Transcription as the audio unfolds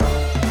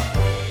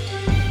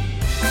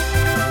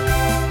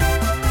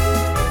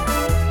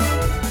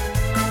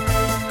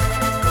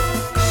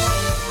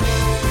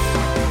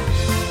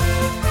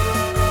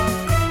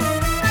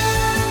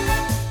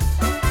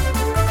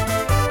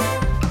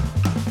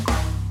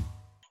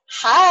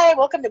Hi,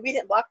 welcome to We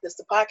Didn't Block This,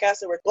 the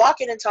podcast where we're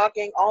blocking and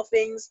talking all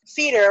things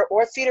theater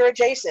or theater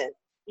adjacent.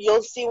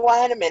 You'll see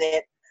why in a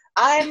minute.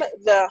 I'm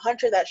the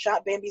hunter that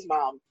shot Bambi's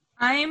mom.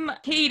 I'm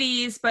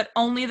Hades, but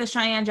only the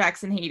Cheyenne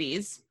Jackson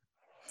Hades.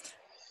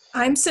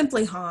 I'm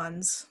simply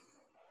Hans.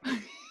 Oh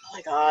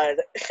my god.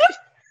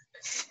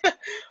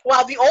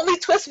 Wow, the only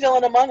twist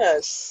villain among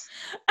us.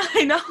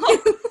 I know.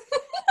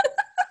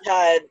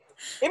 God.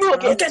 Maybe we'll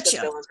get into Getcha.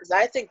 twist villains, because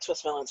I think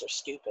twist villains are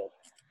stupid.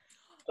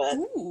 But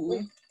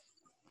Ooh.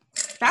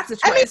 That's a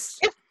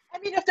twist.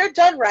 If they're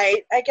done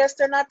right, I guess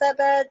they're not that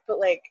bad, but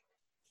like,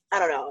 I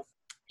don't know.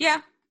 Yeah.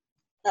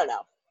 I don't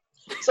know.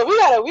 So we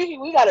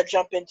gotta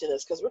jump into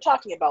this because we're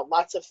talking about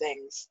lots of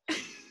things.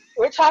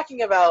 We're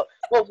talking about,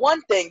 well,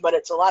 one thing, but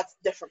it's a lot of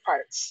different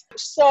parts.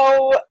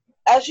 So,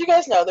 as you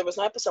guys know, there was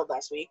no episode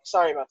last week.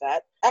 Sorry about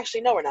that.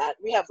 Actually, no, we're not.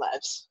 We have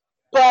lives.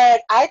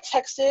 But I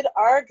texted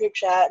our group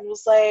chat and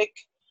was like,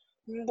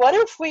 what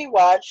if we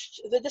watched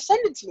the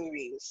Descendants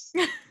movies?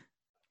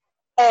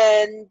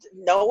 And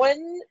no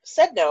one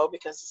said no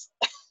because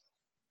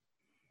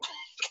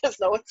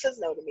no one says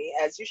no to me,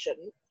 as you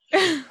shouldn't.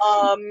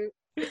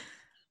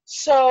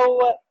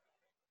 So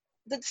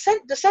the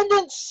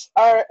Descendants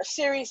are a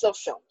series of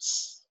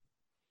films.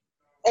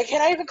 And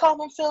can I even call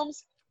them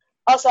films?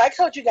 Also, I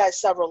told you guys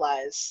several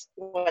lies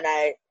when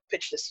I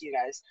pitched this to you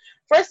guys.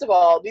 First of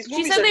all, these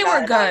movies She said they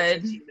were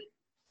good.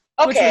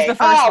 Okay, Which was the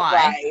first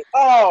lie.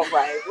 All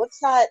right. Let's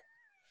not.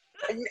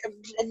 I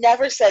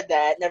never said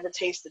that. Never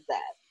tasted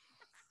that.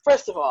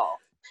 First of all,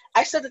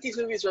 I said that these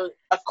movies were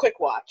a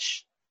quick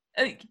watch.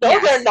 No,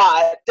 yes. they're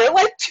not. They're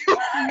like 2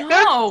 hours.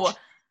 No.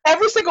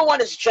 Every single one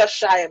is just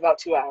shy of about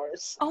 2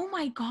 hours. Oh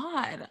my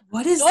god.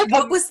 What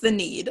was the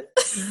need?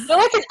 They're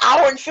like an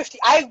hour and 50.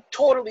 I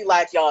totally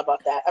lied to y'all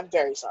about that. I'm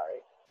very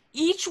sorry.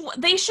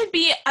 They should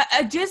be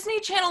a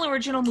Disney Channel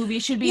original movie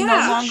should be no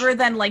longer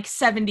than like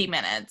 70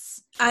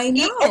 minutes. I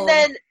know. And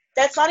then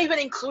that's not even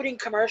including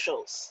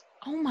commercials.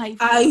 Oh my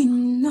god. I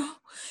know.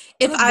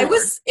 If Good I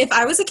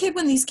Lord. was a kid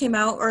when these came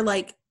out, or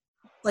like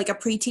a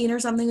preteen or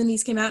something when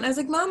these came out, and I was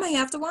like, Mom, I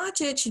have to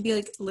watch it, she'd be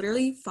like,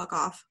 literally, fuck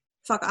off.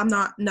 I'm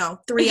not, no.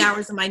 3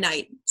 hours of my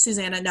night.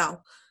 Susanna,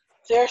 no.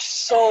 They're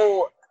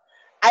so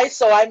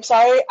I'm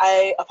sorry.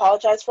 I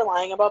apologize for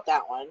lying about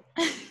that one.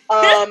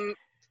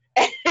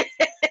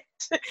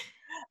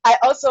 I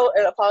also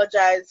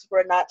apologize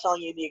for not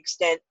telling you the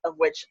extent of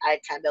which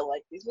I kind of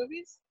like these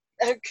movies.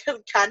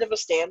 Kind of a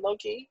stan,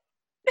 low-key.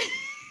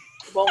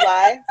 Won't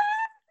lie.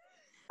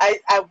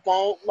 I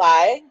won't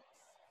lie.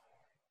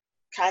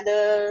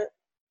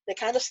 They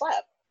kind of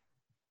slap.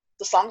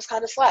 The songs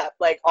kind of slap.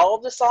 Like, all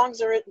of the songs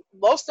are in,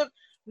 most of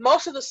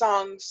the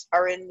songs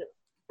are in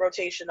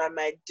rotation on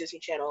my Disney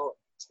Channel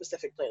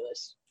specific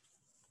playlist.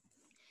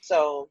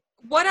 So,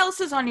 what else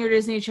is on your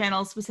Disney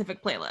Channel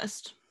specific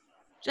playlist?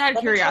 Just out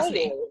of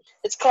curiosity.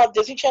 It's called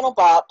Disney Channel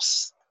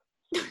Bops.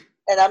 And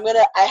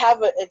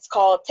it's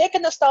called Take a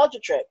Nostalgia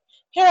Trip.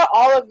 Here are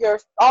all of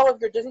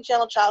your Disney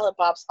Channel childhood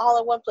bops all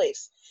in one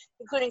place,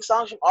 including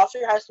songs from all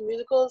 3 High School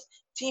Musicals,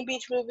 Teen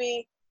Beach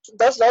Movie.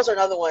 Those are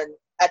another one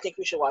I think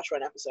we should watch for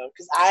an episode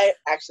because I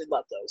actually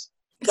love those.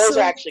 Those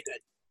are actually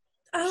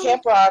good.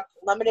 Camp Rock,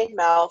 Lemonade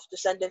Mouth,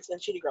 Descendants, and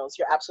Cheetah Girls.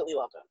 You're absolutely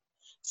welcome.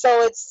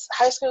 So it's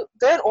High School.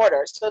 They're in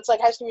order. So it's like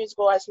High School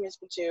Musical, High School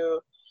Musical 2,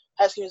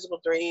 High School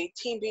Musical 3,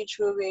 Teen Beach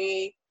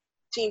Movie,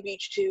 Teen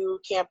Beach 2,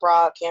 Camp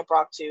Rock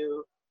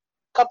 2.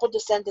 Couple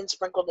Descendants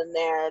sprinkled in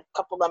there.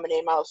 Couple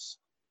Lemonade Mouth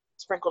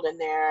sprinkled in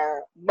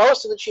there.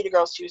 Most of the Cheetah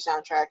Girls 2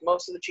 soundtrack.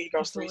 Most of the Cheetah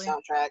Girls 3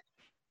 soundtrack.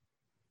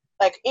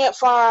 Like Ant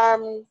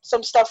Farm,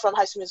 some stuff from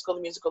High School Musical,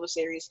 the musical, the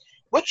series,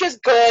 which is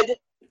good.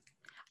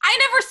 I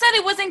never said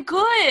it wasn't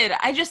good.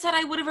 I just said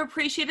I would have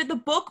appreciated the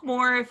book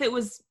more if it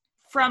was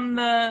from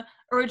the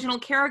original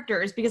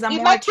characters because I'm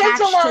more attached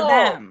to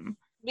them.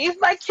 Leave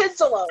my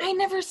kids alone. I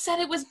never said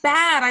it was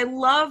bad. I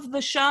love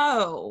the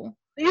show.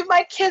 Leave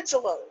my kids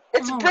alone.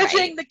 It's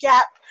bridging the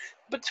gap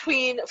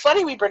between...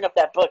 Funny we bring up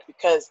that book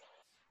because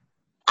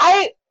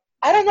I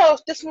don't know if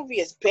this movie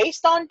is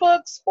based on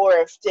books or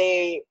if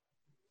they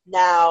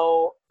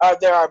now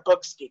there are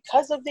books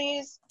because of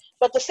these,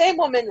 but the same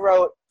woman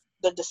wrote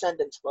the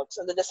Descendants books,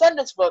 and the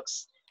Descendants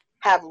books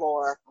have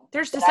lore.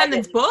 There's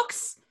Descendants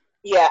books?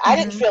 Yeah, I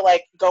didn't feel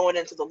like going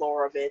into the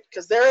lore of it,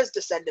 because there is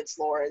Descendants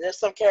lore, and there's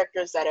some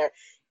characters that are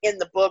in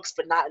the books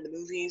but not in the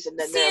movies, and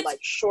then there are like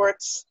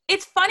shorts.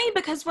 It's funny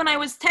because when I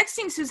was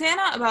texting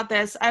Susanna about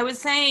this, I was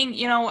saying,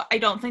 I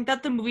don't think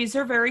that the movies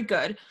are very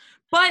good,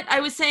 but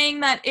I was saying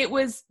that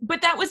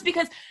but that was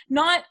because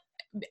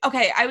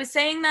I was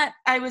saying that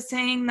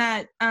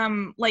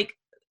like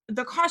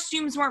the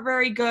costumes weren't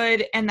very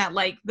good and that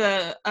like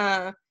the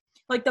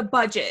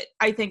budget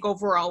I think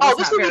overall was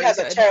this not movie very has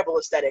good. A terrible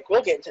aesthetic.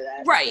 We'll get into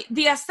that. Right.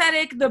 The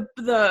aesthetic,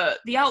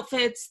 the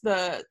outfits,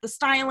 the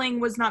styling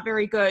was not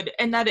very good,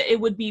 and that it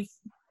would be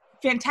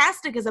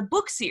fantastic as a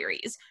book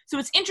series. So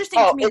it's interesting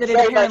to me that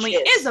it apparently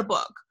is a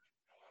book.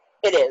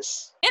 It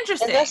is.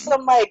 Interesting. And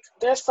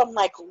there's some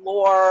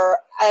lore,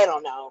 I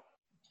don't know.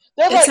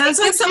 It sounds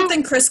like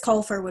something Chris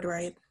Colfer would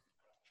write.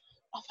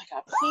 Oh my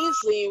god, please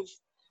leave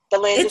the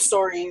Lando It's-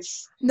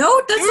 stories.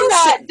 No, that's Do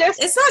not shade. there's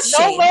It's not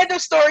no shade. Lando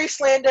story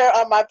slander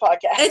on my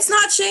podcast. It's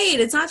not shade.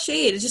 It's not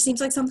shade. It just seems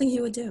like something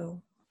he would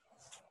do.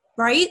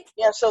 Right?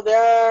 So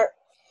there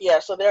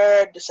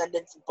are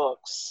Descendants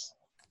books.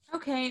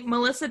 Okay,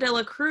 Melissa De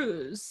La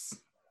Cruz.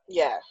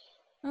 Yeah.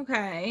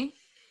 Okay.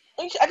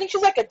 I think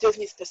she's like a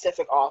Disney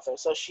specific author,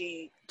 so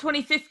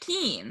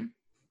 2015.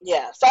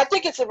 yeah. So I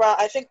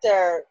think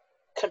they're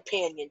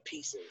companion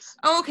pieces.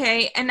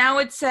 Okay, and now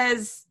it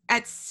says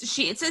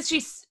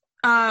she's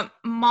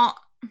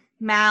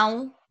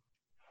Mal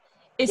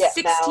is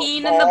 16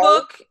 in the Mal.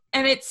 book,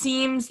 and it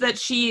seems that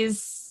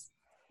she's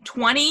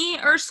 20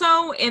 or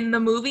so in the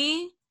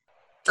movie.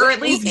 Or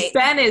at least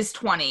Ben is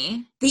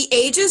 20. The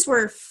ages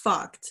were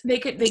fucked. They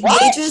The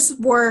ages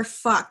were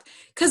fucked.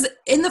 Because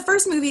in the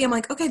first movie, I'm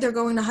like, okay, they're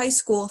going to high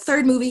school.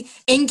 Third movie,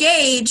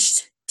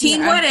 engaged,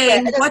 teen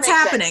wedding. Yeah, what's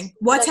happening? Sense.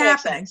 What's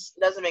happening? It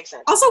doesn't make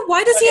sense. Also,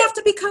 why does he have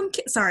to become?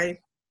 Sorry.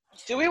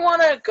 Do we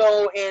want to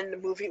go in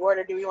movie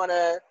order? Do we want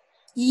to?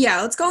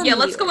 Yeah, let's go.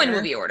 Let's go in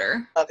movie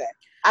order. Okay,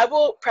 I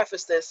will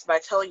preface this by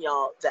telling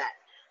y'all that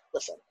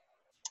listen,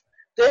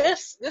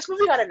 this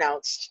movie got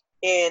announced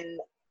in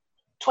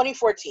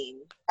 2014,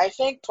 I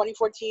think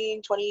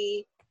 2014,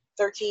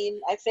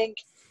 2013, I think,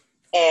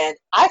 and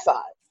I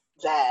thought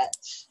that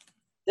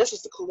this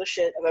was the coolest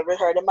shit I've ever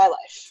heard in my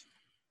life.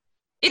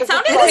 It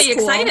sounded pretty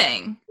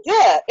exciting.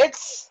 Yeah,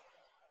 it's.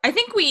 I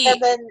think we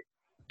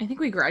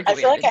graduated. I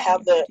feel like I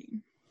have the.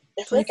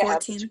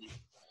 2014.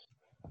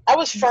 I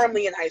was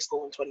firmly in high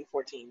school in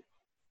 2014.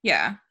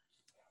 Yeah,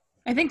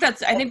 I think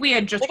we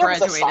had just I was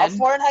graduated. a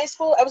sophomore in high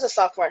school. I was a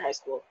sophomore in high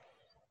school.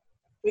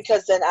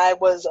 Because then I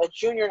was a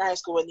junior in high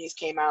school when these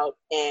came out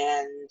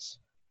and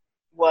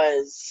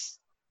was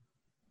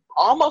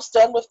almost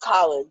done with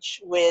college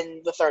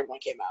when the third one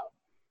came out.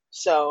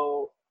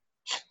 So,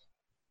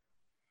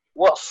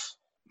 woof.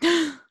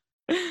 So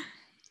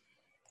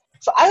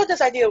I thought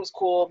this idea was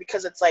cool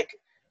because it's like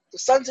the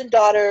sons and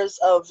daughters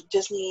of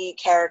Disney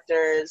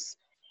characters.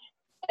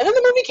 And then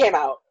the movie came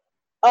out.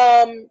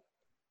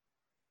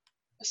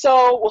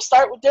 So we'll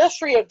start with, there are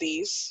 3 of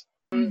these.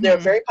 Mm-hmm. They're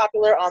very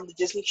popular on the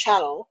Disney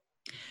Channel.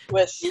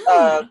 With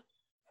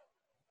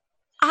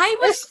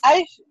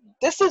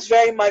this is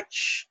very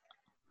much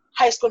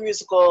High School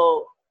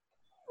Musical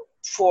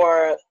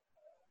for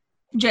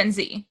Gen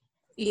Z.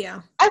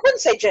 Yeah, I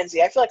wouldn't say Gen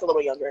Z. I feel like a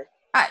little younger.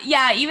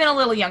 Yeah, even a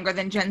little younger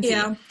than Gen Z.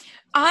 Yeah.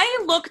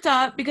 I looked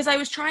up because I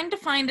was trying to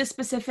find a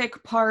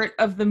specific part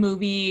of the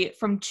movie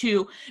from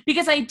 2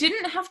 because I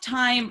didn't have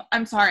time.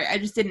 I'm sorry, I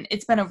just didn't.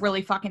 It's been a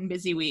really fucking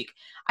busy week.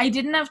 I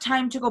didn't have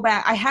time to go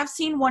back. I have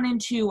seen 1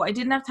 and 2. I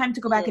didn't have time to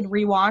go back and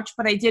rewatch,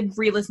 but I did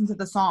re-listen to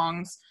the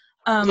songs.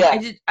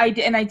 I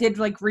did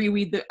like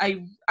reread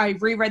I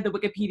reread the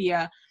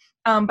Wikipedia,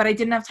 but I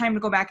didn't have time to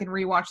go back and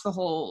rewatch the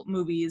whole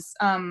movies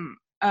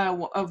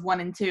of 1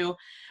 and 2.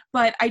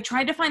 But I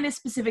tried to find a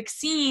specific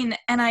scene,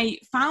 and I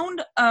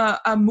found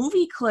a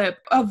movie clip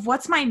of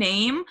What's My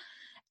Name,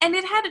 and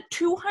it had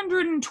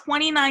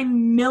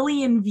 229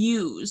 million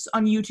views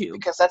on YouTube.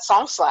 Because that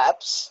song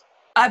slaps.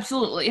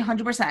 Absolutely,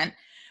 100%.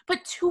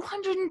 But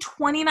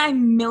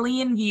 229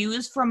 million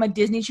views from a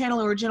Disney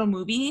Channel original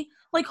movie?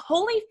 Like,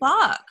 holy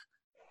fuck.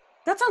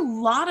 That's a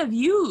lot of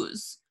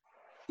views.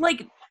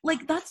 Like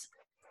that's...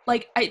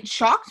 Like, it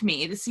shocked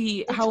me to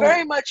see how...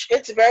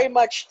 It's very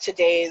much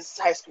today's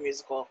High School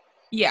Musical.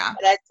 Yeah.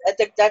 And I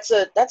think that's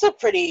a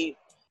pretty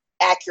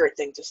accurate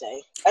thing to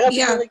say. I know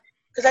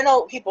because I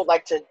know people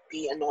like to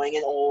be annoying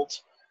and old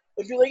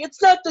and be like,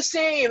 it's not the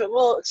same.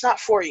 Well, it's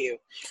not for you.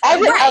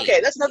 Okay,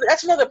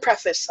 that's another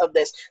preface of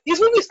this. These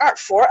movies aren't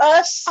for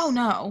us. Oh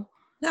no.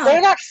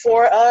 They're not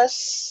for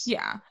us.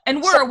 Yeah,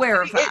 and we're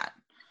aware of that.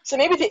 So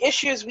maybe the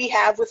issues we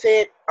have with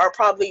it are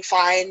probably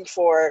fine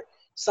for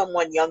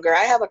someone younger.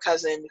 I have a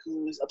cousin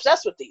who's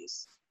obsessed with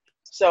these.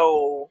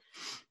 So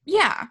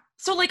yeah.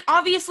 So, like,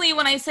 obviously,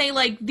 when I say,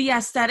 like, the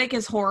aesthetic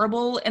is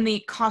horrible and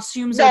the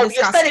costumes are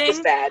disgusting... No, the aesthetic is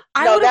bad.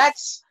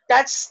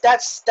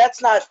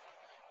 That's not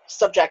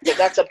subjective.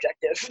 That's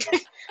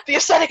objective. The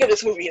aesthetic of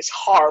this movie is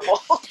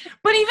horrible.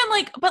 But even,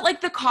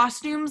 like, the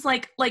costumes,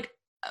 like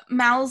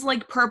Mal's,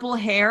 like, purple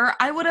hair,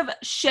 I would have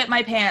shit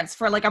my pants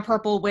for, like, a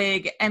purple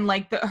wig and,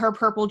 like, her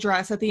purple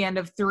dress at the end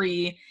of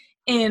 3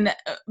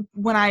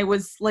 when I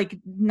was, like,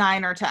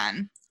 9 or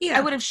 10. Yeah.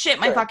 I would have shit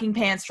my fucking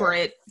pants for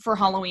it for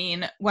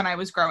Halloween when I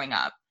was growing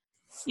up.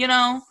 You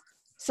know?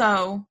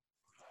 So,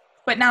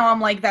 but now I'm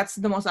like, that's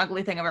the most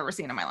ugly thing I've ever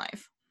seen in my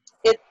life.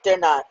 They're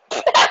not.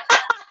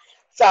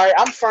 Sorry,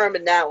 I'm firm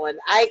in that one.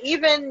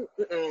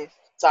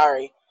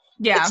 Sorry.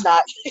 Yeah. It's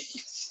not.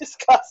 It's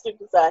just costume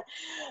design.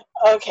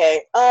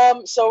 Okay,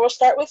 so we'll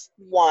start with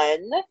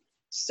 1.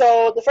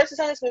 So the first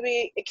design of this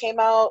movie, it came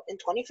out in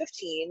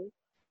 2015,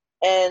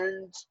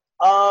 and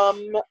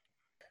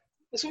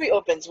this movie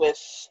opens with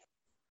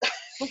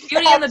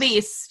Beauty and the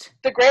Beast.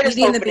 The greatest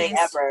opening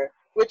ever.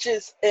 Which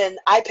is an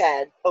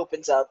iPad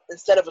opens up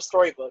instead of a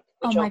storybook.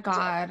 Oh my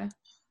god! Do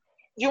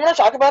you want to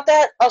talk about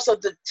that? Also,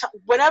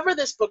 whenever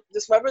this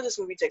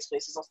movie takes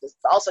place, it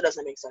also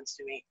doesn't make sense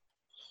to me.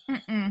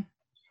 Mm-mm.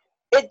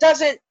 It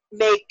doesn't.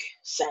 make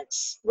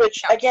sense.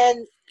 Which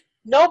again,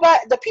 nobody,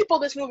 the people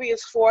this movie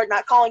is for,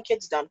 not calling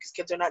kids dumb because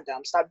kids are not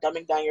dumb. Stop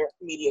dumbing down your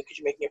media because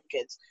you're making it for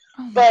kids.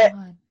 Oh my But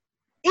God.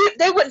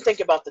 they wouldn't think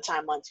about the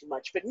timeline too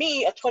much. But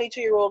me, a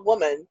 22-year-old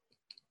woman,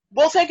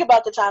 will think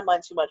about the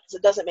timeline too much because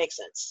it doesn't make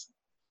sense.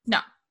 No.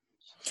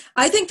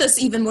 I think this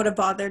even would have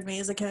bothered me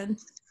as a kid.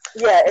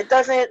 Yeah, it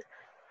doesn't.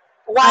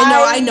 Why?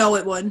 I know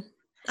it would.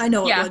 It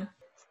would.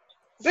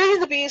 Beauty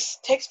and the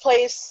Beast takes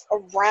place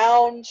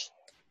around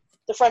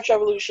the French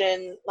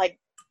Revolution, like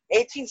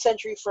 18th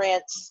century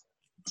France.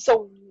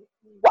 So,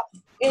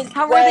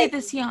 how were they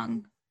this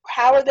young?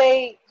 How are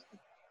they?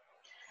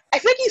 I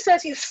think he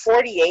says he's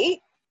 48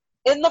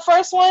 in the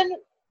first one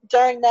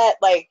during that,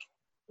 like,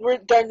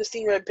 during the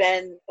scene where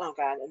Ben, oh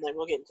God, and then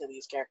we'll get into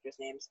these characters'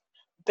 names.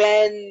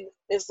 Ben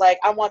is like,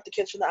 I want the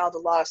kids from the Isle of the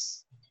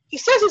Lost. He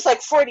says he's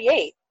like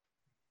 48.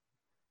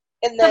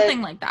 And then,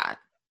 something like that.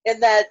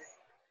 And that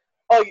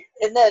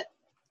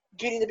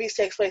Beauty and the Beast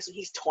takes place when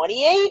he's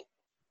 28,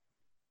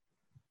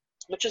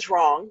 which is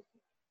wrong.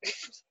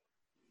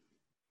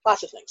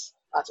 Lots of things.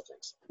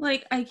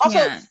 Like, I can't. Also,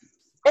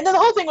 and then the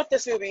whole thing with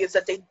this movie is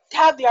that they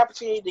have the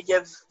opportunity to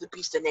give the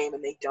Beast a name,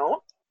 and they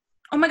don't.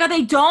 Oh my God,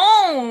 they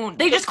don't.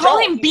 They just call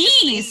him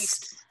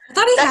Beast. I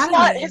thought he That's had a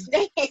not name. his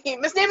name.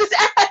 His name is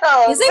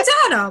Adam. His name's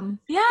Adam.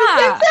 Yeah.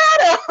 His name's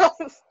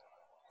Adam.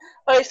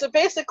 Okay, so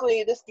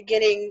basically, this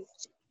beginning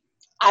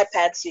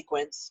iPad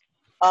sequence,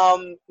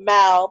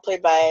 Mal,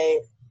 played by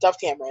Dove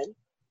Cameron,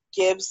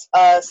 gives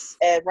us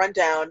a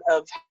rundown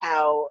of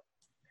how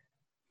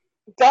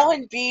Belle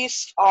and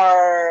Beast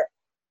are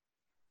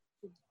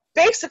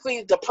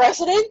basically the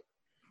president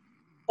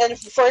and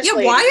first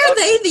lady. Why are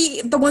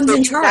they the ones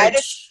in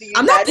charge?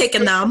 I'm not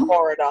picking them.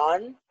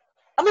 Corridon.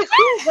 I'm like,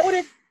 who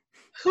voted?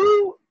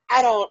 Who?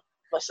 I don't.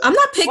 Listen, I'm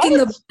not picking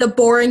the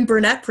boring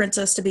brunette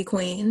princess to be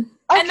queen.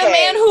 Okay. And the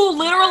man who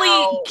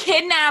literally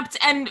kidnapped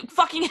and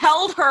fucking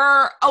held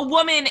her, a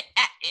woman,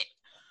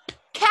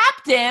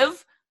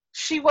 captive.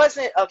 She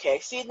wasn't okay.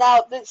 See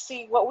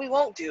what we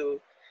won't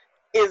do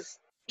is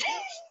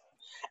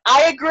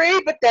I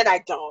agree, but then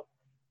I don't.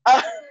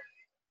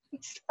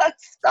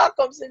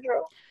 Stockholm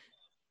syndrome.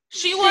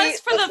 She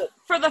was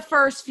for the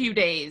first few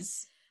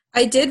days.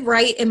 I did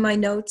write in my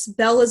notes,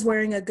 Belle is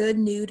wearing a good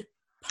nude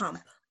pump.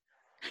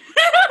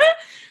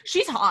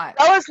 She's hot.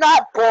 That was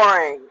not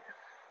boring.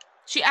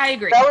 I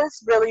agree. That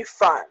was really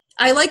fun.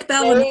 I like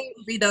Belle in the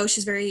movie though.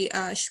 She's very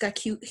she's got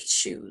cute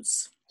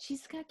shoes.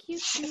 She's got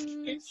cute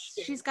shoes.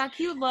 She's got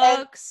cute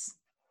looks.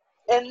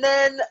 And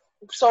then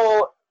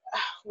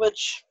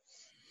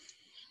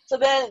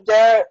then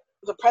they're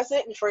the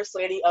president and first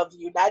lady of the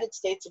United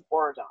States of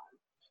Oregon.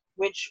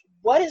 Which,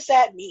 what does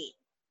that mean?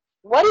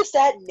 What is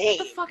that name?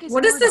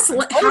 What is this?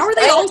 How are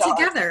they all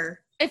together?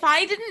 If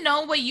I didn't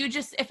know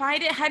if I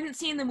hadn't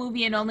seen the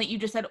movie and known that you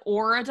just said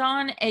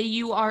Auradon,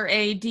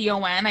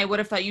 Auradon, I would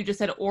have thought you just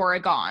said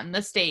Oregon,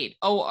 the state,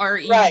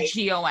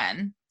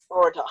 Oregon.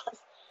 Oregon.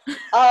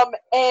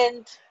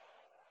 And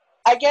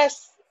I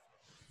guess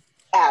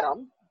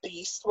Adam,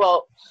 Beast,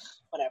 well,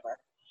 whatever.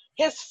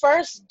 His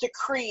first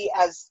decree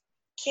as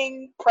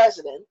king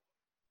president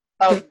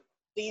of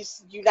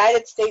these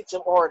United States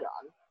of Oregon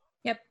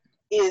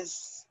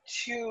is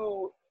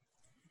to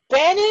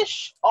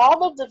banish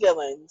all of the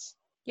villains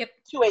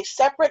to a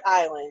separate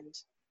island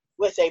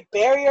with a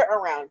barrier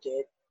around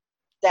it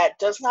that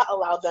does not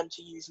allow them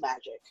to use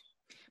magic.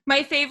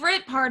 My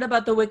favorite part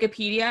about the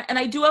Wikipedia, and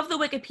I do have the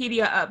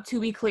Wikipedia up to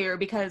be clear,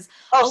 because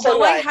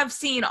although I have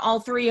seen all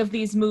three of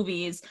these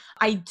movies,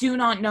 I do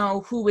not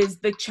know who is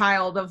the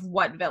child of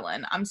what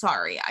villain. I'm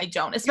sorry, I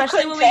don't.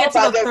 Especially when we get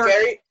to the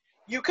third.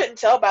 You couldn't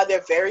tell by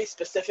their very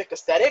specific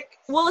aesthetic.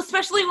 Well,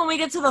 especially when we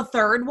get to the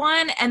third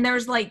one, and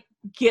there's like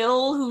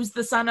Gil, who's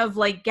the son of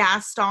like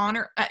Gaston,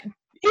 or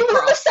he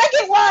was the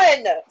second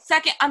one.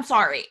 I'm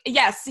sorry.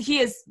 Yes, he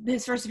is.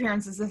 His first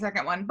appearance is the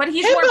second one, but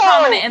he's more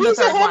prominent in the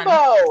third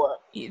one.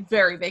 He's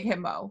very big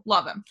himbo.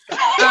 Love him.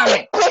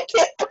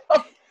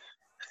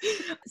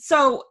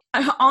 So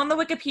on the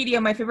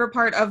Wikipedia, my favorite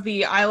part of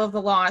the Isle of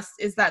the Lost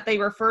is that they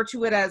refer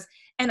to it as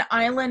an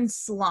island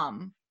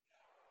slum.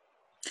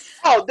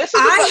 Oh,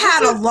 I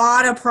had a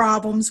lot of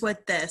problems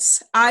with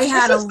this. I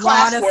had a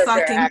lot of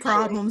fucking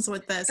problems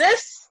with this.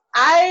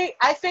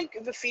 I think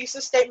the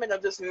thesis statement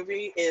of this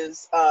movie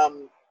is I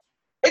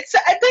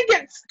think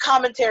it's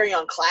commentary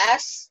on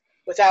class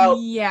without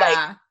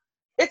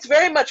it's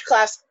very much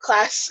class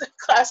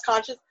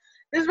conscious.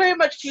 It's very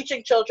much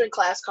teaching children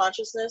class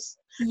consciousness.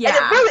 Yeah.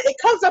 And it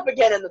comes up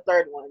again in the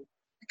third one.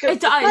 It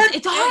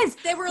does.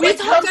 They were like,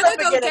 we're gonna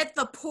go get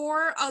the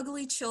poor,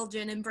 ugly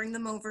children and bring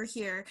them over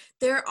here.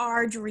 There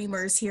are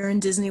dreamers here in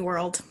Disney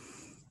World.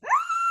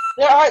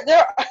 There are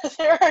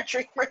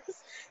dreamers.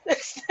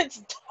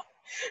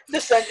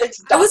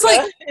 I was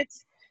like,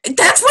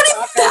 that's what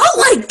it felt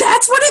like.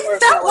 That's what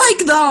it felt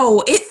like,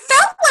 though. It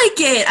felt like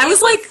it. I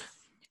was like,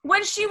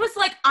 when she was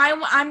like,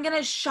 I'm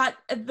gonna shut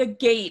the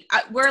gate.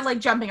 We're like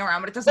jumping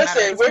around, but it doesn't matter.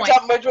 Listen, we're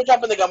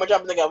jumping the gun. We're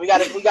jumping the gun. We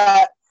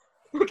got.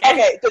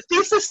 Okay, the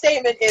thesis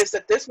statement is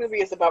that this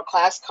movie is about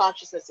class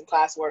consciousness and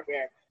class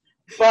warfare,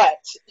 but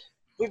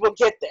We will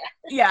get there.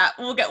 Yeah,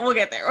 we'll get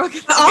there. We'll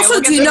get Also,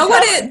 we'll do you know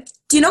what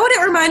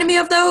it reminded me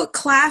of though?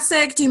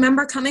 Classic. Do you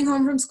remember coming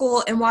home from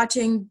school and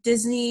watching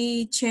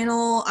Disney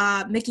Channel,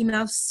 Mickey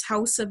Mouse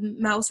House of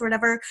Mouse or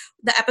whatever?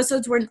 The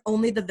episodes where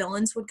only the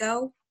villains would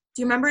go.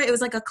 Do you remember? It was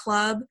like a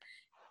club.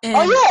 And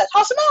oh yeah,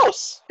 House of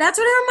Mouse. That's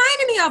what it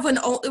reminded me of when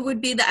it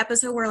would be the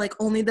episode where like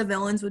only the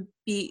villains would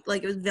be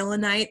like it was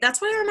villain night. That's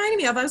what it reminded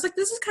me of. I was like,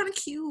 this is kind of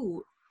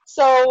cute.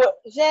 So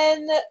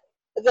then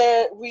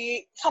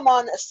we come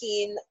on a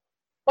scene.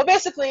 Well,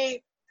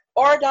 basically,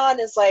 Auradon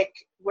is like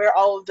where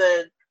all of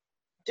the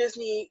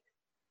Disney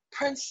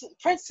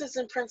princes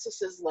and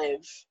princesses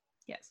live.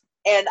 Yes.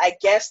 And I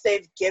guess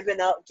they've given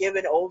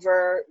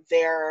over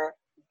their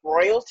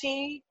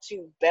royalty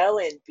to Belle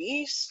and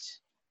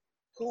Beast,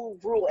 who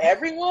rule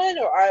everyone,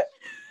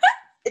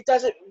 it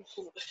doesn't.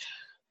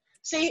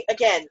 See,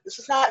 again, this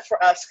is not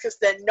for us because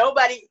then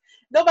nobody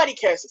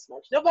cares this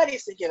much.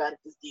 Nobody's thinking about it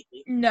this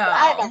deeply. No, but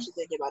I'm actually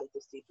thinking about it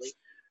this deeply.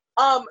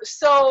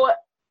 So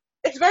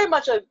it's very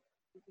much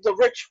the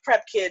rich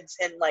prep kids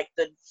and like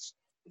the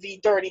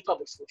dirty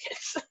public school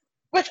kids.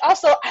 Which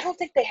also, I don't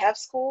think they have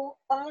school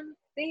on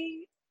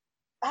the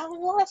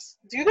Island Lost.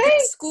 Do they?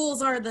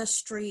 Schools are the I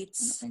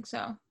streets. think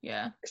so.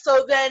 Yeah.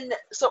 So there's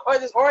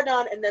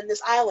Auradon, and then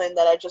this island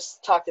that I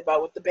just talked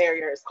about with the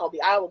barrier is called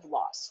the Isle of the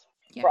Lost,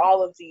 Yeah. where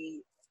all of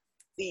the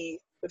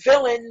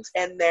villains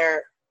and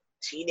their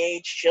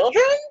teenage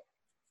children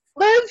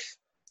live.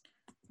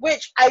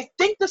 Which I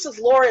think this is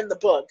lore in the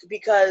book,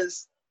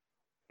 because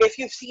if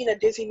you've seen a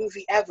Disney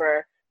movie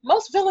ever,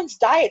 most villains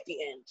die at the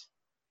end.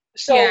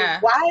 So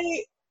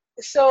why?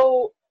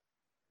 So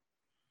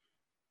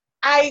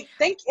I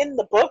think in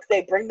the book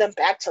they bring them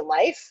back to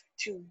life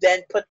to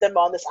then put them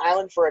on this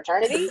island for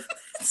eternity.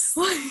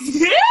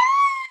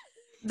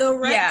 The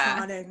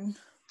retconning.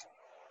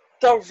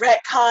 The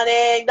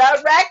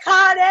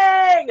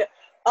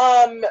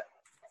retconning!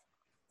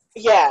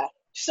 Yeah.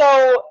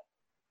 So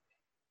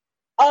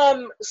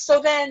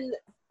then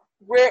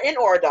we're in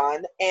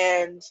Auradon,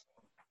 and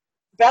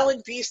Belle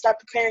and Beast start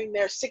preparing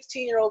their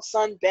 16-year-old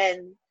son,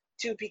 Ben,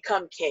 to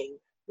become king,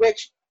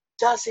 which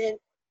doesn't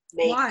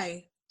make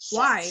Why? sense.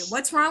 Why?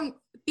 What's wrong?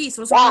 Beast,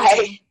 what's wrong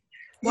with him?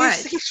 What?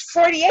 He's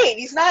 48.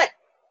 He's not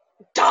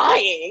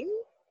dying.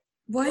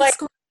 What's Like,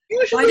 going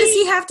usually, Why does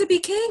he have to be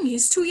king?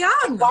 He's too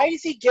young. Why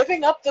is he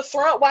giving up the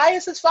throne? Why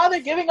is his father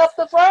giving up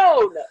the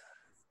throne?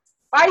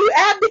 Why are you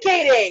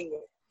abdicating?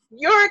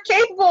 You're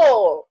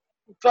capable.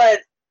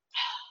 But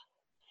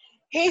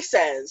he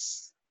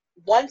says,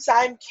 once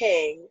I'm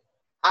king,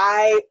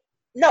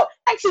 no,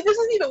 actually, this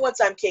isn't even once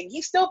I'm king.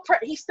 He's still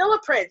a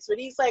prince, but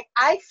he's like,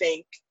 I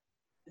think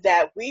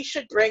that we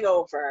should bring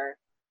over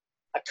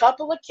a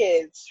couple of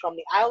kids from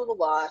the Isle of the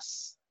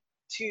Lost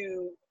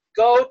to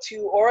go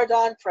to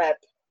Auradon Prep,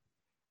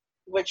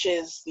 which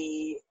is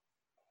the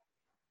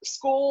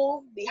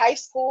high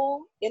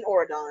school in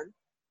Auradon,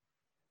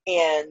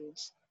 and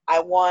I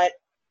want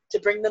to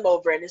bring them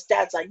over. And his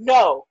dad's like,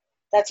 no,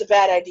 that's a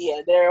bad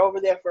idea. They're over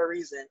there for a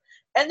reason.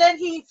 And then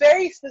he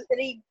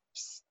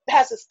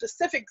has a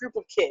specific group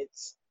of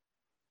kids.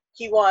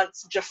 He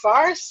wants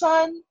Jafar's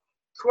son,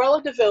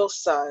 Cruella de Vil's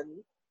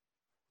son,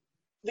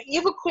 the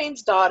Evil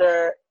Queen's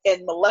daughter,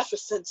 and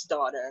Maleficent's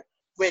daughter,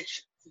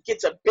 which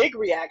gets a big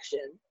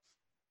reaction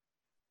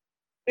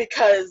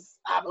because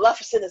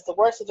Maleficent is the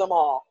worst of them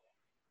all.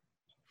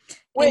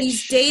 And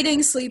he's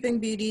dating Sleeping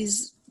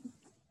Beauty's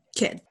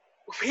kid.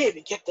 We didn't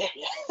even get there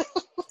yet.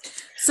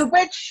 So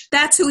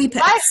that's who he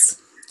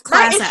picks.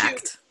 Class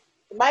act.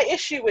 My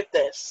issue with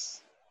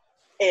this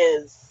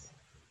is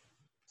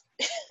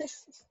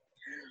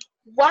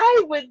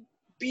why would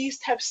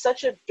Beast have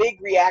such a big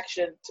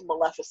reaction to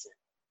Maleficent?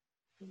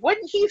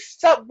 Wouldn't he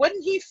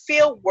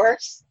feel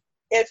worse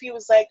if he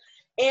was like,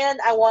 and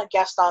I want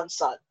Gaston's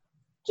son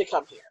to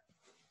come here?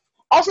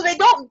 Also, they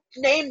don't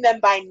name them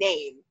by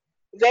name.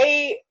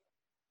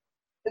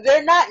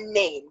 They're not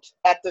named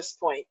at this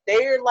point.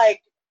 They're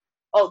like,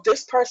 oh,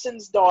 this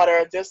person's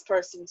daughter, this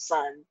person's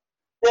son.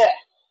 Ugh.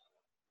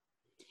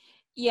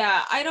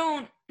 Yeah, I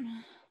don't...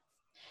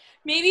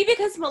 Maybe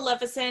because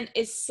Maleficent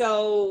is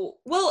so...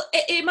 Well,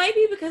 it might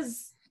be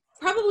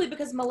probably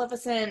because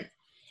Maleficent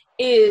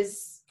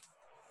is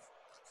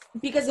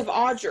because of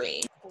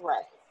Audrey.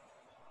 Right.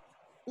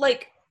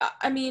 Like,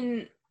 I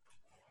mean...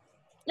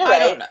 You're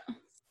right. I don't know.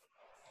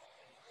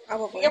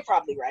 You're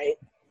probably right.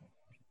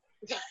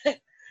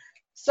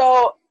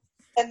 So,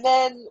 and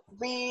then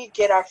we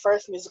get our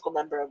first musical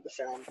number of the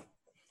film,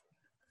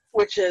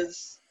 which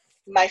is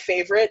my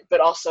favorite, but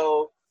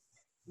also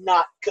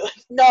not good.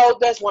 No,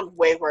 there's one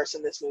way worse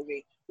in this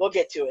movie. We'll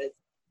get to it.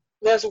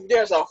 There's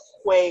a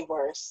way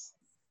worse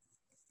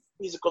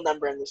musical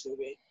number in this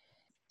movie.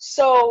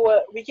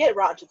 So we get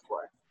Rotten to the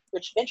Core,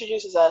 which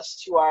introduces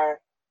us to our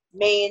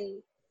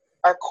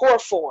core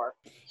four.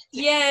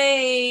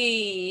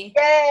 Yay!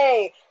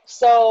 Yay!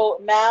 So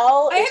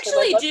Mal. I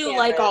actually do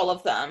like all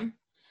of them.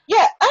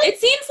 Yeah, it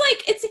seems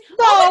like it's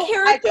no, all the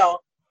characters. I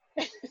don't.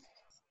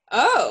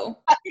 Oh,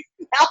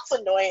 Mal's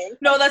annoying.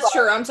 No, that's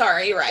true. I'm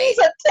sorry. You're right. She's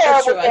a That's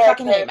terrible true. character. I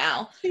fucking hate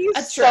Mal. She's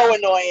That's so true.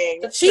 annoying.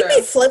 That's She'd true.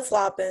 be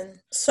flip-flopping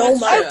so That's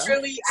much.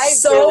 true.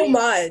 So really,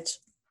 much.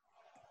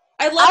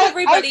 I love I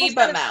everybody was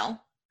but gonna-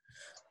 Mal.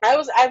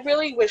 I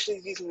really wish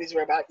these movies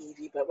were about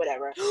Evie, but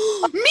whatever.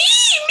 me!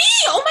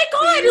 Oh my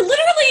god,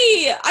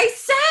 literally!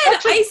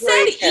 Such a I said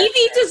great Evie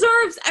character.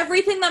 deserves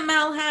everything that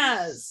Mal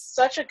has.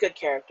 Such a good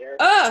character.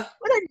 Ugh.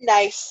 What a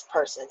nice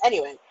person.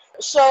 Anyway,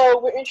 so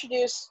we're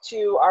introduced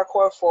to our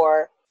core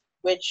four,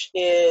 which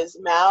is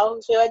Mal,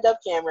 who's played by Dove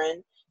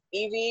Cameron,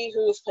 Evie,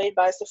 who is played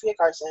by Sophia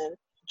Carson,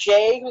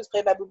 Jay, who's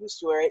played by Boo Boo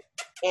Stewart,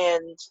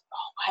 and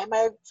why am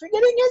I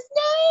forgetting his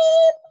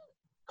name?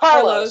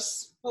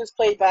 Carlos, who's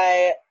played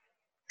by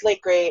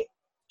late great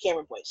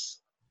Cameron Boyce.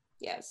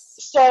 Yes.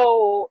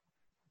 So,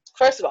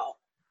 first of all,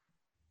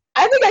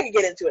 I think I can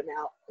get into it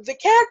now. The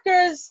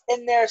characters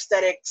and their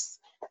aesthetics,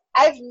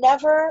 I've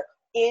never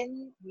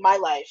in my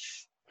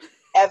life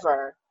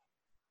ever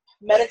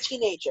met a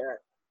teenager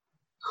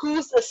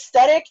whose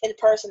aesthetic and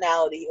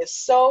personality is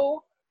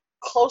so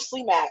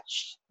closely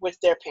matched with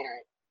their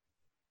parent.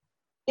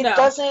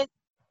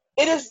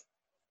 It is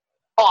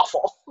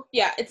awful.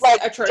 Yeah, it's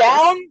Like atrocious.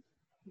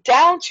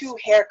 down to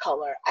hair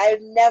color. I've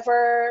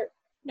never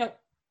No.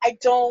 I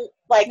don't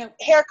like No.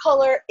 hair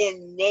color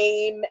in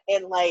name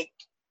and like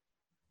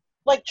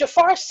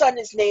Jafar's son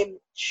is named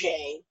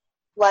Jay.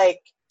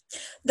 Like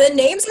The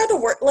names are the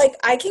worst. Like,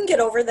 I can get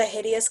over the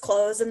hideous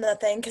clothes and the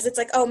thing, because it's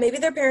like, oh, maybe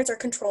their parents are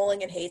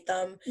controlling and hate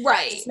them.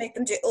 Right. Just make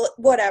them do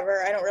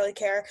whatever. I don't really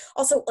care.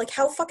 Also, like,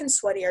 how fucking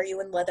sweaty are you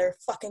in leather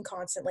fucking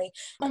constantly?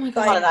 Oh my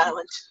But- on an god.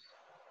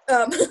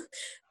 island.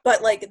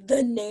 But, like,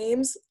 the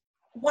names.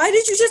 Why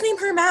did you just name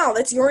her Mal?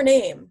 That's your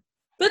name.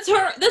 That's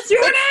your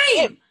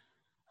name!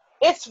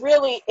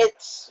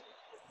 It's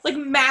Like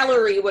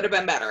Mallory would have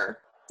been better.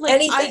 Like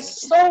Anything.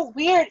 It's so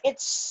weird.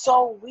 It's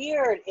so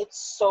weird.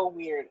 It's so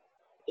weird.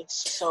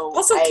 It's so.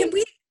 Also, can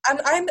we?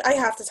 I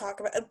have to talk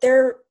about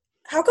there.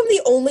 How come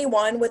the only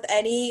one with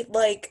any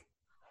like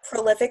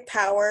prolific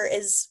power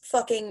is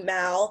fucking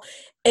Mal,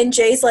 and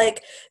Jay's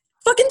like,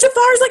 fucking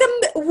Jafar's like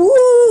a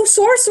woo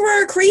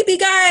sorcerer, creepy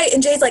guy,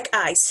 and Jay's like,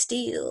 I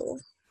steal.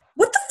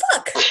 What the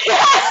fuck?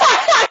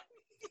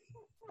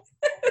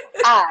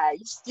 I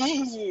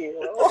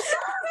steal.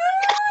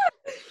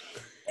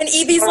 And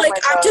Evie's Oh like, my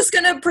I'm God. just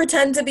gonna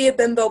pretend to be a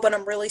bimbo, but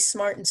I'm really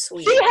smart and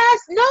sweet. She has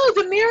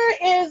no. The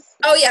mirror is.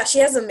 Oh yeah, she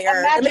has a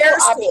mirror. The magical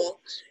mirror's object. cool.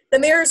 The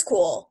mirror's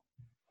cool,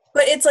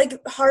 but it's like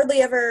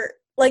hardly ever.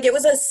 Like it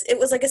was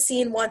like a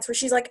scene once where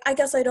she's like, I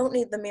guess I don't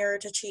need the mirror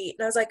to cheat,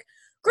 and I was like,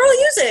 girl,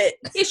 use it.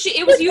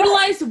 it was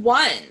utilized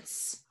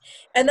once.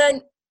 And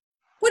then,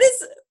 what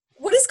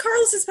is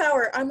Carlos's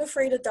power? I'm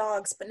afraid of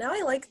dogs, but now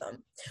I like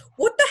them.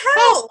 What the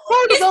hell?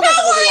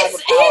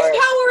 His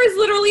power is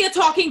literally a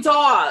talking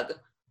dog.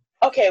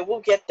 Okay, we'll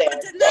get there. But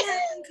didn't that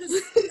happen because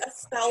a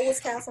spell was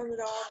cast on the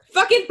dog?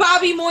 Fucking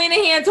Bobby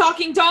Moynihan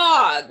talking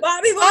dog.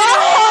 Bobby,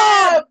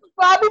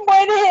 Bobby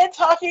Moynihan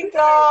talking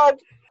dog.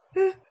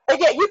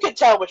 Again, you can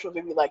tell which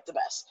movie we like the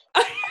best.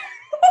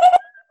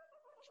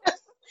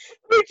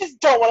 We just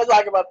don't want to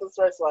talk about this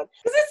first one.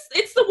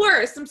 It's the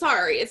worst. I'm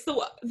sorry. It's the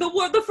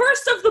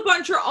first of the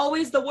bunch are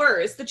always the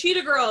worst. The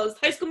Cheetah Girls,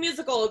 High School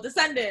Musical,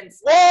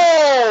 Descendants.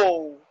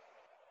 Whoa!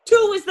 2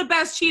 is the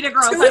best Cheetah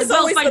Girls. 2 I is will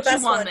always the fight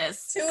best you on one.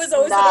 this. 2 is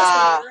always the Nah. best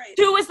one. You're right.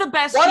 2 is the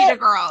best One Cheetah and-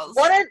 Girls.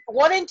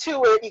 One and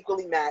two are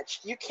equally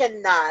matched. You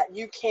cannot.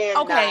 Okay,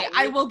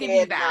 I will give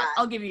you that. cannot.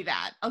 I'll give you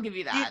that. I'll give you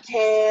You that.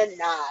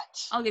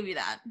 cannot. I'll give you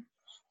that.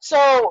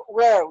 So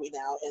where are we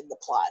now in the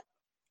plot?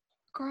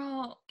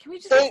 Girl, can we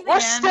just get to the We're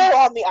end? still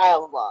on the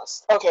Isle of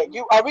Lost. Okay,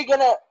 are we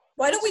gonna?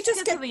 Why don't we Let's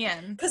just get get to the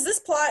end? because this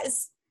plot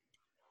is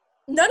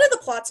none of the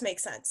plots make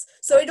sense.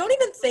 So I don't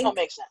even think Don't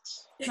make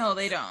sense. No,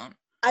 they don't.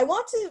 I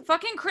want to.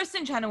 Fucking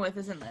Kristen Chenoweth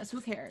is in this.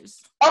 Who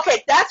cares?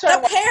 Okay, that's what I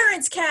The want.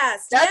 parents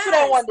cast. That's what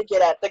I yes. wanted to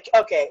get at. The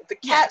cat.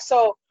 Yeah.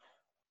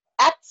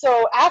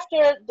 So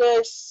after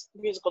this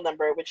musical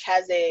number, which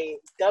has a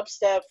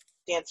dubstep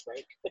dance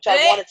break, which I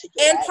wanted to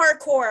get And at.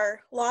 parkour,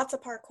 lots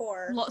of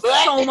parkour.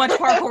 So much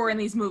parkour in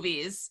these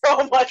movies. So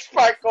much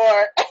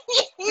parkour.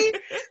 I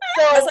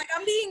So was like,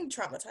 I'm being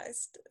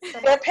traumatized.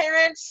 their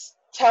parents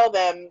tell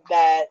them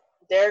that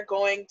they're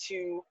going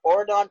to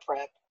Oradon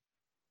Prep,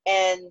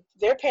 and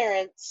their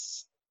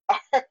parents are.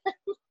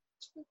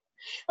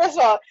 First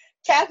of all,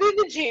 Kathy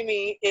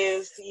Najimy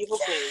is the evil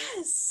queen.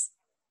 Yes.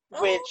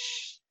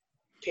 Which,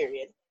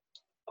 period.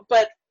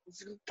 But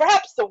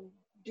perhaps the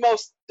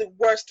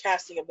worst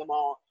casting of them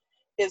all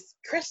is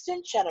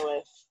Kristen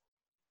Chenoweth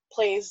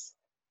plays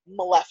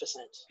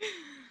Maleficent.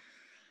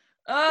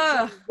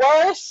 Ugh. The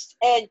worst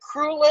and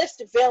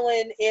cruelest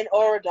villain in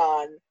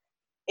Oradon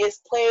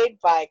is played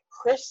by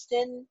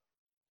Kristen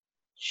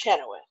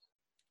Chenoweth.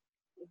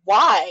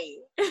 Why?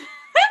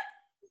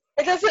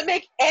 It doesn't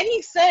make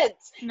any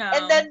sense. No.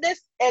 And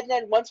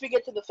then once we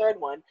get to the third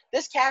one,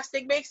 this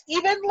casting makes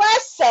even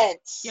less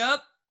sense.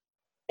 Yep.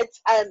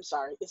 I'm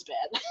sorry, it's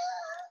bad.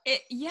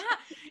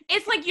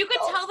 It's like you could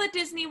tell that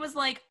Disney was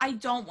like, I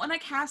don't want to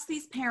cast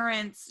these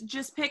parents.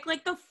 Just pick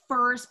like the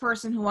first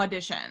person who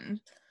auditioned.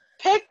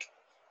 Pick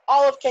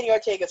all of Kenny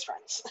Ortega's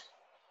friends.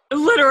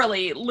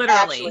 Literally.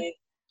 Actually,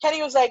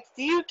 Kenny was like,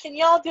 can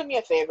y'all do me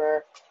a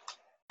favor?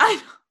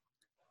 I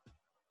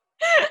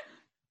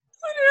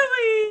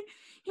literally.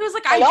 He was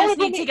like, I just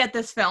need to get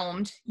this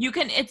filmed.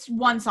 It's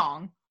one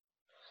song.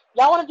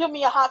 Y'all want to do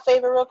me a hot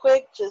favor real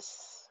quick?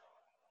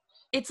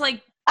 It's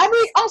like, I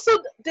mean, also,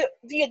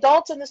 the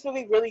adults in this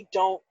movie really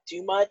don't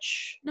do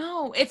much.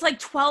 No, it's like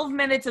 12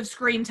 minutes of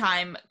screen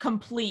time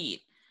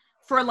complete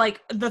for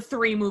like the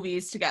 3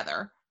 movies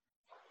together.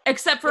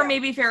 Except for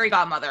maybe Fairy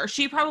Godmother.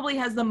 She probably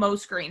has the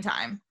most screen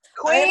time.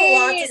 Queen! I have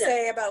a lot to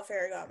say about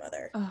Fairy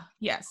Godmother.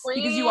 Yes,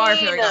 Queen. Because you are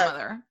Fairy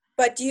Godmother.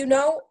 But do you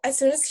know, as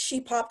soon as she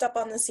popped up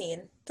on the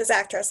scene, this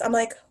actress, I'm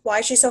like, why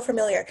is she so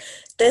familiar?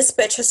 This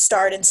bitch has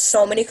starred in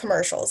so many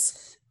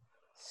commercials.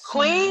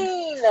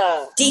 Queen!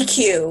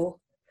 DQ.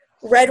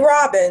 Red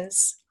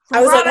Robins.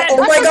 I was like, oh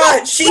my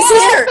god, she's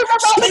here!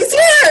 She's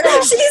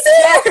here! She's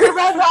here! The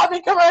Red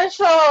Robin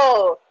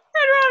commercial!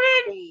 Red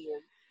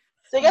Robin!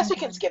 So I guess we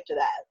can skip to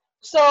that.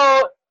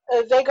 So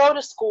they go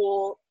to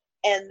school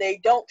and they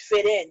don't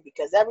fit in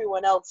because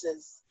everyone else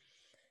is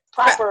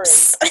proper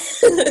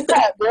and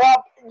prep. They're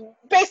all,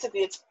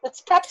 basically,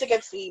 it's preps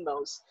against the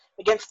emos,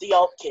 against the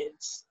alt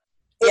kids.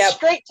 It's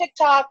straight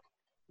TikTok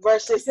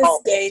versus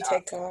alt gay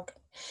TikTok.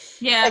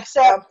 Yeah.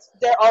 Except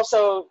they're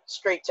also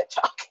straight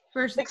TikTok.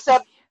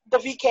 Except the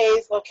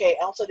VKs, okay,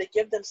 also they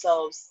give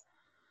themselves.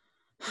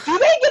 Do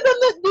they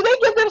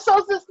give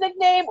themselves this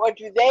nickname, or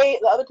do the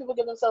other people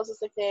give themselves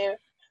this nickname?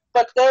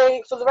 But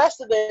for the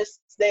rest of this,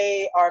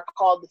 they are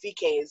called the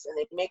VKs, and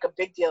they make a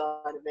big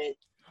deal out of it.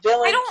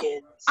 Villain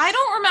kids. I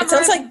don't remember. It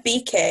sounds like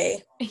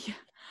BK.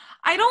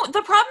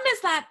 The problem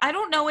is that I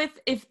don't know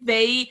if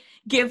they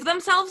give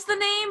themselves the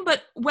name,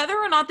 but whether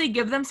or not they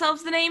give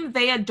themselves the name,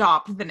 they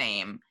adopt the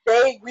name.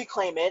 They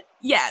reclaim it.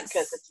 Yes.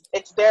 Because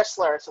it's their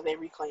slur, so they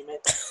reclaim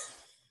it.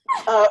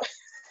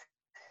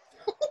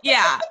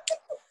 Yeah.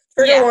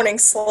 Trigger warning,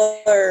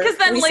 slur. Because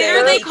then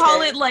later they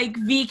call it like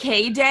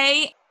VK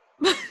Day.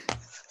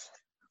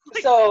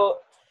 So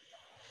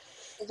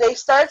they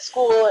start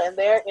school and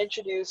they're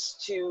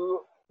introduced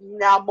to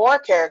now more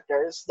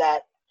characters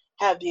that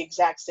have the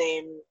exact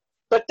same,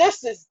 but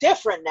this is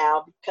different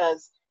now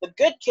because the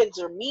good kids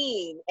are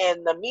mean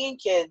and the mean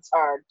kids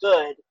are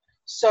good.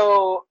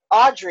 So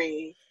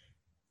we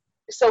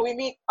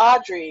meet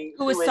Audrey,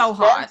 who is so so Ben's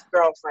hot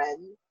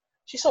girlfriend.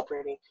 She's so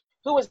pretty.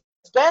 Who was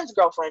Ben's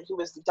girlfriend, who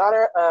was the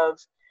daughter of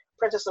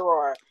Princess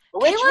Aurora,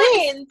 which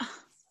means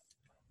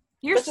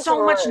you're Princess so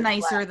Aurora much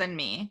nicer than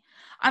me.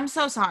 I'm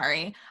so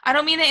sorry. I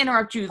don't mean to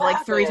interrupt you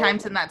like 3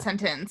 times in that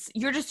sentence.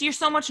 You're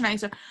so much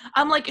nicer.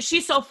 I'm like,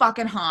 she's so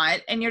fucking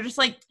hot. And you're just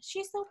like,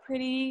 she's so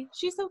pretty.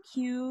 She's so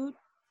cute.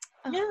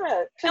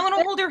 Yeah. I want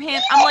to hold her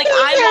hand. I'm like,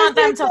 I want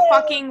them to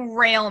fucking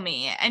rail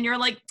me. And you're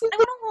like, I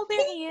want to hold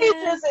their hand.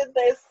 Teenagers in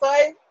this,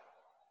 like,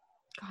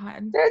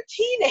 God. They're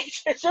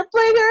teenagers. They're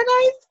playing in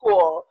high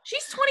school.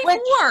 She's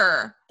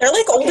 24. They're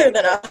like older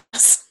than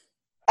us.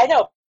 I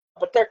know,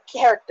 but they're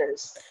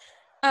characters.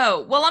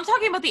 Oh, well, I'm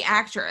talking about the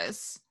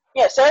actress.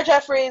 Yeah, Sarah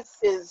Jeffries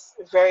is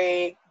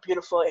very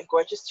beautiful and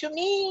gorgeous to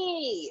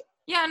me.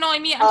 Yeah, no, I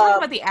mean, I'm talking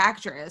about the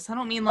actress. I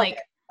don't mean like...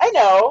 Okay. I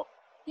know.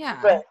 Yeah.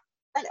 But,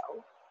 I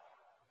know.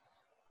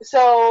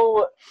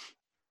 So...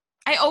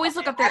 I always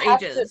look up their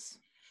ages.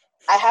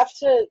 I have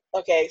to...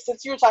 Okay,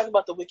 since you were talking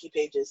about the wiki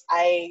pages,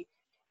 I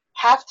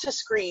have to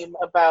scream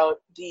about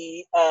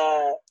the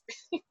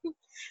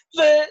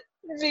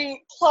the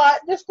plot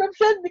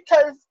description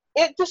because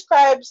it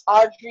describes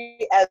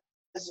Audrey as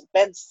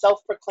Ben's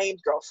self-proclaimed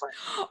girlfriend.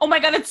 Oh my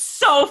god, it's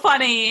so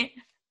funny.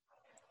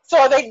 So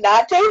are they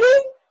not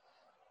dating?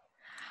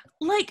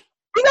 Like,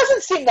 he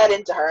doesn't seem that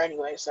into her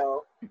anyway,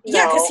 so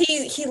yeah, because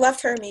he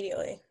left her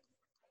immediately.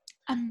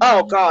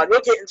 Oh god,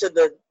 we'll get into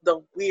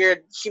the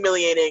weird,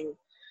 humiliatingness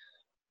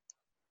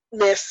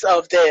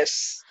of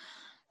this.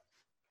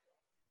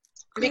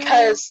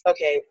 Because,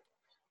 okay,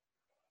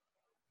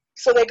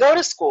 so they go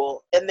to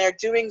school and they're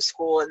doing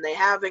school and they're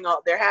having all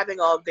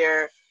of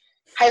their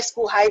high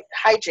school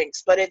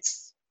hijinks, but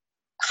it's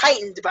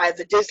heightened by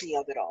the Disney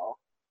of it all.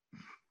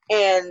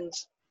 And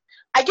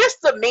I guess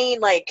the main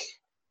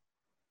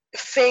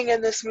thing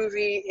in this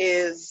movie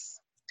is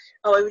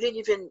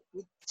we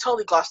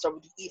totally glossed over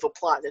the evil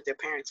plot that their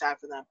parents have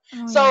for them.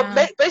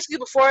 Basically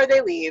before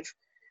they leave,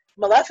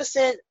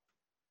 Maleficent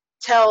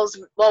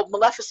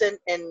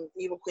and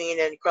Evil Queen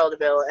and Cruella de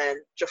Vil and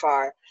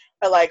Jafar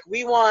are like,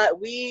 we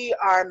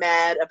are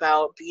mad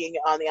about being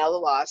on the Isle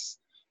of Lost,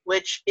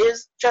 which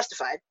is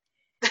justified.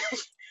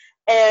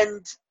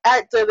 And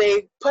after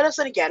they put us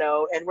in a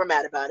ghetto and we're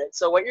mad about it.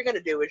 So what you're going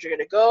to do is you're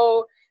going to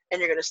go and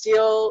you're going to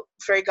steal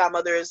Fairy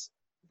Godmother's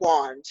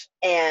wand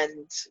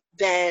and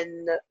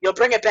then you'll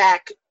bring it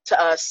back to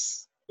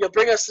us. You'll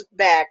bring us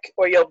back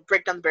or you'll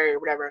break down the barrier or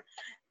whatever.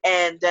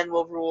 And then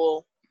we'll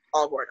rule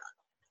all of Warna.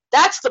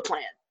 That's the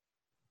plan.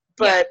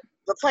 But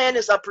the plan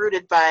is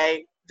uprooted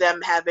by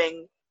them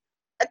having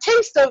a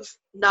taste of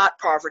not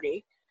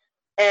poverty.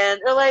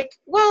 And they're like,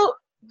 well,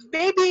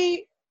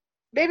 maybe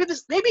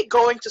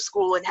going to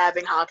school and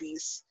having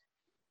hobbies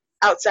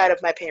outside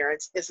of my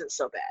parents isn't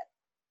so bad.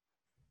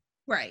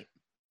 Right.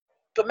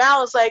 But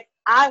Mal is like,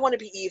 I want to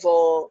be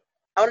evil.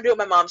 I want to do what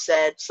my mom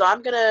said, so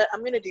I'm gonna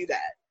do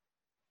that.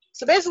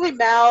 So basically,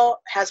 Mal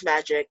has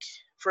magic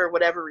for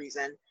whatever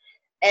reason,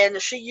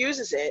 and she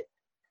uses it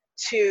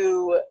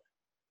to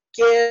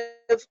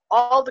give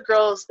all the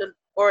girls in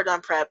Oregon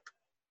Prep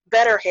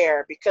better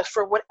hair because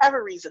for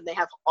whatever reason they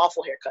have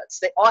awful haircuts.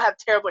 They all have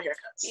terrible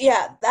haircuts.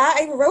 Yeah, that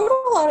I wrote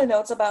a lot of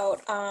notes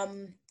about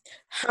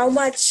how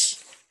much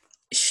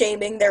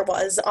shaming there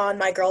was on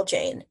my girl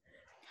Jane.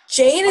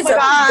 Jane is my a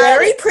God.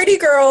 very pretty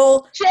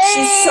girl.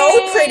 She's so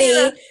Jane!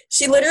 pretty.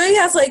 She literally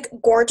has like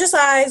gorgeous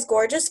eyes,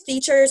 gorgeous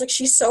features. Like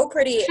she's so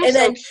pretty. And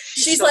then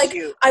she's so like,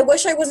 cute. I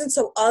wish I wasn't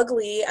so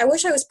ugly. I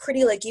wish I was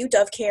pretty like you,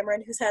 Dove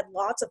Cameron, who's had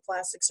lots of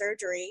plastic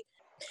surgery.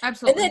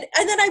 Absolutely.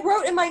 And then I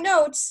wrote in my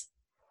notes,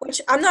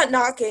 which I'm not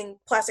knocking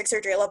plastic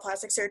surgery. I love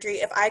plastic surgery.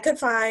 If I could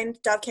find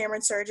Dove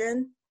Cameron's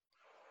surgeon,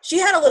 she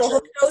had a little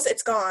hook nose.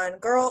 It's gone,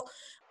 girl.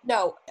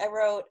 No, I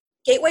wrote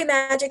gateway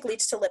magic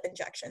leads to lip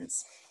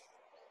injections.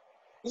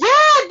 Yeah,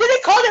 then they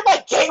called it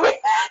like gateway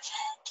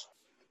magic.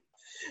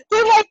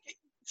 They like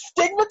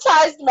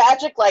stigmatized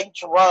magic like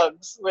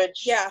drugs,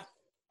 which yeah.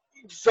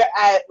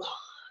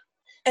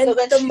 And so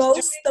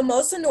the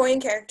most annoying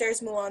character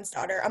is Mulan's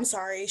daughter. I'm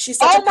sorry, she's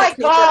such a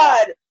pick-me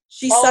God. girl.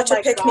 She's such a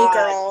pick-me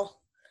girl.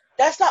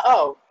 That's not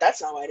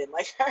why I didn't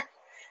like her.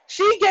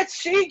 She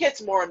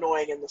gets more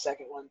annoying in the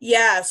second one.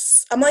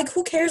 Yes, I'm like,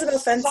 who cares about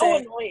fencing? So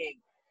annoying.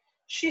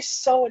 She's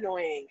so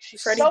annoying.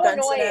 She's Freddie so Benson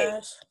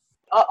annoying.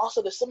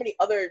 Also, there's so many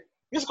other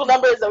musical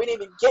numbers that we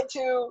didn't even get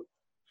to.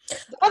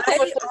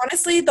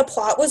 Honestly, the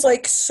plot was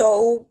like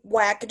so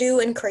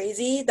wackadoo and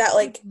crazy that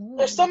like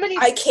there's so many.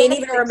 I can't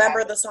even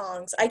remember the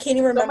songs. I can't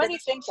even remember. So many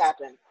things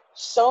happen.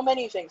 So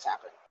many things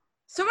happen.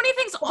 So many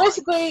things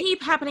basically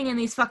keep happening in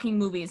these fucking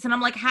movies, and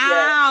I'm like,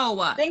 how?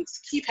 Yeah, things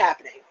keep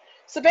happening.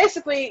 So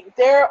basically,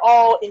 they're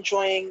all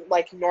enjoying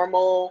like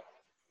normal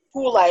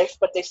school life,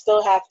 but they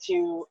still have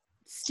to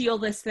steal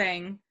this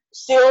thing,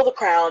 steal the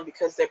crown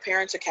because their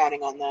parents are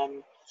counting on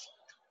them.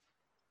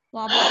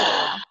 Blah blah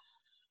blah.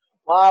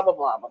 Blah blah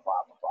blah blah blah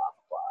blah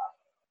blah.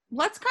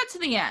 Let's cut to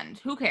the end.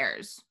 Who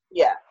cares?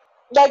 Yeah.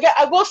 Like,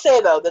 I will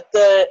say though that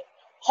the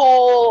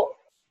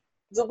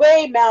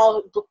way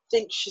Mal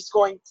thinks she's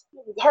going,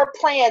 her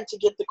plan to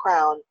get the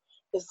crown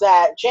is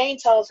that Jane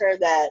tells her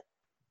that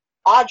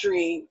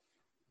Audrey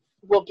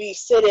will be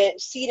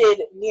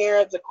seated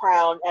near the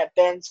crown at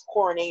Ben's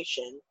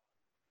coronation.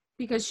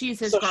 Because she's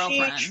his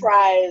girlfriend.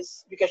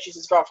 Because she's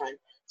his girlfriend.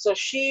 So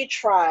she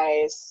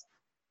tries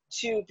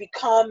to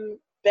become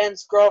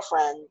Ben's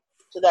girlfriend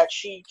so that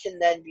she can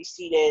then be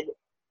seated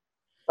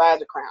by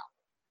the crown.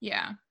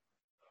 Yeah.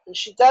 And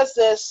she does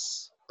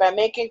this by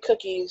making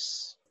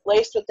cookies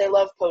laced with their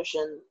love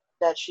potion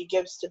that she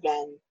gives to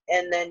Ben.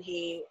 And then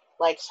he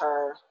likes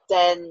her.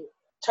 Then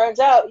turns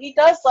out he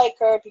does like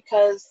her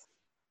because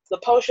the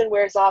potion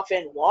wears off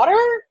in water.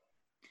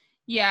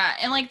 Yeah,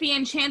 and like the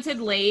Enchanted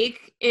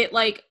Lake, it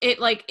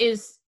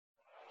is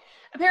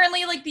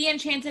apparently like the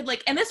Enchanted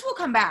Lake, and this will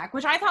come back,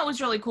 which I thought was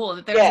really cool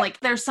that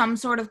there's some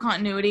sort of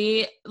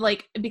continuity,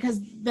 like because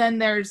then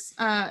there's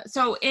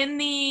so in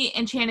the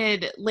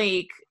Enchanted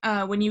Lake,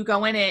 when you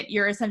go in it,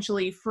 you're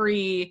essentially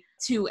free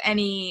to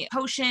any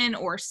potion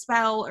or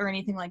spell or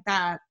anything like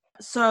that.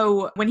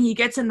 So when he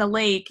gets in the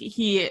lake,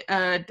 he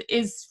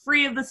is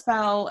free of the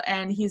spell,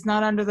 and he's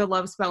not under the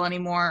love spell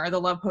anymore, or the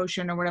love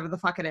potion, or whatever the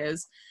fuck it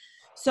is.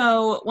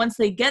 So once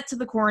they get to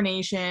the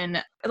coronation,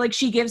 like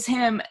she gives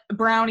him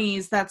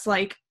brownies that's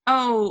like,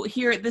 oh,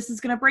 here, this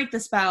is gonna break the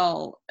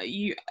spell.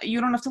 You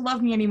don't have to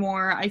love me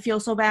anymore. I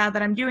feel so bad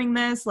that I'm doing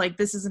this. Like,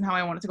 this isn't how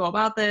I wanted to go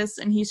about this.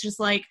 And he's just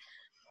like,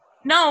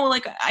 no,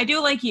 like, I do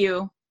like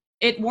you.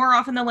 It wore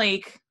off in the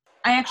lake.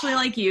 I actually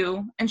like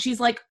you. And she's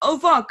like, oh,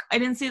 fuck, I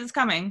didn't see this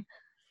coming.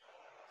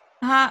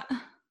 Fuck.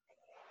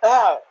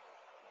 Yeah,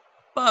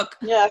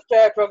 after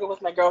I broke up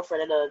with my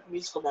girlfriend in a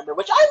musical number,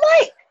 which I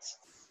liked.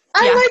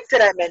 I liked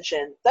that I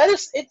mentioned.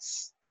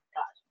 It's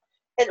God.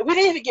 And we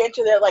didn't even get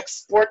into their like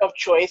sport of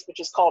choice, which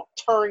is called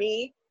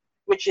tourney,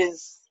 which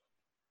is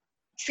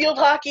field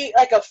hockey,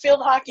 like a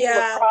field hockey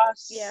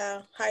lacrosse.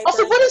 Yeah.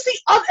 Also, what is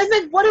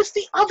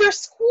the other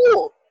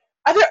school?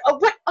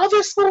 What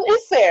other school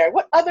is there?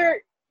 What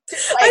other?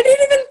 Like, I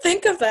didn't even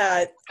think of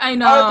that. I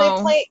know. Are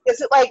they playing?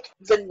 Is it like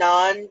the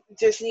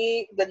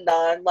Disney,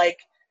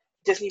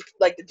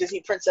 like the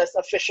Disney princess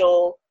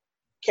official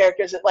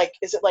characters?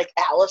 Is it like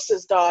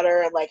Alice's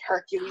daughter and like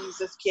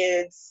Hercules'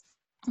 kids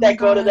that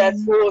go to that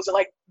school? Is it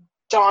like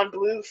Don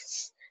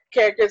Bluth's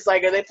characters?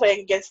 Like, are they playing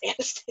against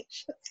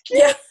Anastasia's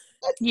kids?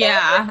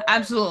 Yeah,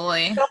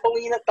 absolutely.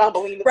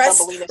 Thumbelina,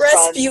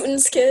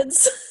 Rasputin's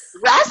kids.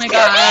 Oh my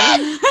god.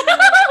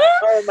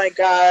 Oh my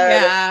god.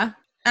 Yeah,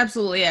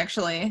 absolutely.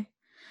 Actually,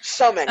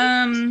 so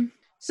many.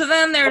 So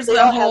then there's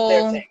the whole.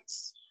 Have their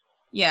things.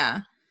 Yeah.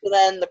 So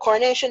then the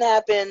coronation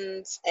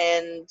happens,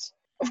 and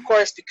of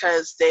course,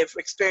 because they've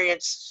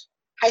experienced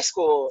high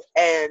school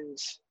and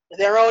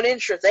their own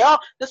interest,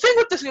 the thing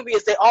with this movie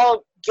is they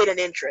all get an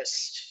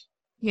interest.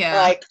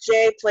 Yeah. Like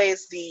Jay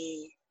plays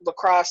the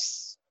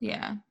lacrosse.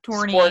 Yeah.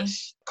 Tourney.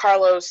 Sports.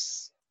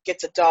 Carlos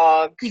gets a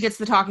dog. He gets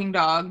the talking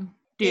dog.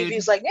 Dude.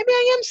 Evie's like, maybe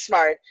I am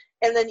smart.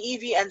 And then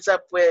Evie ends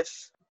up with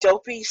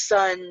Dopey's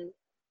son,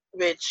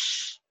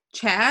 which...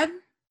 Chad?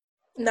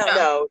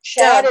 No,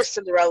 Chad Doug. is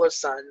Cinderella's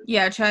son.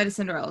 Yeah, Chad is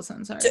Cinderella's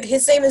son, sorry.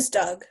 His name is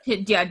Doug.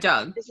 Yeah,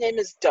 Doug. His name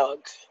is Doug.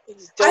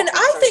 He's And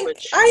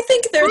I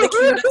think they're the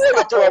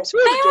cutest couple.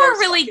 They are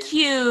really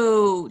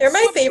cute. They're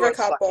my favorite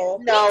couple.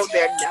 No,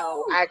 they're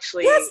no.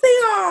 Actually, Yes, they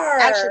are.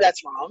 Actually,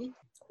 that's wrong.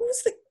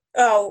 Who's the?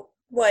 Oh,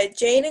 what?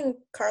 Jane and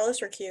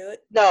Carlos are cute.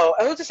 No,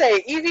 I was to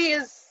say Evie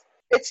is.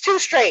 It's too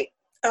straight.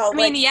 Oh, I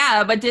mean,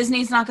 yeah, but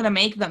Disney's not going to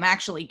make them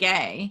actually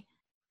gay.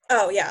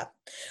 Oh, yeah.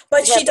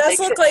 But Yeah, she but does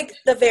they look could- like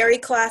the very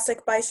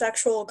classic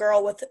bisexual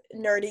girl with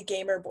nerdy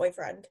gamer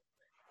boyfriend.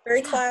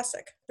 Very Yeah.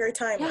 classic. Very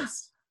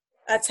timeless.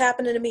 That's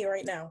happening to me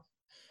right now.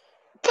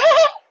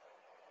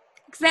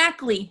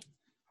 Exactly.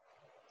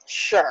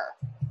 Sure.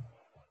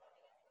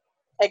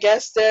 I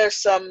guess there's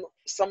some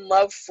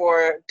love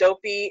for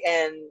Dopey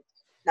and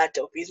not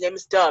Dopey. His name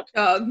is Doug.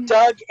 Doug.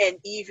 Doug and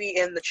Evie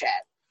in the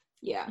chat.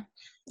 Yeah.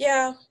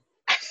 Yeah.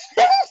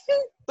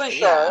 But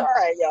Sure. yeah. All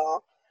right,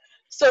 y'all.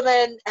 So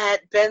then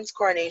at Ben's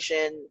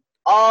coronation,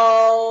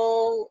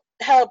 all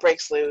hell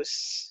breaks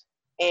loose,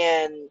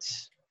 and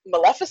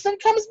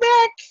Maleficent comes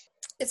back.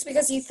 It's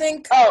because you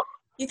think Oh,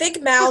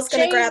 Mal's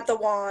gonna Jane- grab the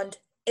wand,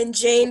 and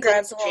Jane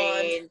grabs the wand.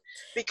 Jane,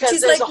 because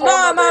She's there's like, a whole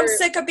 "Mom, I'm other-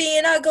 sick of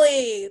being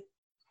ugly."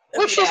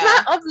 Which Yeah. is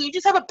not ugly. You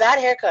just have a bad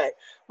haircut.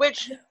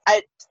 Which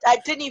I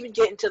didn't even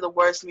get into the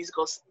worst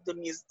musical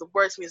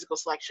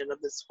selection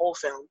of this whole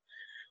film,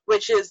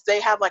 which is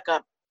they have like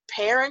a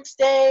Parents'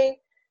 Day,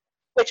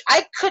 which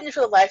I couldn't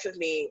for the life of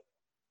me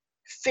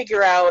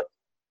figure out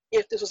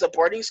if this was a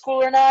boarding school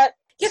or not.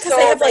 Yeah, because So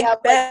they have they like have,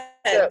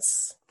 like,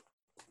 beds.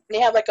 They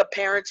have like a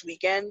parents'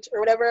 weekend or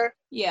whatever.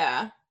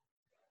 Yeah.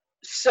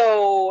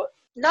 So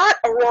not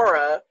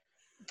Aurora,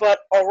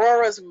 but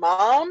Aurora's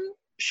mom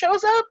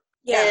shows up.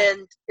 Yeah.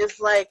 And is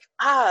like,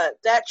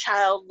 that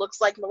child looks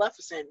like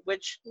Maleficent,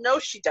 which no,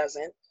 she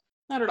doesn't.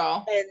 Not at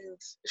all. And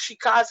she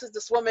causes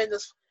this woman,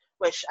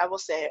 which I will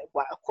say,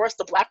 well, of course,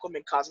 the black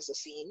woman causes a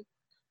scene.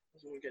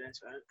 We'll get into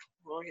it.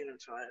 We'll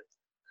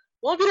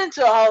get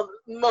into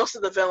most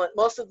of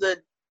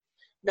the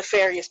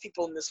nefarious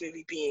people in this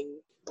movie being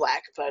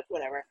black, but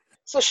whatever.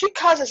 So she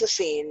causes a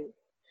scene.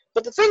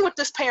 But the thing with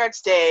this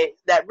Parents' Day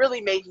that really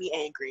made me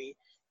angry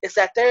is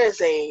that there is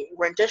a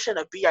rendition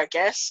of Be Our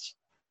Guest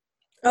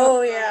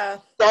Oh yeah.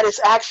 that is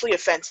actually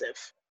offensive.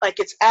 Like,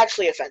 it's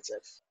actually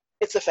offensive.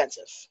 It's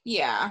offensive.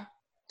 Yeah.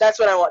 That's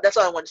what I want. That's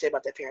all I want to say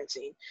about that parent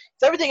scene.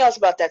 So everything else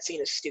about that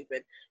scene is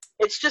stupid.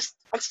 It's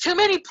too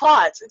many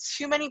plots. It's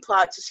too many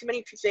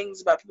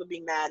things about people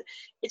being mad.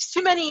 It's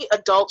too many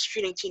adults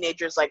treating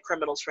teenagers like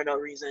criminals for no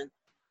reason.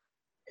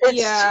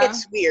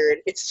 It's weird.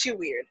 It's too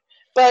weird.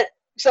 But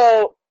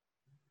so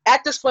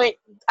at this point,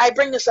 I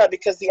bring this up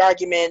because the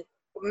argument,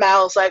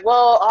 Mal's like,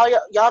 well,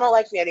 y'all don't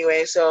like me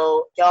anyway,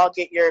 so y'all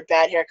get your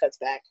bad haircuts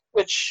back,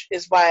 which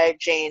is why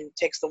Jane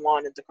takes the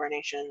wand at the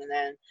coronation, and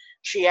then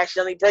she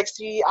accidentally breaks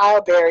the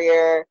aisle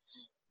barrier,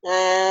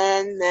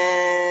 and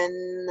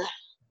then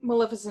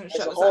Maleficent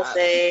there's shows a whole up.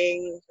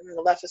 thing, and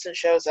Maleficent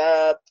shows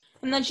up,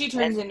 And then she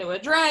turns into a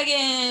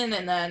dragon,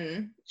 and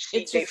then she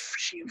it's just,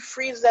 she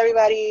freezes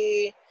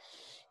everybody,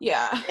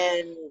 yeah.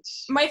 and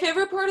My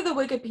favorite part of the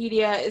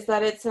Wikipedia is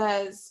that it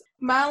says,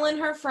 Mal and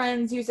her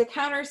friends use a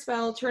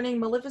counterspell, turning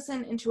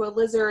Maleficent into a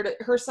lizard,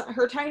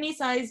 her tiny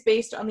size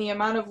based on the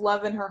amount of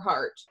love in her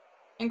heart.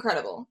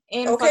 Incredible.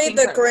 And Okay, fucking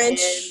the incredible.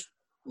 Grinch.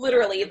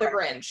 Literally, the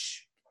Grinch.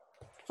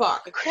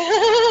 Fuck.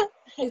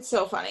 It's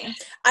so funny.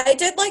 I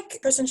did like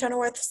Kristen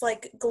Chenoweth's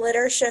like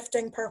glitter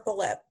shifting purple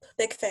lip.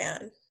 Big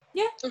fan.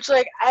 it's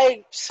like,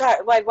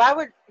 why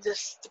would the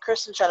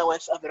Kristen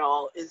Chenoweth of it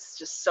all is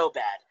just so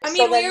bad. I So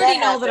mean, we then already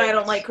know that I happens.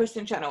 don't like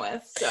Kristen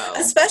Chenoweth, so.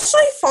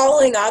 Especially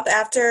following up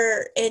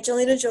after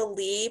Angelina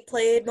Jolie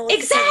played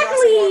Maleficent.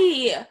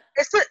 Exactly!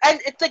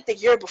 It's like the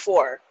year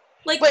before.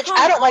 Like, Which come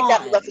I don't like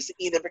that on. Maleficent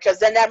either, because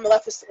then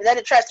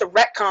it tries to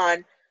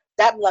retcon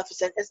that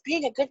Maleficent as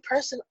being a good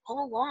person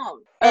all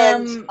along.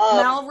 And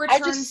Mal I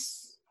returns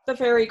just the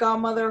fairy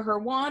godmother her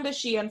wand as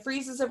she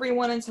unfreezes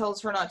everyone and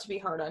tells her not to be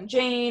hard on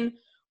Jane.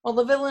 While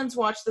the villains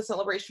watch the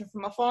celebration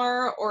from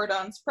afar,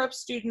 Oridon's prep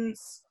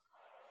students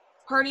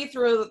party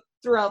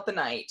throughout the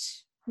night.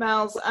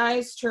 Mal's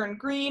eyes turn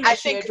green I as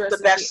she think the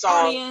addresses best the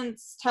song-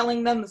 audience,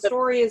 telling them the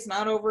story is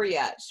not over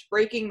yet,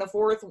 breaking the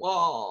fourth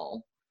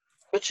wall.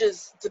 which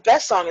is the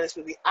best song in this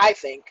movie, I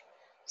think.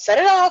 Set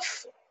It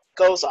Off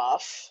goes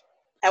off.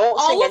 I won't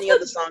All sing of any the-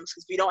 of the songs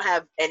because we don't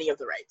have any of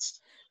the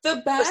rights. The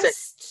Listen,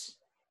 best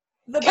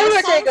Kenny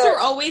songs Ortega are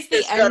always the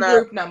is end gonna-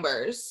 group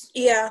numbers.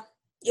 Yeah.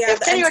 Yeah. If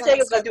the Kenny end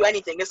Ortega's song gonna do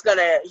anything,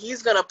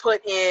 he's gonna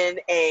put in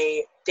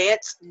a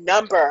dance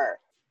number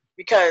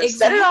because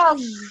Set It Off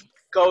Exactly.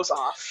 goes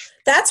off.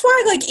 That's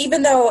why, like,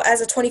 even though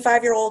as a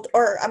 25-year-old,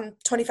 or I'm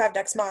 25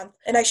 next month,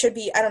 and I should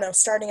be, I don't know,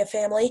 starting a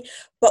family,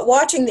 but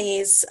watching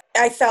these,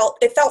 it felt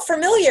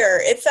familiar,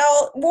 it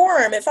felt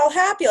warm, it felt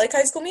happy, like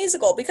High School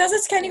Musical, because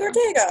it's Kenny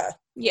Ortega.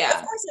 Yeah.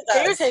 Of course it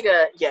Kenny does.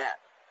 Ortega, yeah.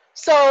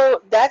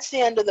 So that's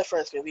the end of the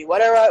first movie. What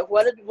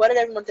did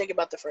everyone think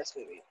about the first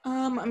movie?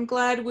 I'm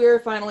glad we're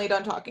finally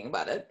done talking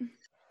about it.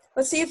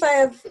 Let's see if I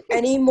have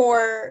any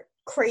more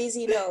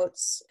crazy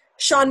notes.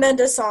 Shawn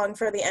Mendes song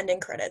for the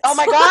ending credits. Oh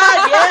my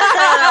god,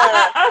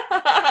 yeah!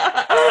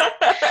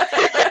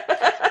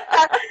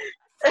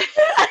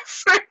 I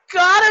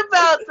forgot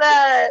about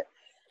that.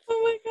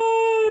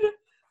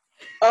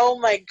 Oh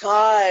my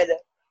god.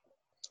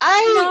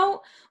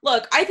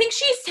 Look, I think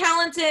she's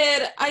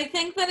talented. I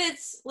think that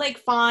it's, like,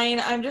 fine.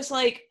 I'm just,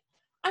 like,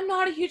 I'm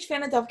not a huge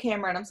fan of Dove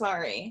Cameron. I'm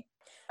sorry.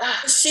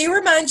 She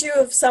reminds you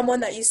of someone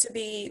that used to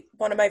be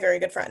one of my very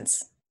good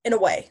friends, in a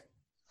way.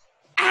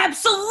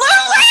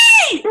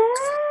 Absolutely!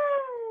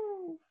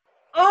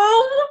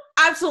 Oh,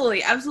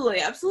 absolutely.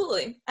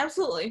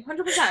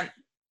 100%.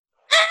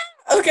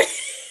 Okay.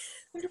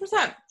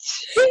 100%.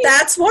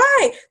 That's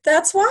why.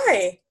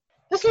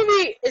 This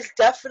movie is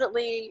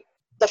definitely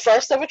the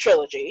first of a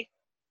trilogy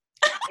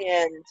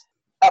and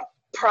a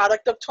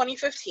product of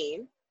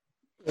 2015.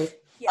 You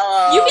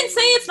can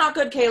say it's not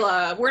good,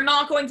 Kayla. We're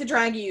not going to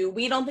drag you.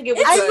 We don't think it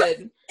was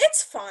good.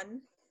 It's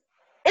fun.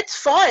 It's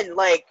fun.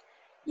 Like,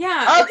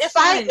 yeah, it's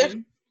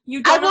fun.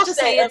 You don't have to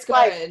say it's good.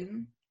 I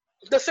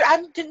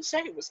didn't say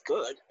it was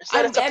good. I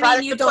said it's a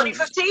product of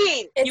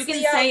 2015. You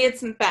can say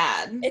it's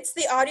bad. It's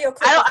the audio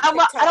clip. I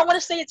don't want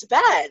to say it's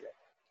bad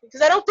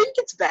because I don't think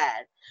it's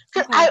bad.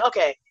 I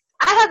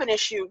have an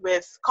issue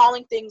with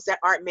calling things that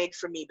aren't made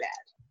for me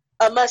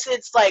bad, unless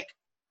it's like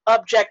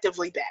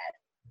objectively bad.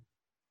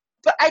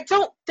 But I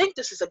don't think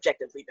this is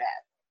objectively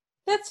bad.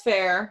 That's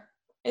fair,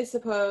 I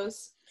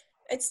suppose.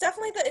 It's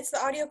definitely the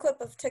audio clip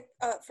of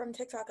from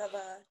TikTok of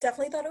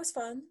definitely thought it was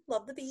fun.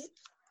 Love the beat.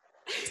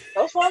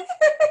 That was fun.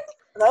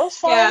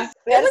 Yeah.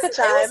 We had a good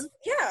time.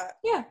 Yeah.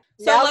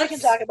 So now we can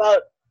talk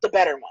about the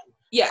better one.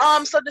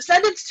 Yeah. So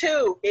Descendants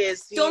 2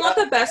 is still not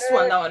the best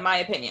one though, in my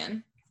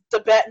opinion.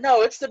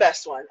 No, it's the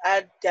best one.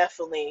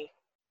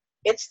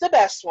 It's the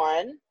best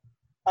one.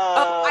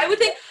 I would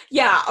think.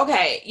 Yeah.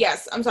 Okay.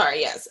 Yes. I'm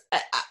sorry. Yes.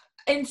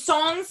 In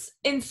songs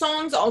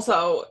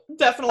also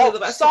definitely the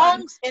best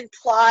songs one. In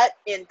plot,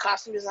 in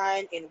costume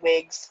design, in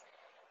wigs,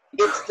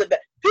 it's the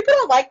best. People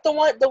don't like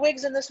the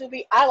wigs in this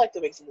movie. I like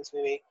the wigs in this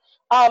movie.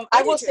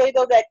 I will say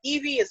though that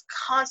Evie is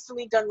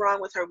constantly done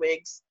wrong with her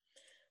wigs.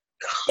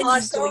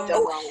 It's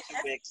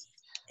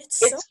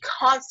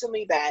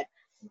constantly bad.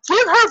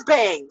 Give her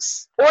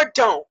bangs or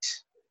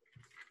don't.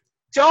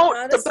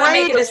 The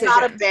braid is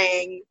not a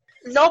bang.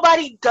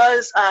 Nobody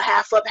does a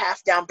half up,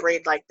 half down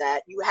braid like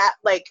that. You have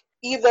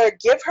either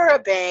give her a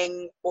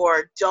bang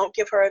or don't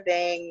give her a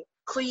bang.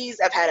 Please,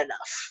 I've had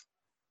enough.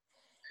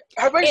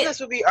 Her braids in this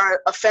movie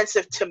are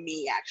offensive to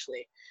me,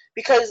 actually,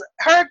 because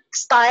her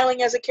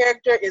styling as a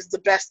character is the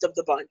best of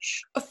the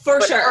bunch. For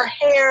sure. Her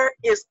hair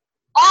is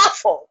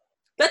awful.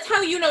 That's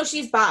how you know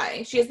she's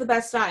bi. She has the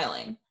best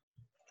styling.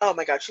 Oh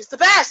my god, she's the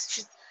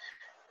best.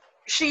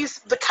 She's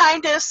the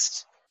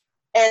kindest,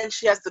 and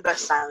she has the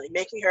best styling,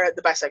 making her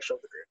the bisexual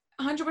of the group.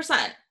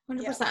 100%.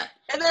 100%. Yeah.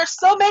 And there's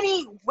so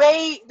many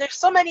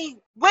wigs.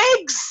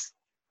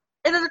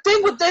 And then the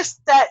thing with this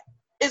that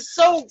is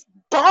so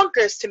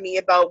bonkers to me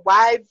about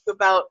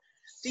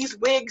these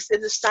wigs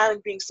and the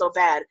styling being so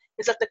bad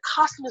is that the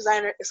costume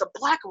designer is a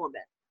black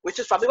woman, which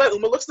is probably why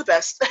Uma looks the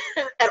best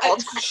at all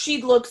times.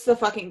 She looks the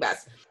fucking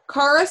best.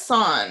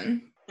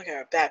 Kara-san. Look at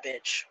her, bad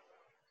bitch.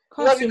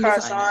 Love you,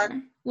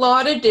 Kara-san.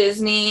 Lot of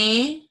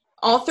Disney.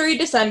 All three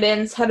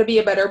Descendants, How to Be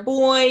a Better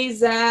Boy,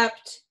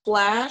 Zapped,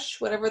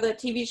 Flash, whatever that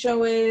TV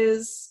show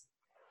is.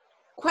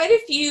 Quite a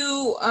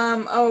few,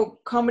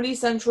 Comedy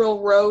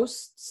Central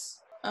roasts.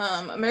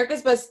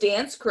 America's Best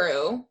Dance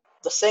Crew.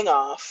 The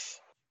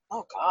Sing-Off.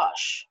 Oh,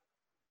 gosh.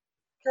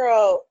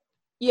 Girl.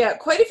 Yeah,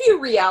 quite a few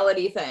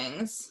reality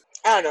things.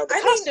 I don't know.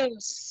 The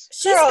costumes.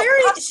 She's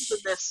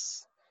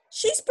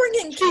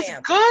bringing camp. She's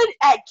good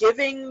at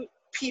giving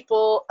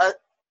people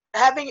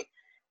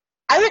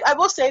I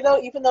will say, though,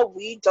 even though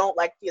we don't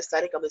like the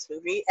aesthetic of this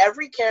movie,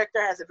 every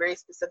character has a very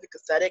specific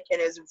aesthetic and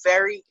is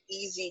very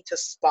easy to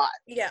spot.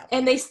 Yeah.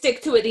 And they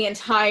stick to it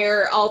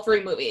all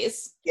three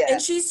movies. Yeah.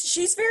 And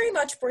she's very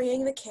much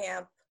bringing the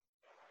camp.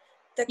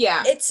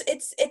 Yeah.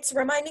 It's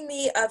reminding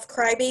me of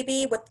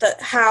Crybaby with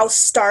how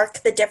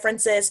stark the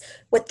difference is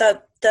with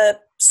the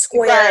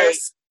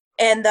squares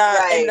and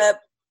the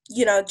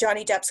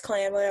Johnny Depp's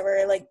clan, whatever.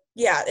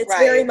 It's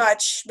very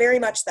much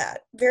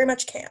that. Very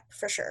much camp,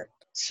 for sure.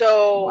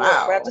 So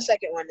we're at the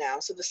second one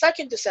now. So the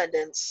second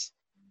Descendants,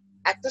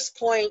 at this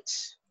point,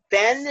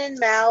 Ben and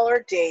Mal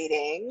are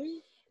dating.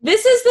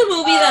 This is the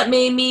movie that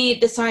made me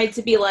decide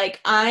to be like,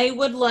 I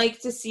would like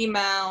to see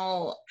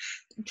Mal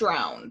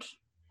drowned.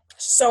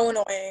 So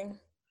annoying.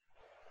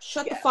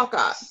 Shut the fuck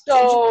up.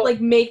 So,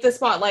 make the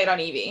spotlight on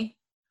Evie.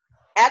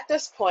 At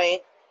this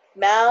point,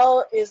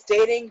 Mal is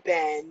dating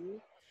Ben,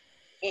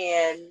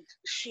 and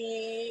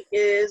she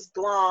is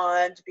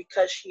blonde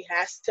because she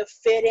has to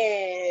fit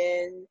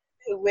in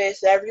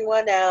with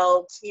everyone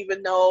else,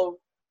 even though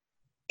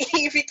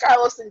Evie,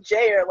 Carlos, and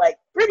Jay are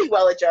pretty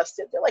well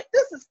adjusted. They're like,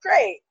 this is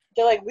great.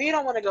 They're like, we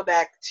don't want to go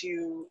back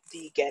to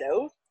the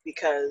ghetto.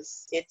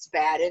 because it's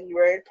bad and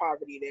you're in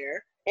poverty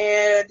there.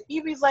 And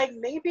Evie's like,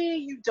 maybe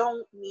you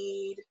don't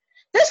need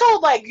this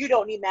whole like you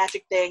don't need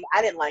magic thing.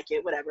 I didn't like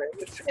it. Whatever.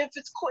 If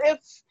it's cool, if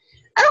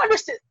I don't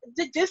understand,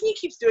 Disney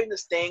keeps doing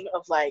this thing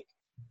of like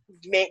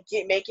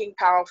making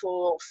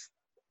powerful,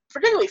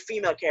 particularly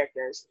female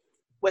characters,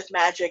 with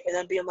magic, and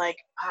then being like,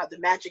 the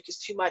magic is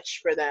too much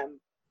for them.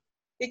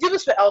 They do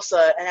this with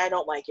Elsa, and I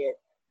don't like it.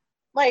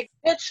 Like,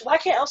 bitch, why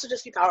can't Elsa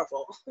just be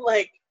powerful?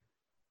 Like,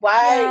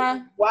 why?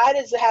 Yeah. Why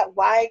does it have?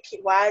 Why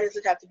does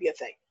it have to be a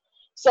thing?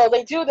 So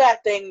they do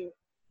that thing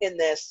in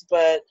this,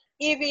 but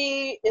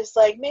Evie is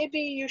like, maybe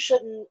you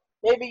shouldn't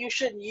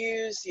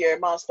use your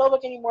mom's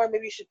spellbook anymore.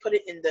 Maybe you should put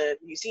it in the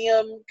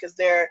museum because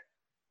there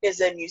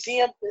is a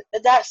museum.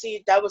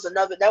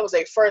 That was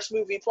a first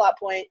movie plot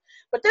point.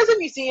 But there's a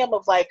museum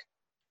of like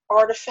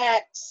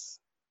artifacts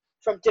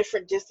from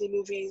different Disney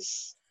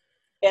movies,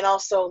 and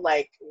also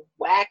like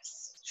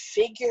wax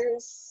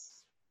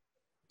figures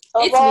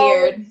of It's all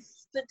weird.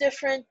 the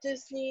different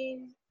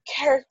Disney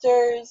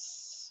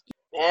characters.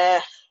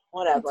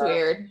 Whatever. It's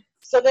weird.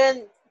 So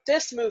then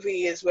this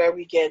movie is where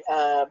we get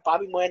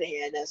Bobby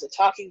Moynihan as a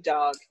talking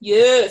dog.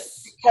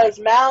 Yes.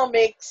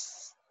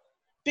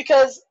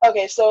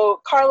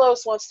 So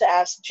Carlos wants to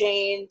ask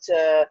Jane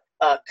to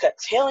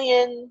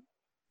cotillion,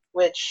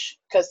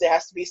 because there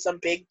has to be some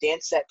big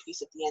dance set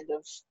piece at the end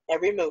of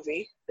every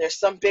movie. There's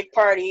some big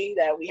party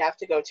that we have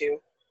to go to.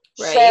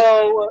 Right.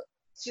 So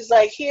she's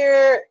like,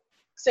 here,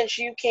 since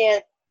you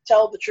can't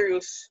tell the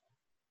truth,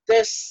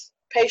 this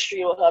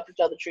pastry will help you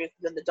tell the truth,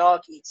 then the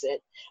dog eats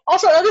it.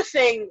 Also, another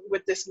thing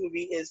with this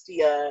movie is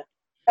I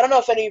don't know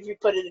if any of you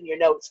put it in your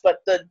notes,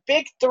 but the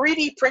big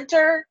 3D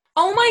printer.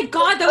 Oh my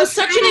god, that was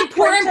such an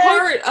important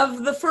part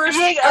of the first,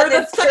 or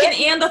the second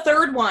and the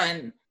third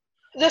one.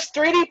 This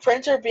 3D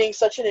printer being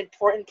such an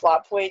important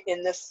plot point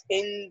in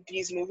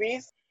these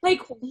movies.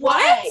 Like,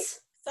 Why?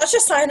 what? Such a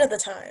sign of the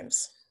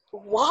times.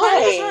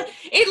 Why?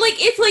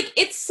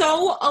 It's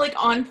so like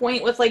on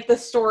point with like the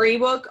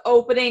storybook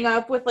opening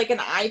up with like an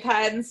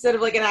iPad instead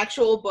of like an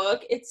actual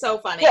book. It's so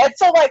funny. Yeah, it's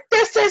so like,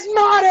 this is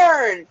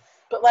modern,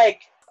 but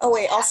like. Oh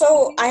wait,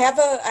 also I have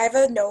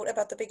a note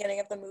about the beginning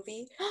of the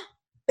movie.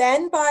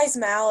 Ben buys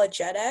Mal a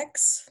JetX.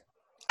 So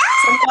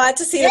I'm glad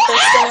to see that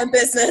they're still in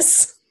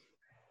business.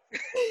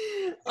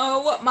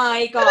 Oh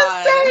my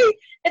god.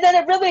 And then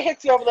it really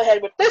hits you over the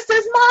head with, this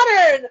is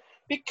modern!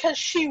 Because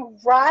she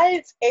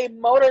rides a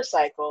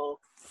motorcycle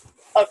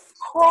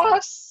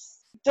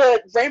across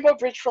the Rainbow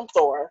Bridge from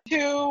Thor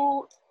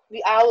to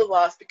the Isle of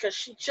Lost because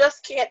she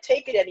just can't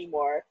take it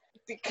anymore.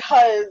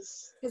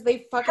 Because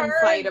they fucking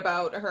fight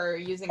about her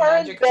using her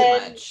magic too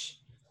much.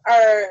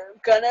 Are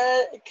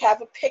gonna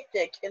have a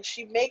picnic, and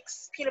she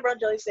makes peanut butter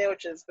and jelly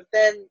sandwiches, but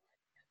then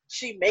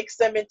she makes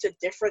them into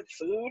different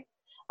food.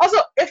 Also,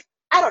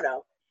 I don't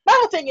know. My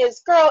whole thing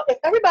is, girl, if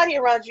everybody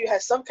around you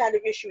has some kind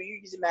of issue with you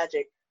using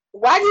magic,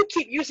 why do you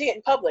keep using it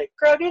in public?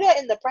 Girl, do that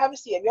in the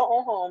privacy of your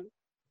own home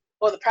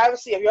or the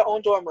privacy of your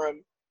own dorm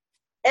room.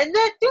 And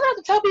then you don't have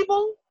to tell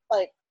people,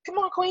 like, come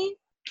on, queen.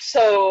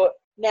 So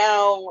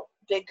now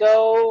they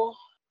go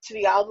to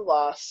the Isle of the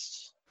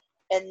Lost,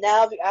 and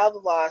now the Isle of the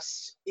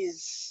Lost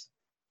is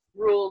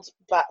ruled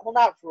by, well,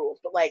 not ruled,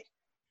 but like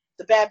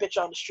the bad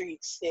bitch on the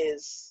streets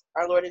is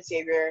our Lord and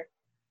Savior,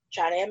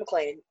 China Anne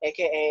McClain,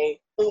 aka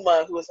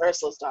Uma, who is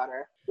Ursula's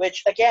daughter,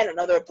 which, again,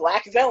 another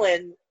black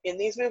villain in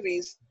these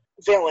movies.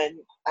 Villain,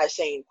 I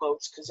say in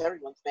quotes because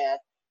everyone's bad.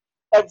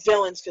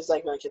 Villains because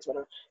like kids,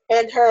 whatever.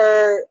 And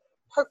her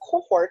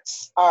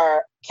cohorts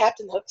are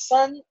Captain Hook's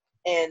son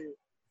and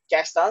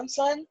Gaston's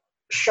son.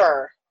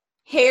 Sure.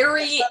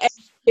 Harry and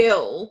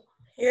Gil.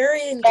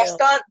 Harry and Gil.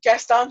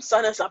 Gaston's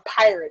son is a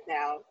pirate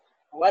now.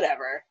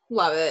 Whatever.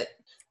 Love it.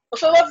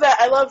 So I love that.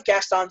 I love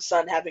Gaston's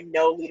son having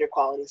no leader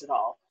qualities at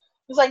all.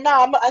 He's like,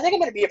 nah, I think I'm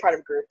gonna be a part of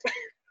a group.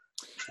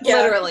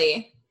 Yeah.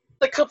 Literally.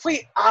 The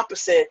complete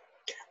opposite.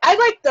 I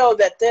like though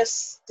that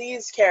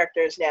these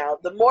characters now,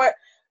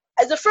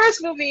 as the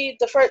first movie,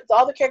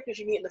 all the characters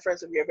you meet in the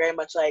first movie are very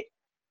much like,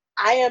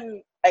 I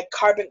am a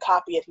carbon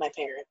copy of my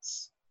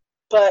parents.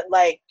 But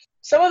like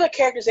some of the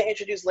characters they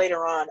introduced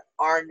later on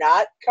are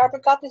not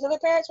carbon copies of their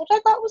parents, which I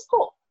thought was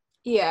cool.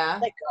 Yeah.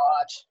 Thank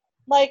God.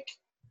 Like,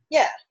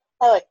 yeah,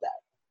 I like that.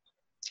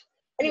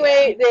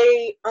 Anyway,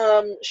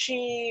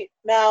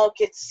 Mal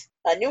gets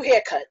a new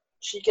haircut.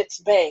 She gets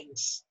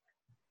bangs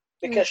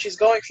because she's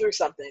going through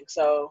something.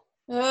 So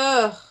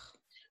ugh.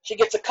 She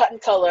gets a cut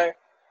and color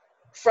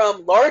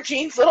from Laura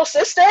Jean's little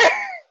sister.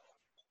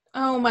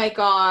 Oh my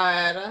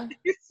god.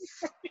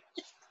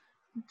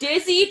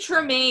 Dizzy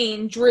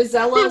Tremaine,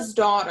 Drizella's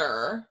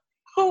daughter.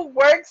 Who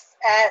works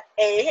at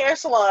a hair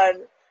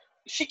salon.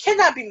 She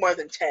cannot be more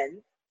than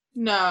 10.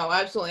 No,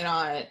 absolutely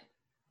not.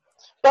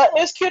 But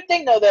it was a cute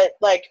thing though that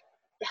like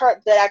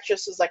the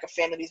actress was like a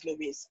fan of these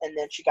movies and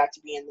then she got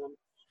to be in them.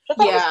 So I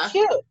thought it was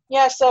cute.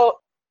 Yeah, so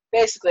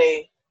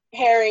basically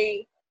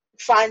Harry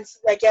finds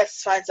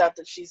out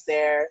that she's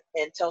there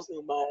and tells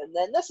Uma, and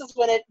then this is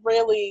when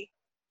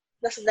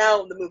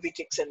now the movie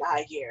kicks into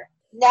high gear.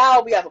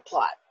 Now we have a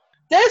plot.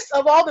 This,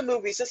 of all the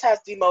movies, this has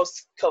the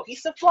most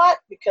cohesive plot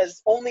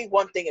because only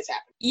one thing is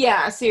happening.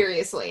 Yeah,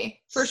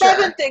 seriously. For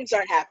Seven sure. things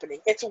aren't happening.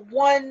 It's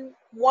one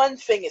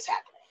thing is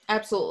happening.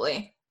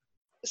 Absolutely.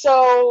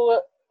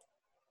 So,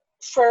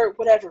 for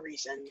whatever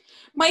reason.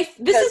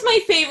 This is my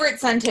favorite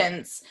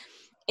sentence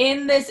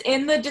in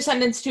the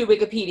Descendants 2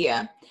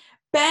 Wikipedia.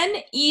 Ben,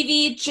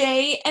 Evie,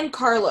 Jay, and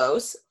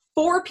Carlos,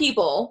 4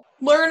 people,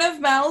 learn of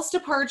Mal's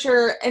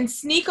departure and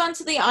sneak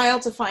onto the aisle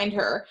to find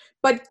her,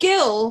 but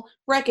Gil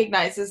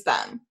recognizes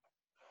them.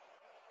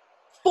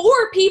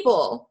 4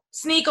 people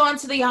sneak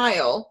onto the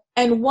aisle,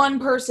 and 1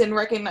 person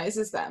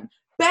recognizes them.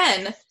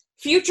 Ben,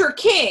 future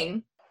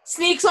king,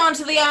 sneaks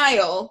onto the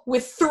aisle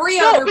with 3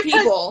 other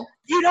people.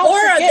 You don't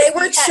Laura, they forget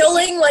were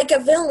chilling like a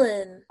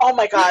villain. Oh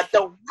my god,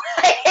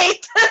 I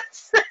hate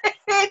this. I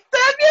hate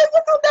that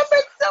musical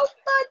number so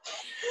much.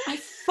 I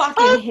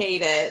fucking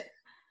hate it.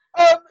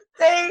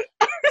 They,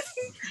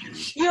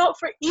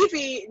 for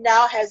Evie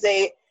now has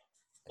a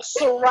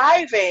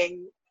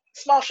thriving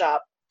small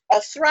shop,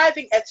 a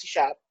thriving Etsy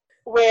shop,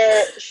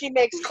 where she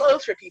makes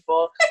clothes for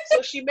people.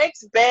 So she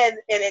makes Ben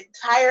an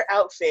entire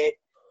outfit,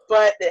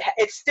 but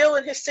it's still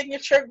in his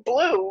signature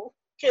blue,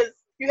 because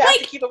you have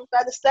to keep up with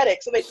that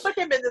aesthetic. So they put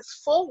him in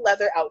this full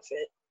leather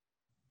outfit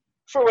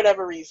for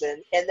whatever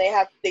reason, and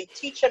they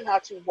teach him how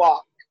to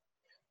walk,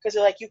 because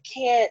they're like, you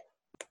can't.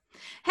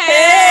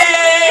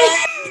 Hey!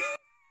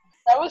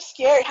 I was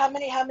scared. How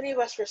many of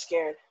us were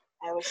scared?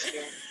 I was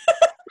scared.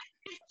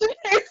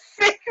 I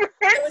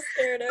was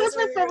scared. This was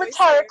my favorite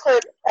Tara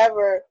clip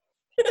ever.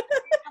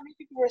 How many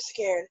people were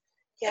scared?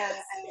 Yeah,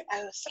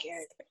 I was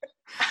scared.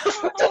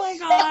 Oh my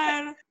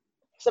god.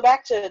 So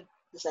back to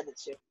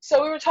Descendants 2.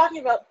 So we were talking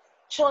about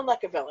chilling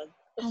like a villain.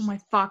 Oh my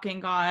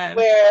fucking god.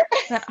 Where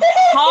that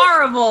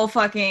horrible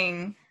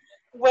fucking.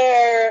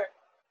 Where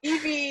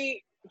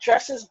Evie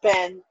dresses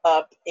Ben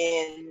up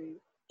in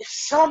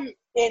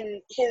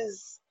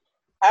his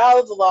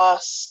Isle of the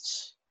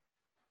Lost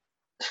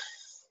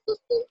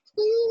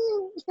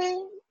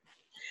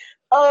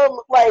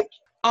like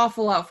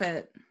awful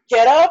outfit.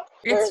 Get up.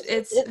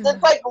 It's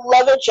like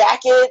leather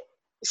jacket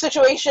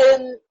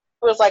situation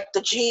with like the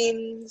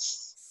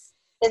jeans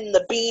and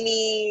the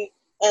beanie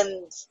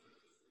and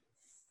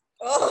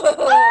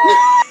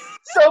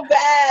so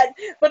bad.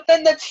 But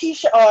then the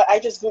t-shirt. Oh, I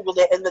just googled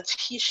it, and the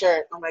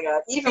t-shirt. Oh my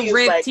god, Evie a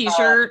ripped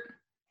t-shirt.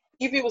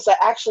 Evie was like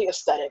actually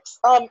aesthetics.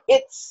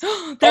 It's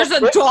there's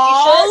a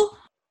doll.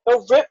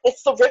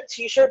 It's the ripped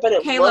t-shirt, but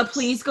it Kayla,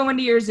 please go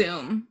into your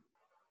Zoom.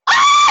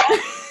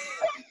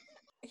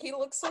 He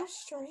looks so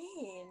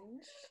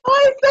strange.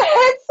 Why is the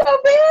head so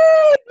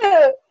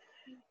big?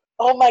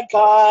 Oh my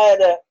god.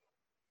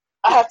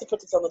 I have to put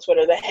this on the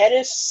Twitter. The head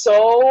is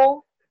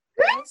so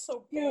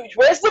huge.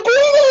 Where's the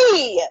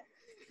beanie?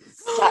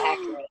 It's not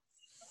accurate.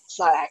 It's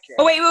not accurate.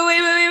 Oh, wait. Is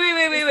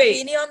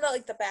the beanie on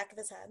the back of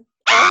his head?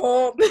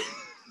 Oh.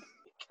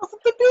 Because of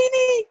the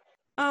beanie.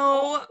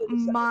 Oh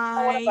my.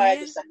 I want to buy a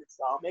Descendants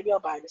doll. Maybe I'll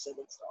buy a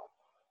Descendants doll.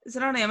 Is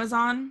it on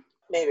Amazon?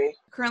 Maybe.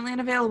 Currently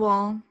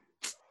unavailable.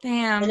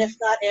 Damn. And if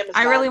not Amazon,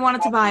 I really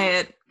wanted to buy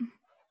it.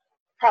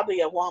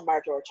 Probably a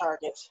Walmart or a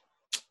Target.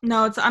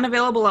 No, it's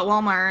unavailable at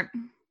Walmart.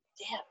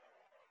 Damn.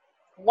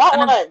 Want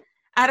one?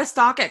 Out of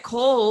stock at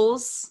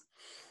Kohl's.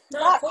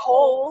 Not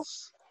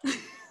Kohl's.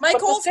 My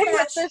Kohl's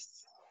cash.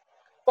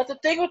 But the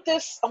thing with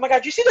this, oh my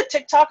god, you see the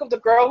TikTok of the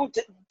girl who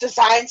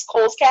designs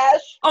Kohl's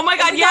Cash? Oh my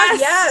god, yes!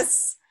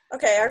 Yes!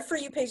 Okay, our For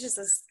You page is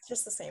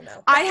just the same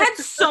now. I had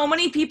so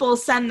many people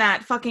send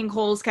that fucking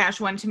Kohl's Cash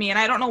one to me, and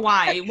I don't know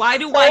why. Why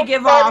do I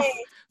give off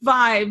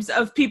vibes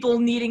of people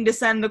needing to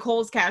send the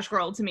Kohl's Cash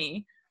girl to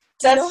me?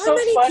 Do you know how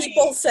many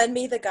people send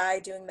me the guy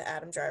doing the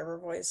Adam Driver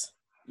voice?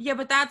 Yeah,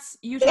 but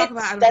you talk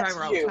about Adam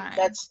Driver all the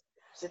time.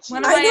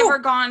 When have I ever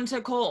gone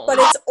to Kohl's? But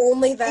it's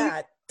only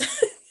that.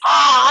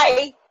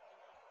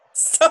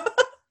 Stop.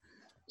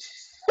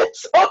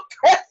 It's so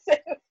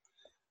aggressive.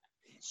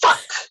 Fuck.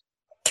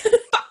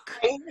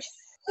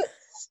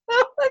 So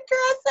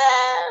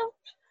aggressive.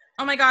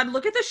 Oh my god,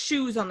 look at the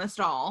shoes on this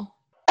doll.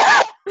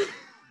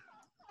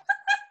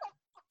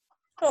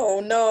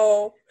 Oh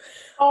no.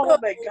 Oh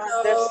my god,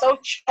 no. They're so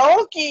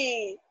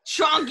chunky.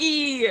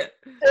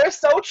 They're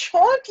so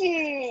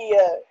chunky.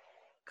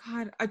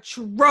 God,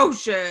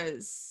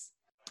 atrocious.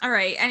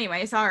 Alright,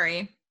 anyway,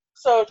 sorry.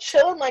 So,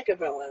 chilling like a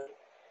villain.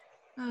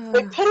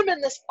 They put him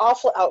in this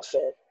awful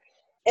outfit.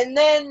 And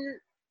then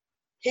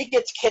he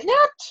gets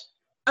kidnapped?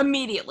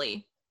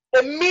 Immediately.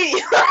 They're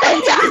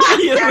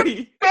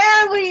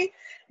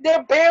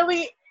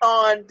barely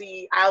on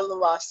the Isle of the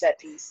Lost set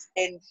piece,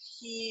 and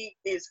he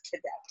is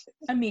kidnapped.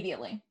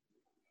 Immediately.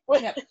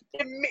 Yep.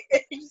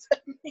 He's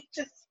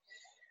just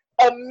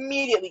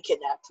immediately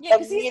kidnapped. Yeah,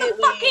 because he's the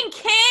fucking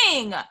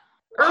king!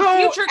 Or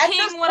future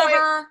king,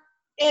 whatever.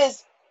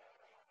 Is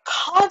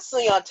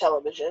constantly on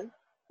television.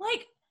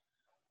 Like,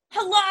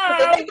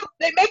 hello!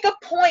 They make a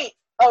point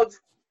of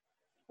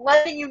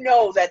letting you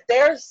know that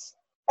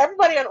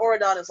everybody on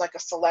Auradon is like a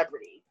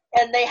celebrity.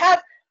 And they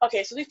have,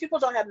 so these people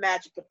don't have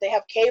magic, but they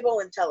have cable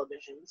and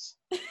televisions.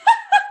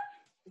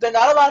 they're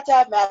not allowed to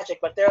have magic,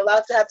 but they're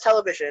allowed to have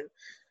television,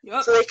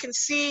 Yep. so they can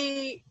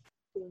see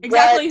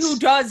Exactly what who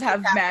does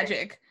have happening.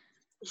 magic.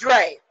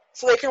 Right.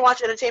 So they can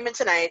watch Entertainment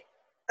Tonight.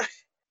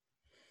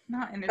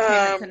 Not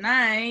Entertainment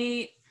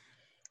Tonight.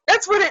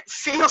 That's what it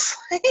feels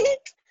like.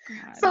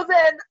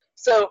 God.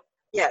 So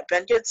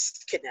Ben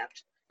gets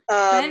kidnapped.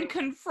 Ben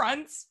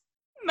confronts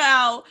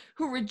Mal,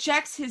 who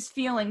rejects his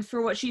feelings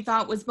for what she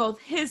thought was both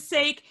his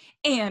sake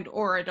and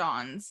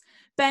Auradon's.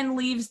 Ben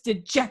leaves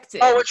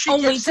dejected, and she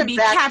only gives to him be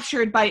back-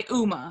 captured by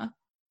Uma.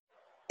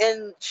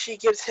 And she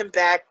gives him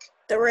back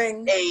The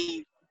ring.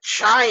 a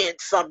giant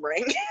thumb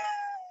ring.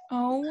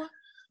 Oh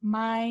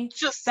my,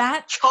 Just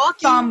that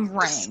chalky, thumb ring.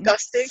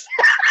 disgusting.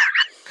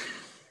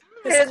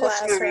 His In this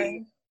class movie.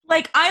 ring.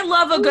 Like, I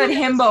love a good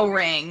himbo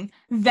ring.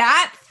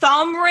 That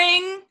thumb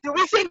ring? Do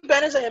we think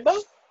Ben is a himbo?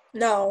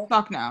 No.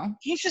 Fuck no.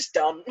 He's just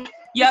dumb.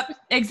 Yep,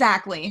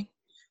 exactly.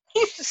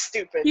 He's just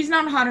stupid. He's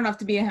not hot enough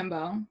to be a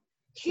himbo.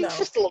 He's No.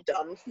 just a little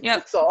dumb. Yep.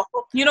 That's all.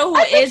 You know who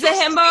I think is a he's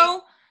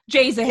himbo?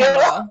 Jay's a Yeah.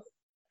 himbo.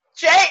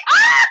 Jay!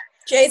 Ah!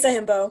 Jay's a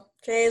himbo.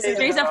 Jay's a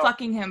Jay's a himbo.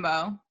 fucking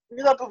himbo.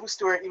 We love Boo Boo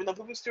Stewart, even though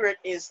Boo Boo Stewart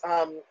is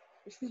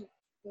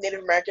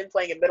Native American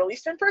playing a Middle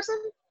Eastern person.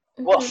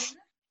 Woof.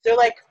 They're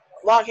like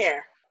long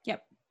hair.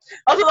 Yep.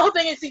 Also, the whole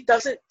thing is he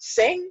doesn't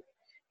sing.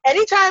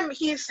 Anytime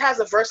he has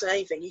a verse in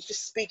anything, he's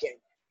just speaking,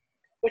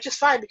 which is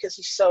fine because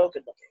he's so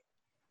good looking.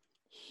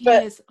 He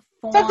But is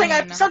fine.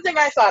 Something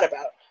I thought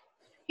about.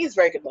 He's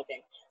very good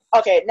looking.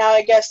 Okay, now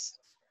I guess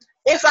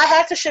if I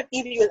had to ship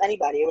Evie with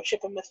anybody, I would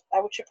ship her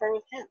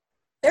with him.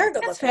 They're a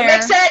good That's looking. fair. It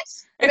makes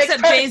sense. It makes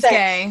Except perfect Jay's sense.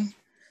 gay.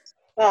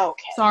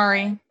 Okay.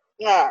 Sorry.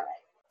 All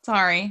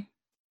Sorry.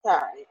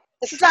 right.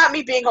 This is not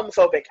me being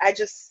homophobic.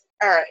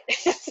 All right.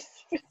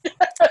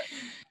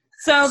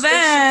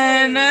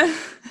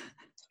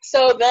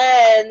 So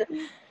then,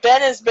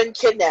 Ben has been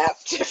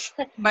kidnapped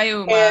by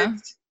Uma.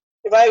 and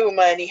by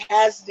Uma, and he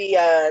has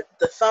the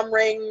thumb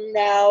ring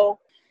now.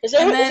 Is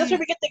this where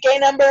we get the gay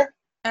number?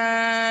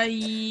 Yeah.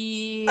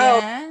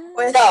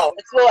 With- No,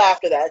 it's a little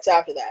after that. It's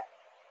after that.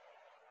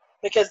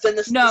 Because then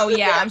this. No, this is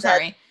yeah, the- I'm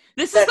sorry.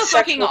 This is that the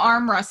fucking sexual-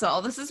 arm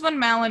wrestle. This is when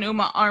Mal and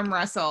Uma arm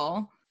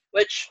wrestle.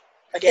 Which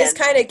again, It's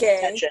kind of gay.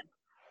 tension.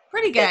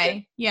 Pretty gay.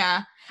 Okay.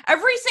 Yeah.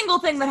 Every single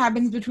thing that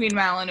happens between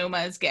Mal and Uma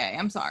is gay.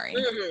 I'm sorry.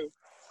 Mm-hmm.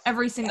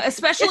 Every single,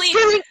 especially,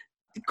 It's giving,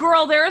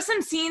 girl, there are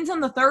some scenes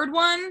in the third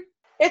one.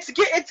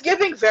 it's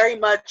giving very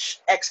much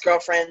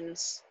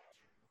ex-girlfriends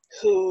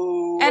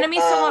who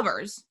Enemies to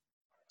lovers.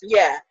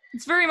 Yeah,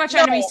 It's very much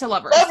No, enemies to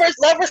lovers.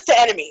 lovers to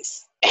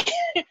enemies.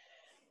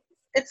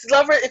 It's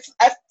lover.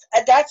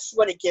 That's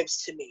what it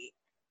gives to me.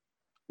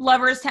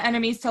 Lovers to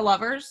enemies to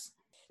lovers.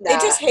 They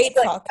just hate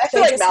fuck. I feel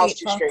They like just Mal's hate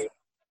too fuck. straight.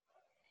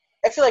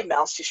 I feel like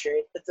Mal's too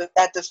straight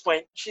at this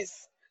point.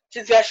 She's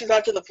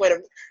gone to the point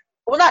of,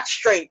 well, not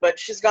straight, but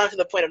she's gone to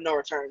the point of no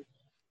return.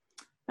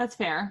 That's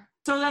fair.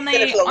 So then She's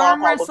in it they for the long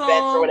arm haul with Ben for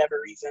wrestle. whatever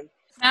reason.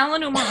 Mal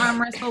and Uma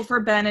arm wrestle for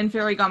Ben and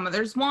Fairy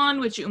Godmother's wand,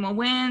 which Uma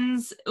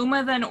wins.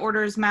 Uma then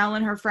orders Mal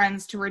and her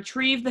friends to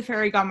retrieve the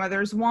Fairy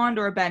Godmother's wand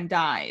or Ben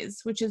dies,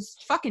 which is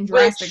fucking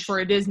drastic Which, for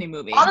a Disney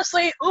movie.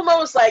 Honestly, Uma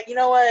was like, you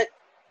know what?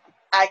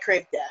 I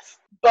crave death.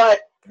 But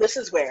this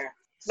is where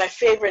my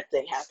favorite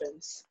thing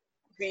happens.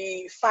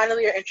 We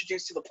finally are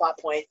introduced to the plot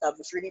point of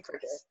the 3D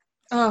printer.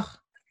 Ugh.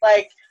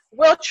 Like,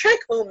 we'll trick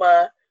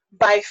Uma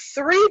by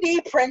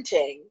 3D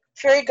printing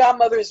Fairy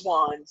Godmother's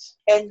wand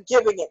and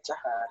giving it to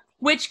her.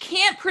 Which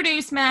can't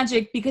produce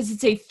magic because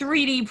it's a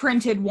 3D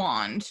printed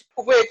wand.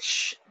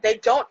 Which they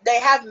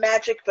have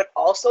magic but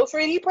also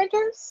 3D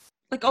printers?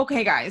 Like,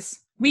 okay, guys,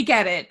 we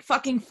get it.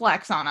 Fucking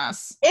flex on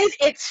us.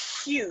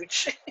 It's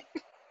huge.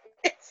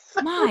 It's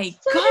so My huge.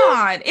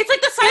 God. It's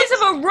like the size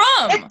of a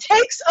room. It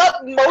takes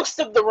up most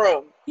of the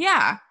room.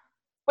 Yeah.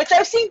 Which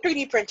I've seen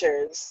 3D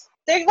printers.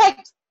 They like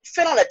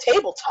fit on a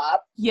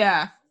tabletop.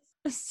 Yeah.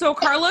 So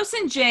Carlos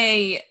and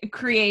Jay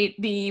create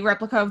the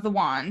replica of the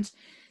wand.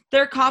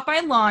 They're caught by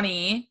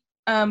Lonnie,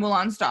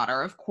 Mulan's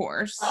daughter, of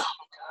course. Oh,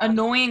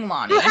 Annoying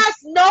Lonnie. Who has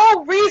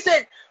no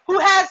reason, who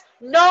has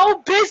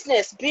no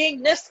business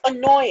being this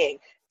annoying.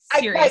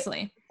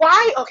 Seriously.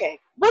 Why? Okay,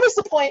 what is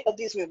the point of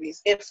these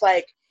movies if,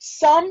 like,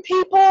 some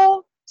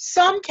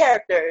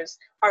characters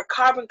are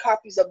carbon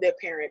copies of their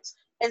parents,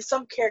 and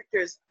some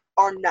characters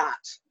are not?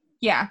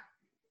 Yeah.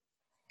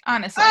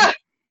 Honestly.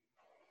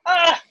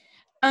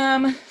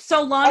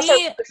 So Lonnie... Also,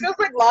 it feels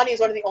like Lonnie is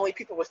one of the only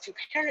people with two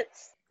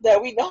parents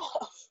that we know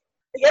of.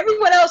 Like,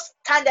 everyone else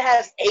kind of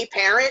has a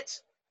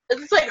parent.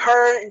 It's like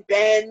her and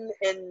Ben,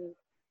 and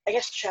I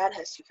guess Chad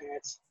has two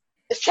parents.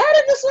 Is Chad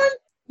in this one?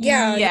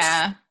 Yeah.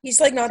 Yeah. He's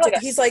like not. Okay.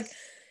 He's like,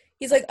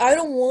 I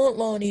don't want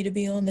Lonnie to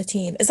be on the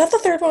team. Is that the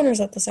third one or is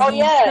that the second? Oh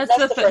yeah, That's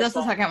the first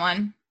one. second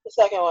one. The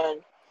second one.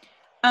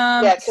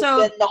 Yeah, because So...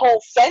 then the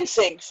whole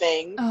fencing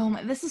thing. Oh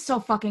my, this is so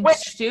fucking Which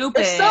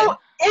stupid. It's so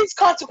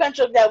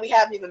inconsequential that we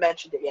haven't even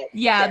mentioned it yet.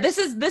 Yeah, Yes. this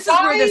is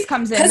where this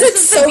comes in. Because This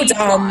it's is the so B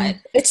dumb. plot.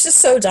 It's just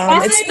so dumb.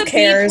 This It's is who the B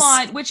cares?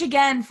 plot, which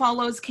again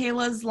follows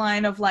Kayla's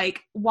line of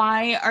like,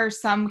 why are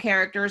some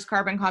characters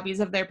carbon copies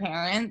of their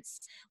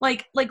parents?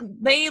 Like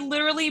they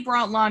literally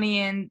brought Lonnie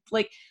in.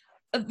 Like,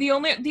 the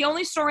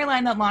only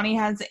storyline that Lonnie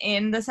has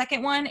in the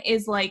second one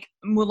is like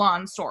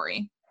Mulan's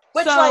story.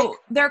 Which, so like,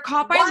 they're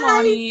caught by why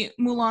Lonnie,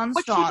 Mulan's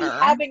would daughter. you be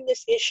having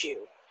this issue?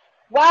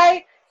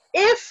 Why,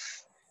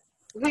 if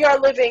we are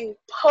living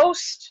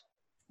post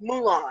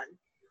Mulan,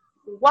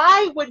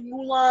 why would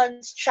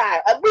Mulan's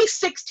child, at least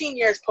 16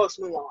 years post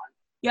Mulan,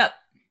 Yep.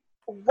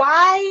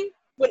 why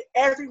would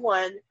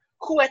everyone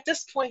who at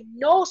this point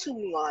knows who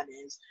Mulan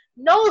is,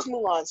 knows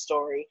Mulan's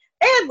story,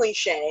 and Li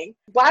Shang,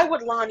 why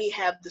would Lonnie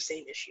have the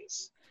same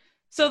issues?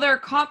 So they're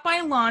caught by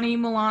Lonnie,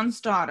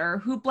 Mulan's daughter,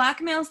 who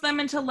blackmails them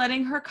into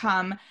letting her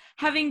come,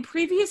 having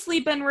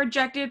previously been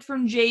rejected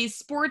from Jay's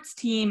sports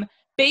team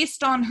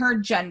based on her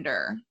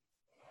gender.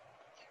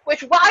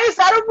 Which, why is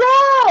that a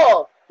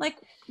rule? Like,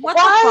 what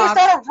why the fuck? is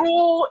that a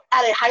rule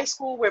at a high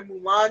school where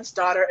Mulan's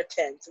daughter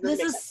attends?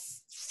 This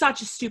is such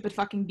a stupid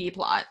fucking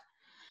B-plot.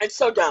 It's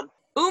so dumb.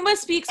 Uma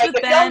speaks Like, with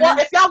if Ben.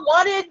 If y'all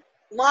wanted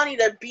Lonnie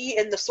to be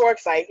in the sword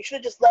fight, you should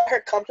have just let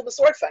her come to the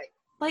sword fight.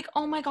 Like,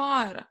 oh my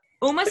god.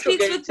 Uma Which we'll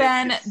speaks get with into.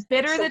 Ben, It's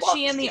bitter so that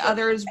she and the long.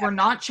 others were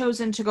not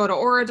chosen to go to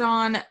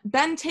Auradon.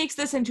 Ben takes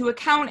this into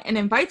account and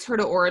invites her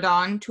to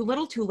Auradon. Too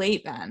little too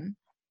late, Ben.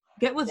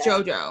 Get with Yeah.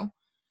 JoJo.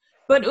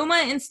 But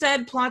Uma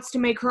instead plots to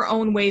make her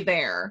own way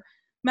there.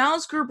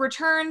 Mal's group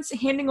returns,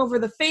 handing over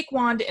the fake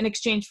wand in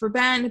exchange for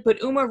Ben,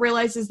 but Uma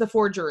realizes the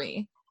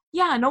forgery.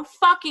 Yeah, no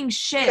fucking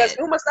shit. Because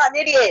Uma's not an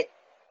idiot.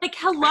 Like,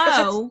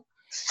 hello.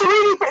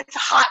 3D, it's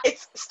hot.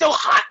 It's still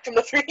hot from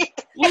the 3D.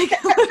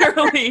 Like,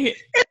 literally.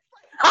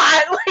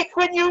 Hot. Like,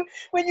 when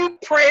you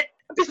print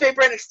a piece of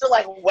paper and it's still,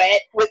 like,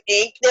 wet with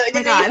ink. Oh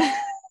my god.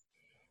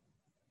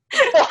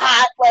 It's still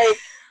hot. Like,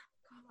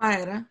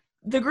 God.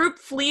 The group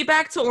flee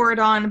back to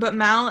Auradon, but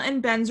Mal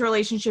and Ben's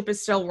relationship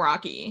is still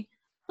rocky.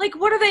 Like,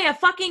 what are they, a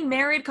fucking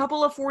married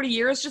couple of 40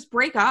 years? Just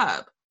break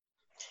up.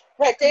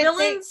 right.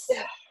 Villains?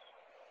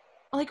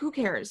 Like, who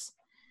cares?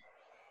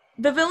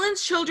 The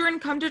villains' children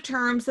come to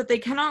terms that they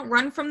cannot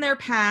run from their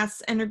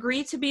pasts and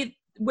agree to be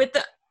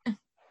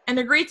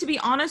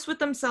honest with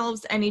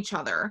themselves and each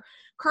other.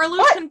 Carlos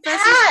what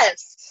confesses,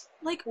 past?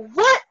 like,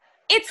 What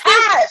it's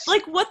past?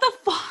 like, what the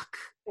fuck?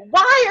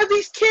 Why are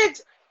these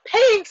kids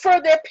paying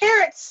for their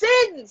parents'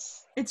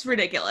 sins? It's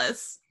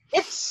ridiculous.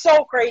 It's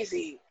so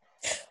crazy.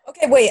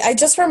 Okay, wait, I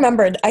just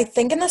remembered. I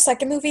think in the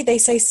second movie they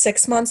say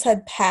 6 months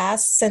had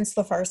passed since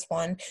the first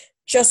one,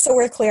 just so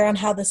we're clear on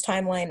how this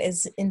timeline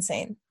is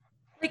insane.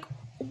 Like,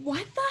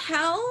 what the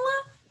hell?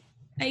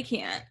 I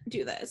can't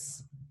do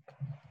this.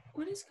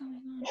 What is going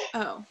on?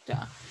 Oh,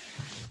 duh.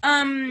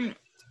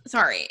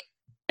 Sorry.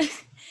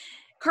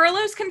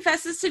 Carlos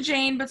confesses to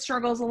Jane but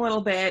struggles a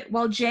little bit,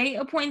 while Jay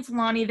appoints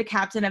Lonnie the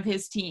captain of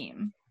his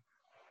team.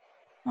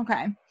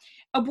 Okay.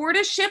 Aboard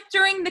a ship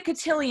during the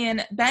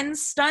cotillion, Ben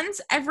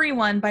stuns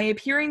everyone by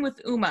appearing with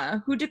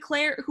Uma, who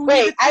declare...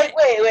 Wait.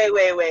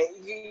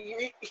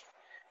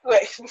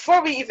 Wait,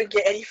 before we even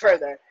get any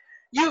further,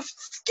 you've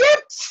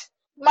skipped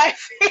my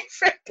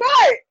favorite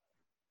part.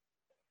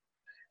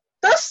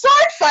 The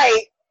sword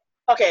fight.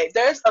 Okay,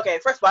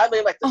 first of all, I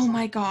really like this. Oh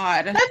my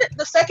god. Then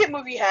the second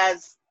movie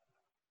has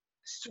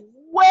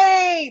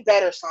way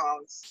better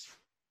songs,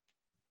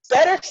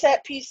 better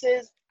set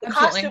pieces. The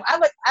Absolutely.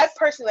 costume, I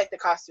personally like the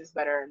costumes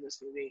better in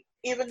this movie,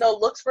 even though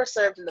looks were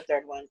served in the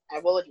third one. I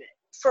will admit,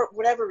 for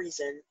whatever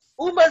reason,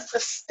 Uma's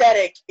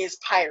aesthetic is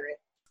pirate.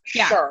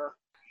 Yeah. Sure.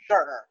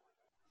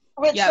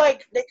 Which, Yep.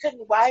 like, they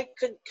couldn't. Why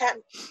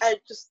can't I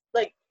just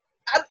like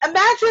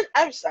imagine?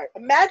 I'm sorry.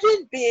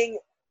 Imagine being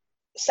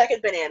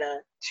second banana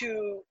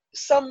to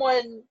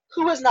someone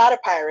who is not a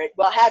pirate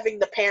while having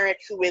the parent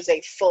who is a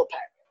full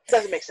pirate. It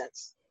doesn't make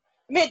sense.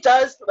 I mean, it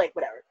does, but like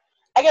whatever.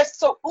 I guess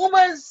so.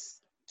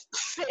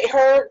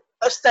 Her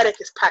aesthetic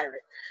is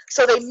pirate.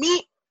 So they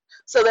meet.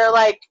 So they're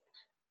like,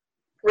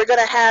 we're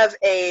gonna have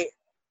a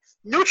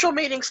neutral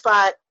meeting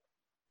spot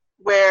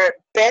where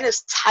Ben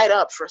is tied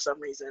up for some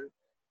reason.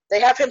 They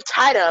have him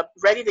tied up,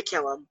 ready to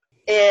kill him,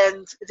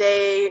 and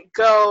they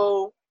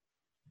go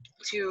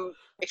to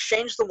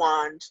exchange the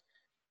wand,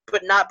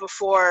 but not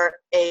before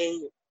a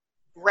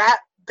rap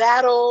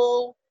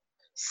battle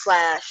 /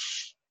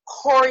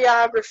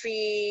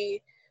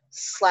 choreography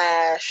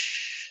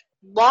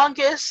 /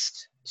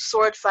 longest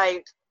sword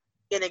fight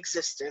in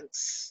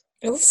existence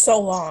It was so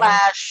long.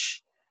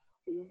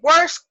 /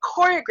 worst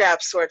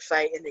choreographed sword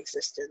fight in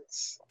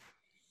existence.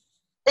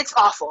 It's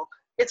awful.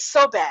 It's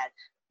so bad.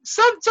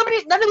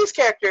 None of these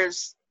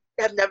characters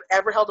have never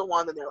ever held a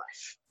wand in their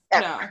life.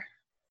 Ever. No.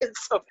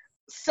 It's so bad.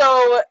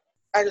 So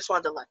I just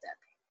wanted to let that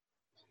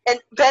be.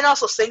 And Ben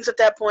also sings at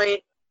that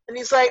point, and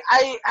he's like,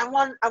 I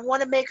want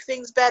to make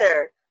things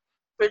better.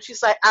 But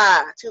she's like,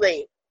 too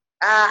late.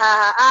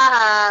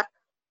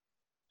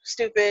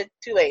 Stupid,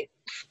 too late.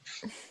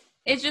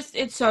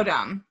 It's so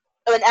dumb.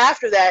 And then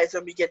after that is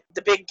when we get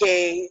the big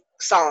gay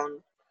song,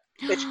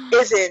 which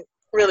isn't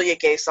really a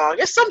gay song.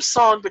 It's some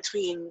song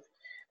between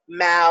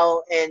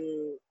Mal and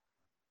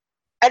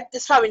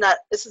it's probably not.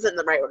 This isn't in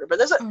the right order, but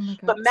Oh my God.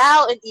 but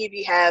Mal and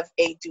Evie have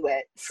a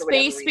duet for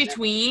Space whatever reason.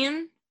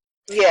 Between.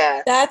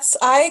 Yeah.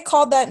 I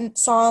called that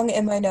song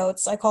in my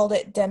notes. I called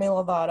it Demi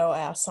Lovato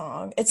ass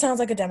song. It sounds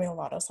like a Demi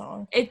Lovato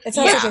song. It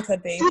sounds like it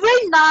could be. Do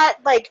they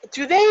not, like,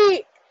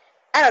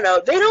 I don't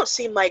know, they don't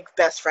seem like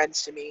best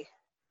friends to me.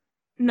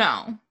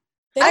 No.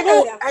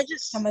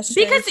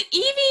 Because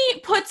Evie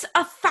puts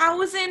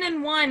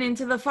 1,001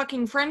 into the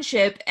fucking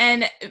friendship,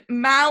 and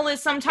Mal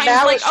is sometimes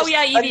oh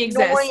yeah, Evie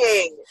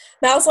exists.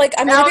 Mal's like,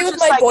 I'm gonna be with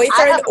my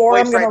boyfriend, or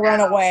I'm gonna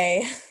run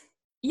away.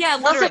 Yeah,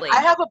 literally.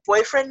 I have a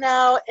boyfriend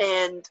now,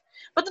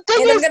 but the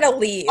thing is, I'm gonna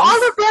leave.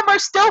 All of them are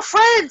still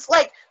friends.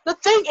 Like, the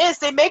thing is,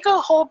 they make a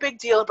whole big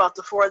deal about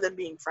the four of them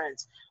being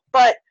friends,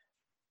 but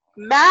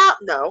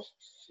no,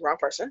 wrong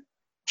person.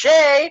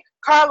 Jay,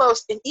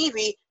 Carlos, and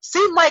Evie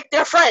seem like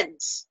they're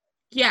friends.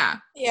 Yeah.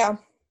 Yeah.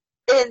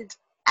 And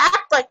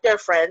act like they're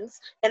friends,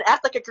 and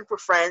act like a group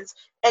of friends,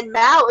 and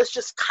Mal is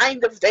just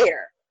kind of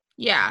there.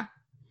 Yeah.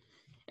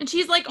 And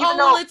she's like,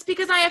 it's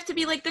because I have to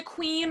be like the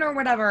queen or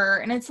whatever.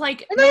 And it's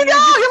like, no,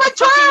 you're like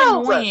fucking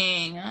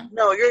annoying.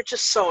 No, you're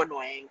just so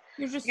annoying.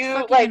 You're just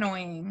fucking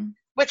annoying.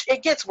 Which,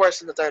 it gets worse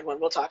in the third one.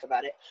 We'll talk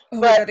about it.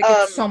 But it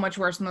gets so much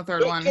worse in the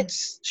third one.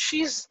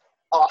 She's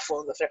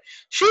awful in the third.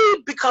 She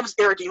becomes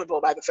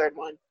irredeemable by the third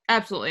one.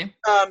 Absolutely.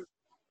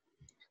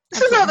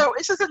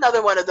 This is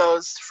another one of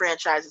those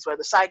franchises where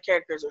the side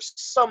characters are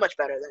so much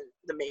better than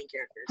the main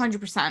characters.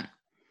 100%.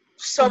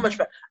 So much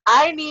better.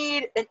 I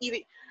need an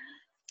Evie.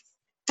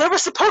 There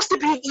was supposed to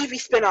be an Evie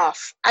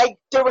spinoff.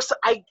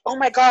 Oh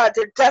my god,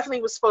 there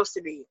definitely was supposed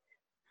to be,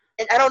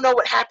 and I don't know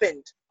what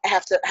happened. I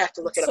have to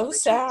look it up. So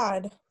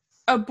sad.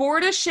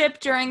 Aboard a ship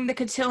during the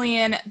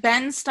cotillion,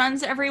 Ben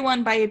stuns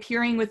everyone by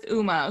appearing with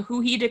Uma, who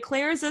he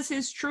declares as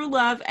his true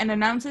love and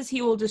announces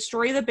he will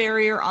destroy the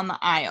barrier on the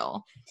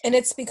Isle. And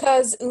it's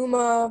because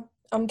Uma,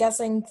 I'm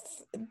guessing,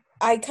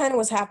 I kind of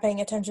was half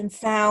paying attention,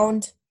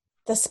 found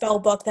the spell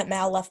book that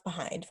Mal left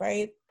behind,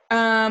 right?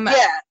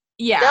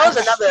 Yeah.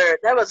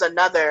 That was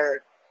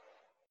another.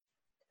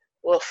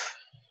 Woof.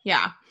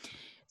 Yeah.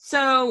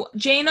 So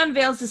Jane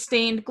unveils the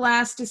stained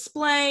glass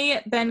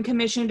display Ben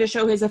commissioned to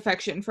show his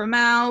affection for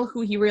Mal,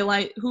 who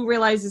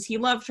realizes he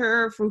loved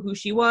her for who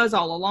she was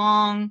all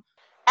along.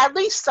 At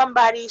least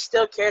somebody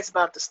still cares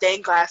about the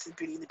stained glass in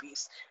Beauty and the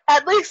Beast.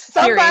 At least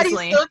somebody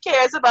still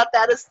cares about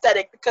that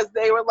aesthetic, because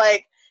they were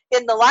like,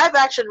 in the live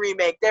action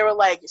remake, they were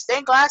like,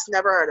 stained glass,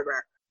 never heard of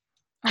her.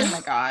 Oh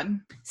my god.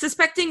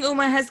 Suspecting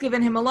Uma has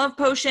given him a love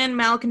potion,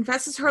 Mal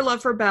confesses her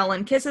love for Belle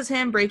and kisses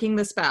him, breaking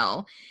the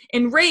spell.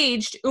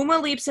 Enraged, Uma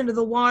leaps into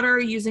the water,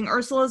 using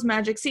Ursula's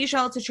magic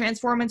seashell to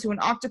transform into an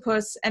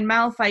octopus, and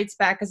Mal fights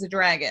back as a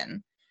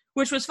dragon.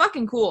 Which was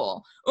fucking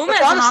cool. Uma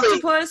as an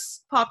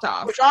octopus popped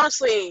off. Which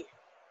honestly,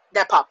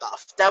 that popped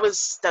off. That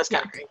was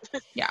kind of great.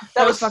 Yeah,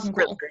 that was fucking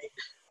really cool. Great.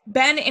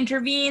 Ben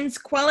intervenes,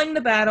 quelling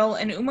the battle,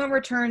 and Uma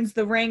returns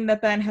the ring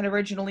that Ben had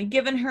originally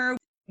given her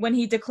when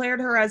he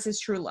declared her as his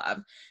true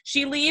love.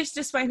 She leaves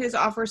despite his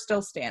offer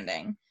still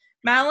standing.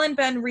 Mal and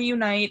Ben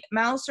reunite,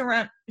 Mal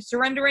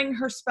surrendering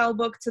her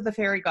spellbook to the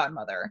fairy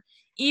godmother.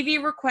 Evie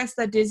requests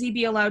that Dizzy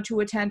be allowed to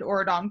attend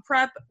Auradon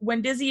Prep.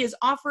 When Dizzy is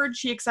offered,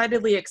 she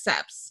excitedly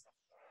accepts.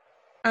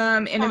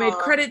 In a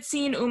mid-credit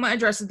scene, Uma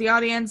addresses the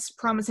audience,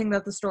 promising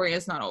that the story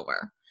is not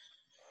over.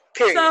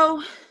 Period.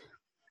 So,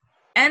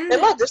 they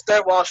love this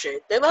third wall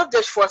shit. They love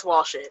this fourth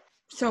wall shit.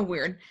 So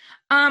weird.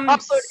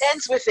 Also, it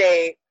ends with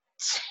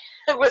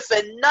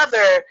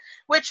another,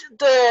 which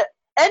the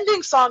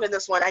ending song in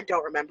this one, I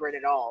don't remember it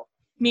at all.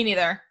 Me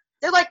neither.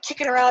 They're like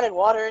kicking around in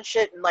water and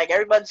shit, and like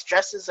everyone's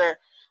dresses are.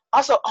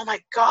 Also, oh my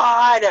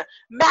god,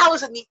 Mal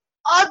is in the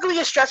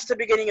ugliest dress at the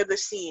beginning of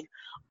this scene.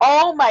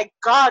 Oh my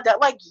god,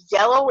 that like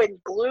yellow and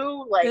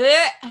blue, like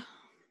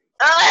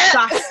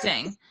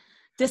disgusting,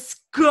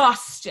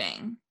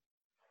 disgusting.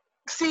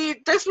 See,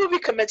 this movie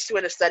commits to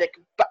an aesthetic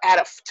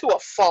to a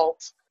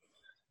fault.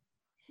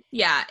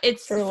 Yeah,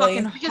 it's Truly.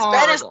 fucking because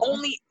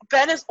horrible.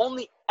 Ben is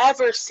only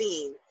ever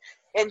seen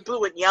in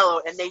blue and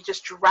yellow, and they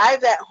just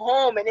drive that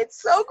home, and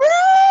it's so great.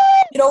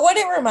 You know what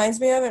it reminds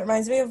me of? It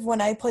reminds me of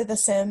when I play The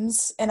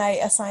Sims and I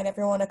assign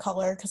everyone a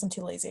color because I'm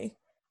too lazy.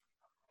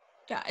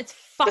 Yeah, it's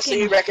fucking so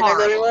you recognize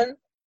horrible. everyone?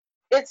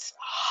 It's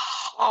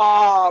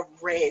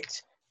horrid.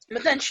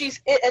 But then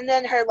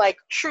her like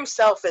true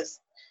self is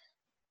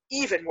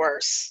even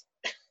worse.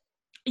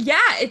 Yeah,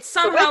 it's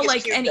somehow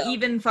like cute, an though.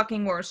 even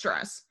fucking worse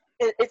dress.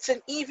 It's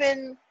an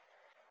even.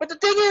 But the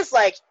thing is,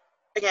 like,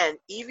 again,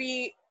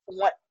 Evie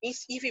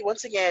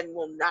once again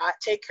will not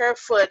take her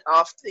foot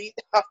off these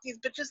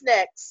bitches'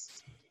 necks.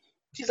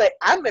 She's like,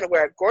 I'm gonna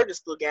wear a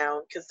gorgeous blue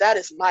gown because that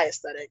is my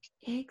aesthetic.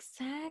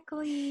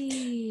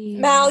 Exactly.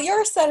 Mal,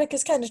 your aesthetic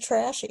is kind of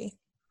trashy.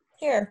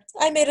 Here,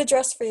 I made a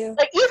dress for you.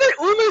 Like, even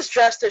Uma's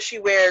dress that she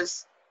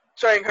wears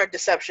during her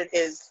deception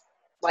is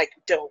like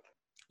dope.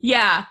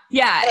 Yeah.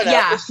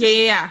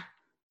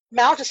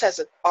 Mal just has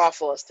an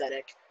awful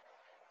aesthetic.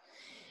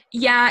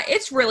 Yeah,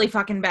 it's really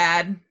fucking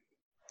bad.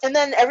 And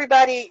then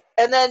everybody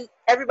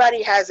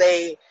has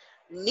a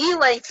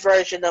knee-length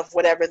version of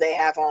whatever they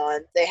had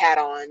on.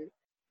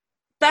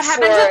 That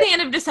happens at the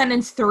end of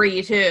Descendants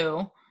 3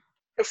 too.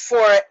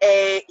 For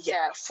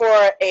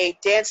a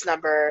dance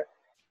number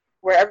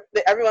where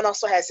everyone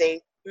also has a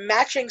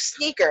matching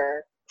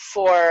sneaker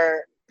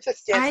for the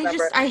dance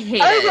number. I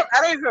hate it.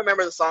 I don't even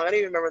remember the song.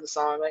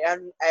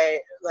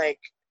 Like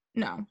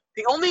No.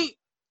 the only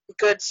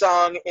good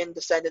song in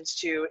Descendants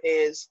 2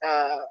 is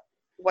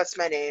What's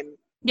My Name?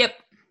 Yep.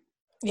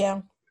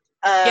 Yeah.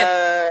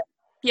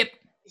 Yep.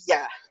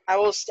 Yeah. I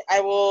will.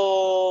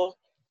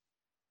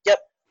 Yep.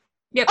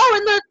 Yep. Oh,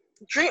 and the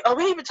dream. Oh,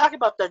 we didn't even talk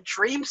about the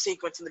dream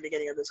sequence in the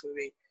beginning of this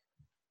movie.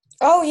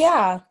 Oh,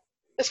 yeah.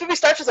 This movie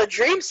starts with a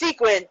dream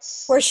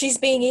sequence Where she's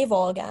being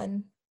evil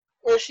again.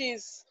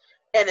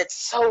 and it's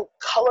so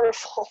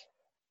colorful.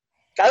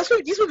 God,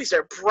 these movies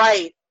are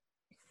bright.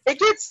 It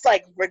gets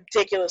like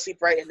ridiculously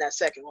bright in that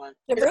second one.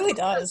 It really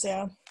does,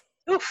 yeah.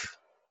 Oof.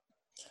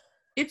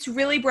 It's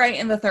really bright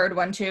in the third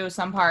one too,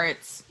 some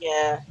parts.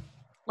 Yeah.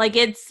 Like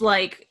it's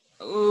like,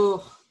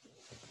 ooh.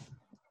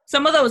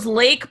 Some of those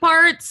lake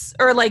parts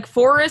or like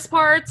forest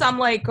parts, I'm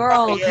like,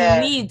 girl,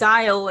 can we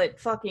dial it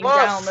fucking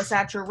down the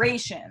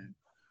saturation?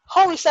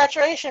 Holy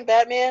saturation,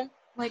 Batman.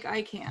 Like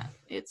I can't.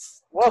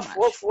 It's woof,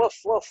 woof,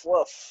 woof, woof,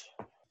 woof.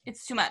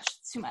 It's too much.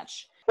 It's too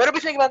much. What do we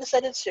think about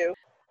Descendants 2?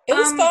 It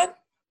was fun.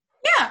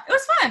 Yeah, it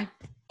was fun.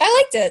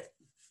 I liked it.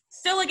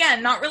 Still,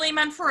 again, not really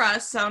meant for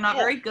us, so not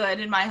very good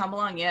in my humble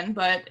onion,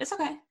 but it's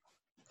okay.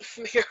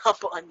 Your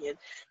humble onion.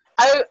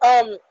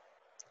 I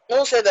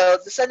will say though,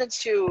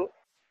 Descendants 2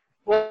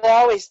 will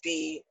always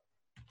be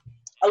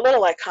a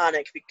little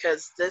iconic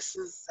because this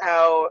is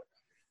how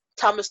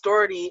Thomas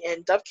Doherty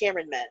and Dove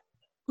Cameron met.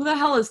 Who the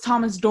hell is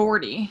Thomas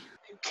Doherty?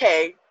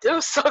 Okay, it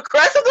was so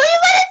aggressively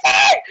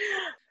lazy!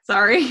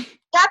 Sorry.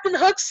 Captain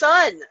Hook's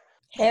son.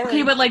 Harry.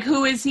 Okay, but like,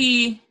 who is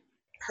he?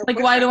 Her like,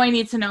 boyfriend. why do I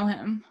need to know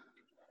him?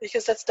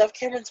 Because that's Dove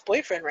Cameron's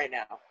boyfriend right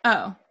now.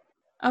 Oh,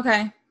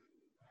 okay.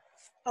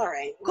 All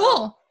right. Cool.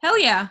 Well. Hell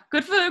yeah.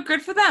 Good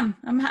for them.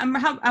 I'm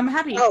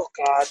happy. Oh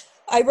God.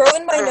 I wrote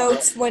in my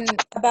notes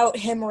about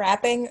him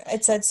rapping.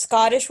 It said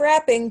Scottish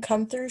rapping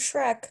come through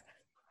Shrek.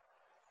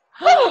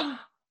 You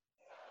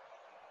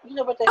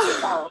know what that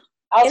is?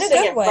 I'll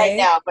sing it right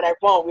now, but I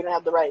won't. We don't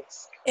have the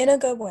rights. In a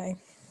good way.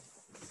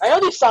 I know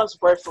these songs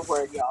word for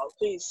word, y'all.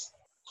 Please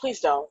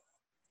don't,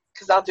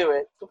 because I'll do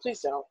it. But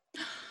please don't.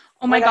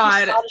 Oh my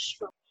God.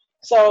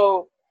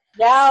 So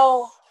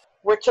now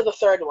we're to the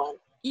third one.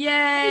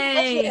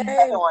 Yay! The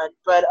second one,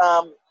 but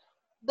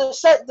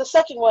the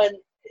second one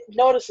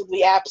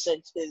noticeably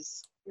absent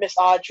is Miss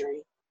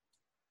Audrey.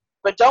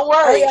 But don't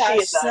worry, she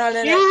is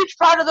a huge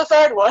part of the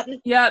third one.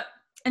 Yep,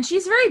 and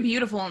she's very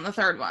beautiful in the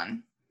third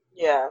one.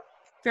 Yeah,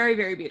 very,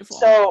 very beautiful.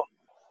 So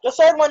the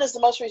third one is the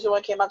most recent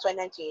one, came out in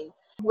 2019,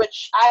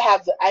 which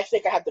I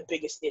think I have the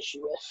biggest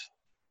issue with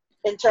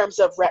in terms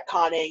of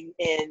retconning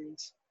and.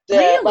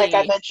 Like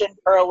I mentioned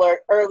earlier,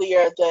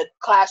 the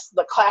class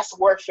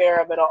warfare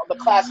of it all, the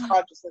class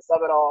consciousness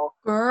of it all.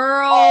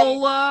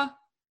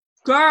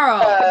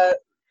 Girl.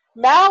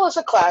 Mal is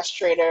a class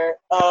traitor.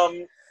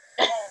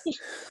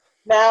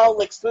 Mal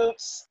licks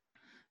boots.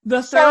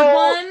 The third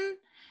one,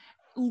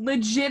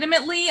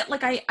 legitimately,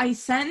 like I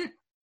sent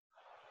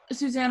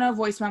Susanna a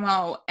voice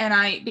memo,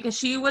 and because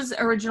she was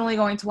originally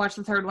going to watch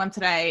the third one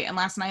today, and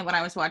last night when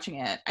I was watching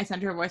it, I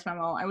sent her a voice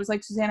memo. I was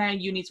like, Susanna,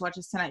 you need to watch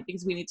this tonight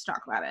because we need to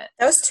talk about it.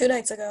 That was 2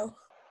 nights ago.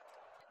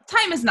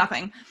 Time is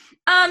nothing.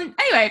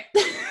 Anyway.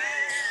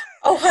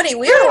 Oh, honey,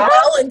 we are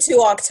well into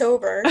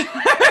October.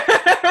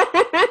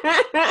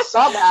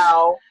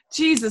 Somehow.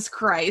 Jesus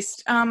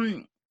Christ.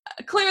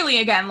 Clearly,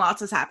 again,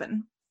 lots has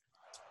happened.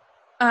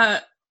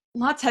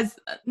 Lots has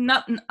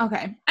nothing.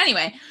 Okay.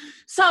 Anyway,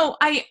 so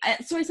I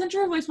sent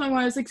her a voice memo.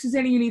 I was like,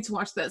 Susanna, you need to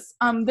watch this.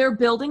 They're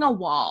building a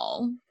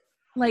wall,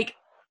 like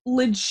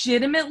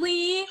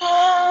legitimately.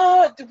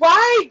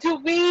 Why do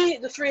we,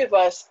 the three of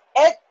us,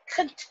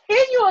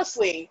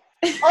 continuously,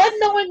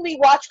 unknowingly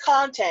watch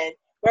content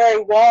where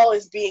a wall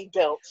is being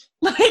built,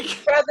 like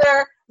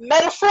whether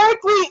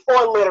metaphorically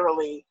or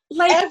literally?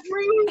 Like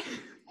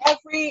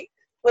every.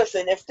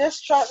 Listen, if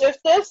this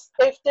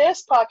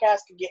podcast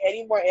can get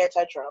any more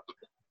anti-Trump.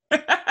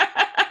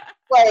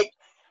 Like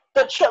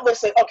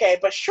listen, okay,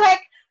 but Shrek,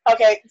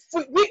 okay,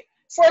 for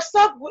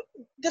some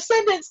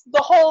Descendants,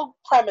 the whole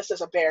premise is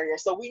a barrier,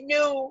 so we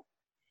knew.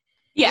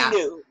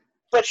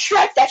 But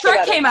Shrek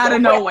came out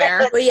of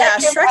nowhere. Well, yeah,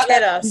 Shrek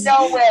hit us.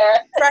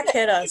 Nowhere. Shrek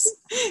hit us.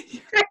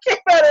 Shrek came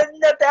out of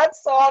that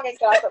song and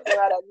concept came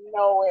out of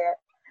nowhere.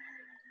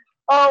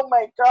 Oh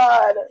my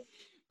God.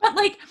 But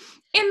like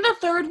in the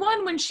third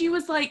one, when it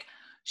was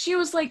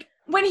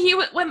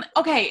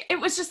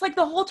just like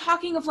the whole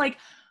talking of like.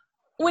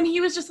 When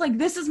he was just like,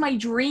 this is my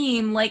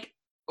dream, like,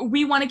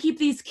 we want to keep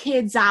these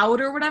kids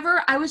out or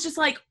whatever, I was just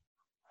like,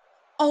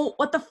 oh,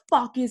 what the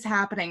fuck is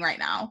happening right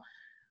now?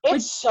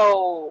 It's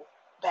so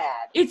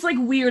bad. It's, like,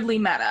 weirdly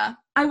meta.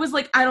 I was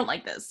like, I don't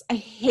like this. I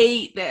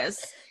hate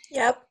this.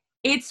 Yep.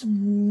 It's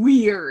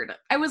weird.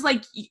 I was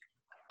like,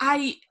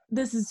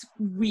 this is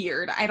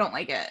weird. I don't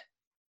like it.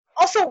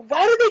 Also,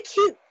 why do they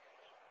keep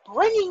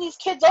bringing these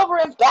kids over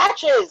in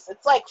batches?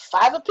 It's like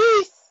 5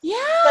 apiece. Yeah.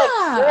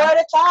 Like 4 at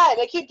a time.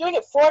 They keep doing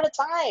it 4 at a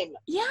time.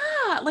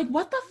 Yeah. Like,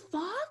 what the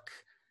fuck?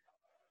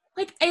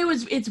 Like,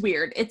 it's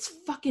weird. It's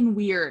fucking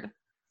weird.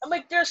 I'm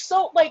like, they're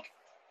so, like,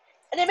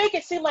 and they make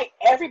it seem like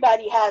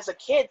everybody has a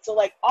kid, so,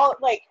 like, all,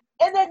 like,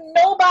 and then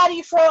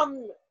nobody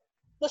from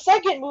the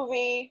second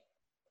movie,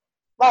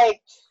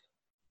 like,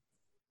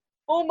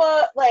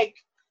 Uma, like,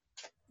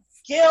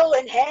 Gil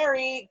and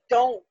Harry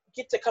don't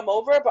get to come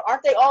over, but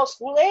aren't they all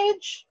school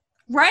age?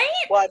 Right?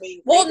 Well, I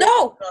mean, Well, they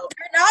no, did, so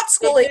they're not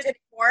school they age did-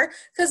 anymore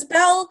because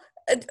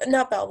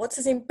not Belle, what's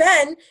his name?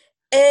 Ben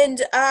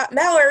and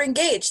Mal are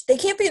engaged. They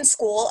can't be in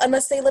school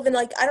unless they live in,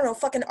 like, I don't know,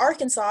 fucking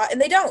Arkansas, and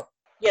they don't.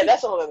 yeah,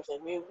 that's a whole other thing.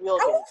 We'll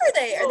How get old into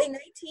are they? it. Are they 19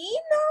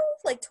 now?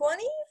 Like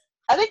 20?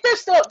 I think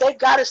they've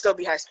got to still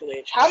be high school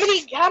age. How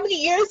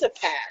many years have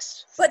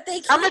passed? But they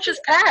can't. How much has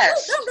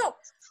passed? No.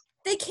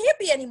 They can't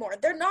be anymore.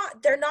 They're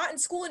not in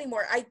school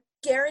anymore. I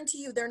guarantee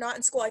you they're not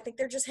in school. I think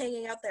they're just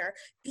hanging out there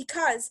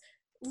because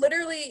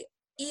literally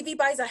Evie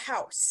buys a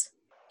house.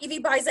 Evie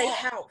buys a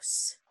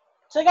house.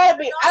 So they gotta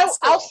be. Not in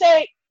I'll school.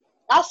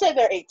 say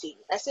they're 18.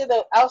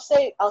 I'll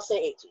say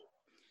 18.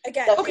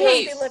 Again, That's she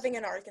okay. must be living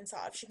in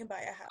Arkansas if she can buy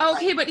a house.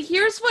 Okay, but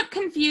here's what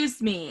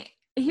confused me.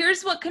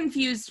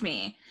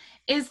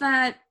 Is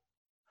that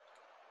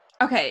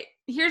okay,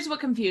 here's what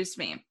confused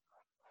me.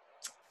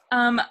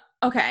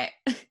 Okay.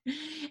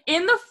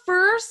 In the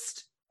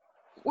first,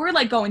 we're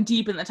like going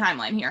deep in the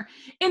timeline here.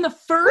 In the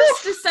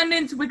first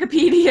Descendants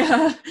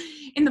Wikipedia,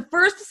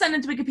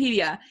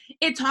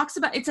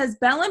 it says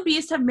Belle and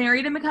Beast have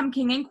married and become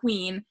king and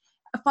queen.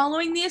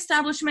 Following the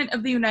establishment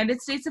of the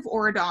United States of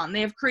Oridon, they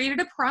have created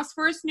a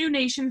prosperous new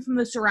nation from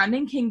the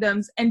surrounding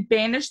kingdoms and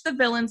banished the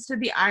villains to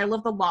the Isle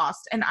of the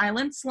Lost, an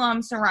island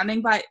slum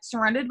surrounded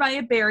by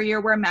a barrier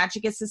where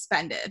magic is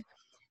suspended.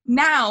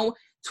 Now,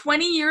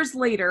 20 years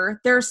later,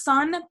 their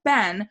son,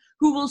 Ben,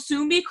 who will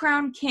soon be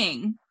crowned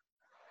king,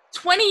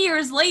 20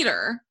 years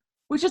later,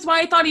 which is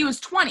why I thought he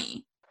was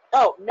 20.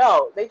 Oh,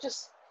 no, they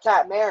just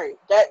got married.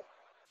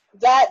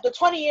 That the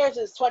 20 years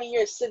is 20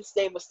 years since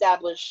they've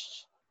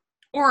established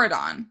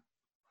Oridon.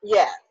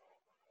 Yeah.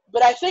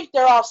 But I think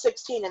they're all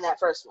 16 in that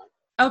first one.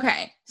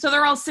 Okay, so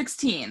they're all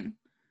 16.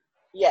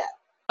 Yeah.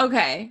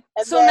 Okay,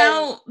 And so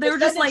now they're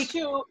just like...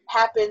 Descendants 2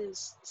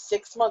 happens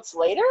 6 months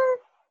later?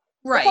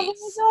 Right. Something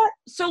like that?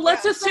 So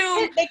let's Yeah.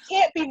 assume... They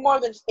can't be more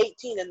than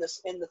 18 in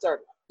the third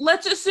one.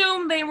 Let's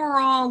assume they were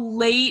all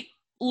late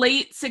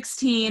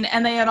 16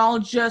 and they had all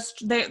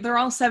just... They're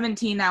all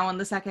 17 now in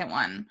the second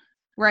one,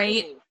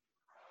 right? Mhm.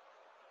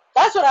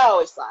 That's what I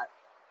always thought.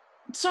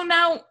 So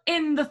now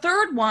in the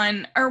third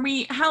one, are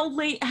we... How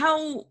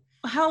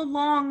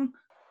long...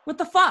 What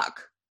the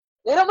fuck?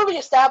 They don't really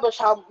establish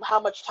how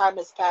much time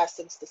has passed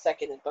since the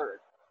second and third.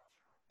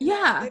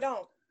 Yeah. They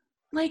don't.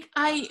 Like,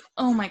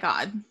 oh my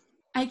god.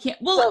 I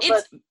can't. Well,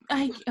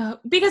 So,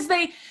 because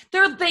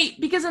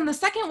because in the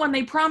second one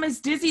they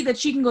promised Dizzy that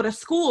she can go to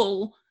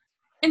school,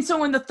 and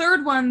so in the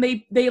third one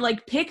they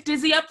like pick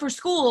Dizzy up for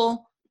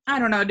school. I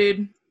don't know,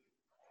 dude.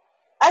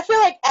 I feel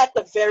like at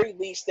the very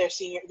least they're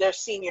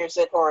seniors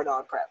at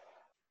Oridon Prep,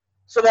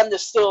 for them to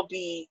still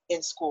be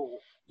in school.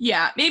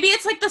 Yeah, maybe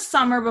it's like the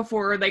summer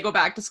before they go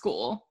back to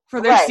school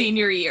for their Right.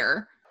 senior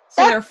year.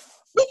 So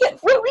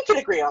We could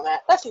agree on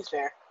that. That seems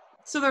fair.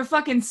 so they're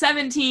fucking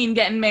 17,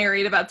 getting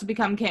married, about to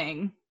become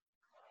king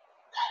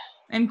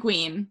and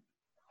queen.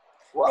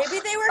 Well, Maybe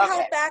they were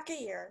held okay. back a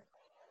year.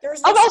 There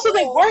was Oh, also,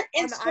 they school weren't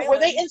in on the school. Were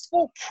they island. in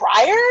school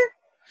prior?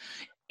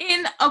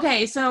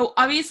 Okay, so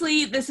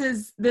obviously this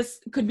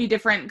could be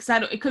different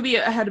because it could be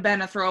had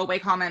been a throwaway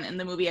comment in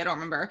the movie. I don't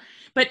remember,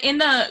 but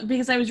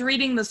because I was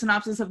reading the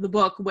synopsis of the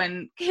book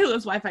when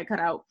Kayla's Wi-Fi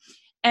cut out,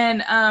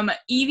 and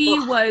Evie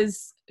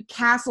was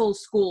castle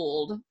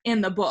schooled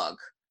in the book,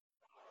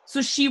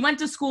 so she went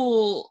to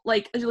school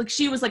like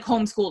she was like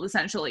homeschooled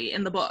essentially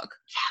in the book.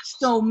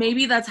 So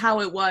maybe that's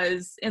how it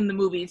was in the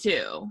movie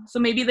too. So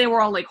maybe they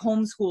were all like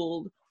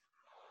homeschooled.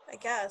 I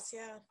guess,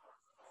 yeah.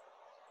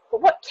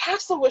 But what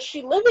castle was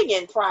she living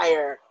in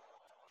prior?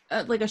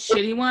 Like a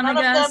shitty one, I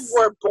None guess. of them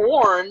were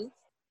born,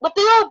 but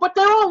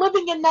they're all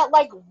living in that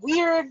like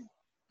weird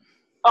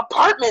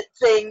apartment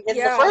thing in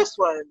Yeah. the first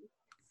one.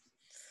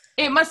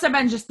 It must have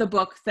been just the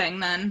book thing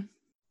then.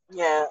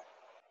 Yeah.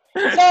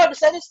 So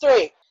Descendants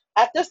 3.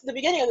 At the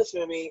beginning of this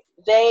movie,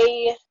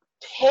 they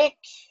pick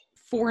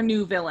 4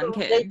 new villain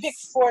kids. They pick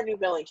 4 new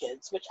villain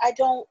kids, which I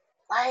don't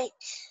like.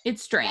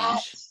 It's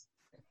strange.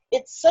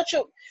 It's such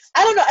a,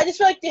 I don't know, I just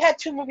feel like they had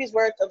 2 movies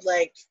worth of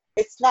like,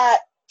 it's not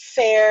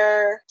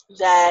fair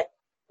that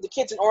the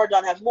kids in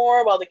Oridon have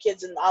more while the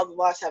kids in Isle of the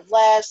Lost have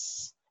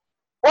less.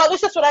 Well, at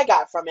least that's what I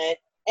got from it.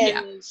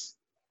 And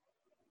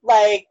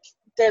like,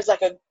 there's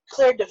like a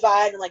clear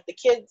divide, and like the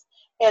kids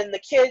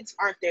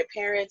aren't their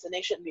parents and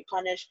they shouldn't be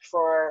punished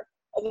for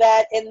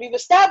that. And we've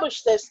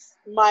established this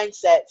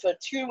mindset for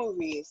 2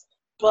 movies,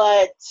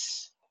 but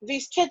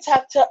these kids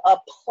have to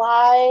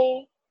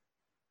apply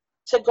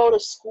to go to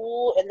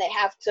school, and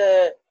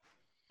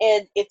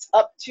and it's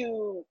up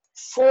to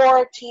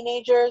 4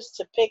 teenagers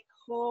to pick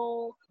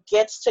who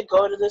gets to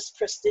go to this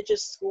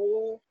prestigious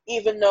school,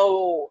 even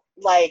though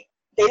like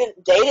they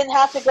didn't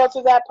have to go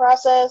through that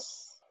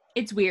process.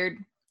 It's weird.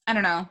 I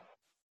don't know.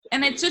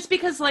 And it's just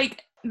because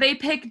like They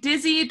pick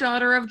Dizzy,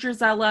 daughter of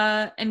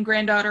Drizella and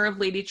granddaughter of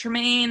Lady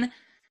Tremaine.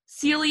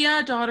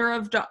 Celia, daughter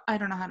of... I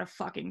don't know how to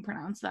fucking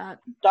pronounce that.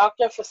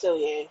 Dr.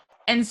 Facilier.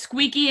 And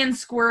Squeaky and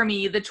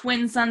Squirmy, the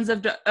twin sons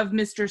of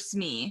Mr.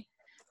 Smee.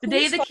 The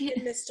day Who's the fucking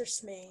kid... Mr.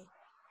 Smee?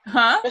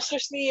 Huh? Mr.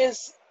 Smee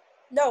is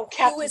No,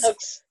 Captain who is...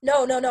 Hook's...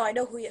 No, I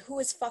know who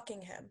is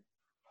fucking him.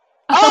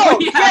 Oh,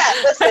 yeah,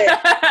 listen.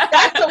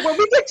 When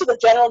we get to the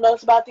general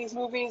notes about these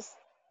movies,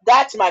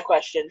 that's my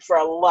question for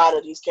a lot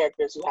of these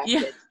characters who have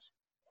kids.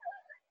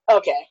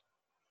 Okay.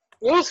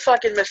 Who's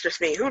fucking Mr.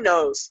 Smee? Who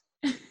knows?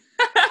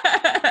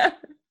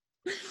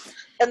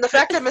 And the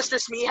fact that Mr.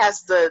 Smee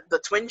has the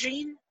twin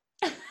gene.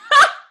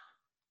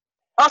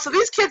 Also,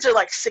 these kids are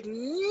like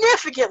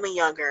significantly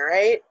younger,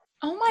 right?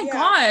 Oh my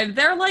god,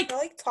 they're like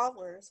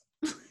toddlers.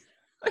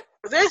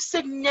 They're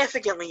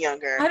significantly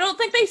younger. I don't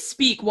think they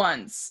speak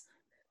once.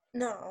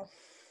 No.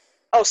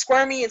 Oh,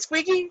 Squirmy and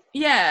Squeaky?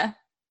 Yeah.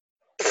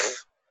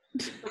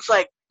 It's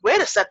like, way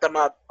to set them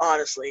up,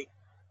 honestly.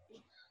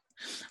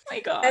 Oh my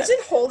god. Imagine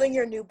holding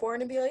your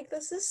newborn and be like,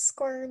 this is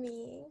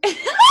Squirmy. This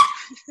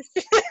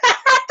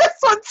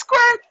one's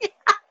Squirmy.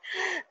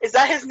 Is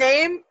that his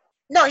name?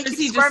 No, he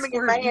keeps squirming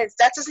in my hands.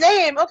 That's his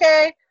name.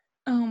 Okay.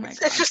 Oh my god.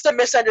 It's just a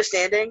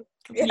misunderstanding.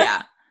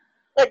 Yeah.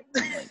 Like,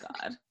 oh my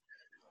god.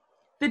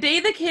 The day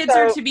the kids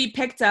are to be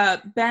picked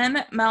up,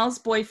 Ben, Mel's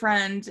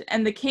boyfriend,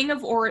 and the king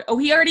of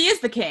he already is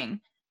the king.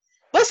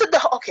 Listen, the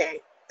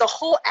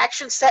whole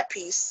action set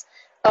piece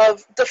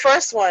of the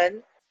first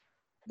one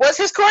was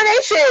his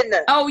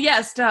coronation. Oh,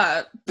 yes,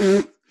 duh.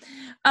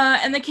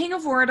 And the king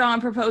of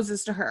Oradon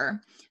proposes to her.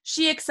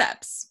 She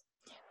accepts.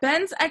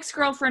 Ben's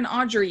ex-girlfriend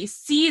Audrey,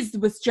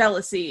 seized with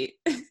jealousy,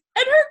 and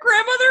her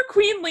grandmother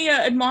Queen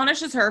Leah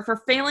admonishes her for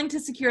failing to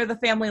secure the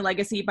family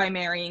legacy by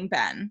marrying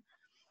Ben.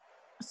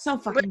 So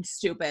fucking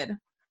stupid.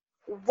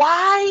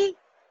 Why?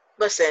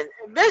 Listen,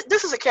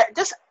 this is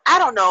I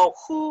don't know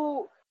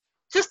who.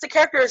 Just the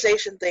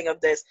characterization thing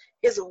of this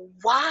is,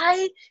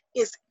 why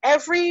is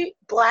every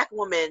black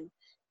woman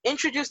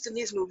introduced in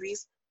these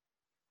movies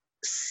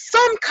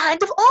some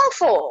kind of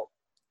awful?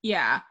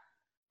 Yeah.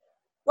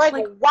 Like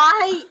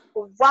why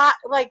would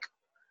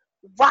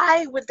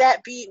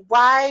that be?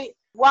 Why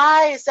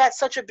is that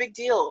such a big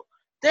deal?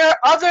 There are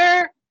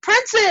other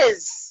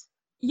princes.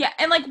 Yeah,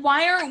 and like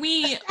why aren't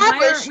we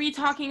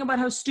talking about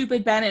how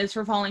stupid Ben is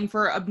for falling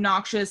for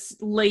obnoxious,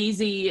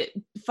 lazy,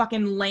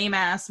 fucking lame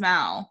ass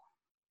Mal?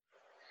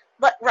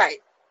 But right.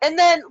 And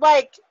then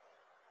like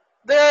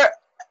they're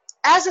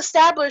as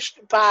established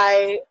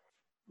by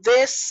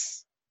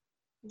this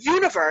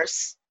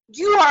universe,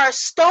 you are a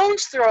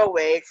stone's throw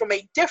away from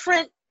a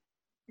different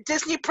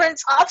Disney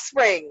prince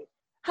offspring.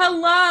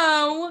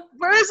 Hello.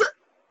 Whereas,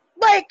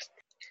 like,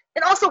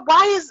 and also,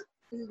 why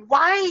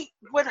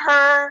would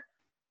her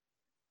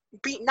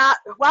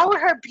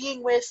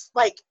being with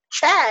like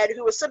Chad,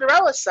 who was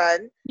Cinderella's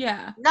son,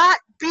 not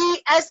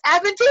be as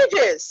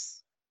advantageous?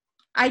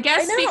 I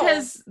guess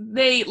because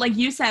they, like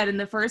you said in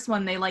the first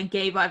one, they like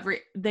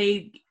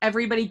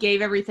everybody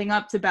gave everything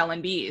up to Belle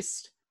and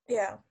Beast.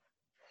 Yeah.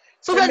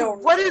 So then,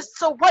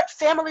 what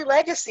family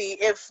legacy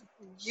if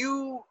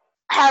you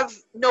have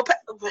no?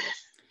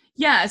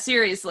 Yeah,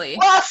 seriously.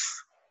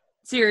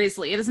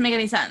 Seriously, it doesn't make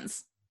any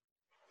sense.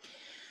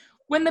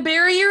 When the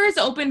barrier is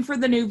open for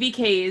the new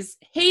VKs,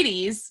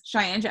 Hades,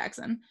 Cheyenne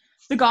Jackson,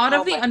 the god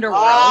of the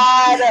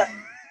underworld,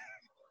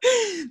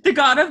 the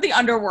god of the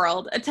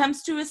underworld,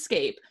 attempts to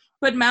escape,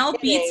 but Mal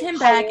beats him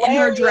back in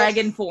her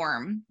dragon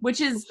form, which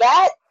is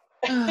that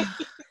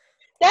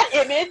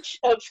image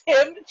of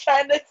him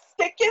trying to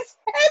stick his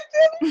head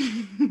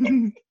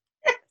in.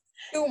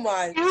 Too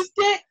much. Used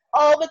it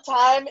all the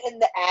time in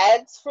the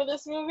ads for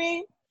this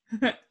movie.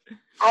 I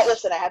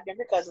have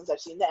younger cousins. I've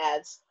seen the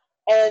ads,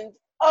 and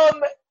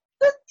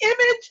the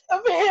image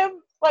of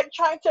him like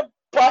trying to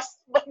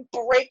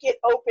break it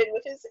open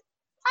with his.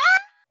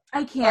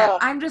 I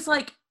can't. I'm just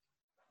like.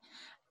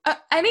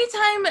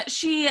 Anytime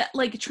she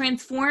like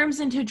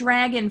transforms into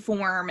dragon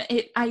form,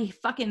 I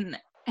fucking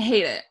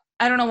hate it.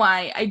 I don't know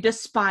why. I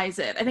despise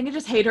it. I think I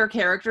just hate her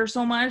character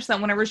so much that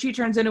whenever she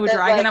turns into a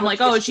dragon, I'm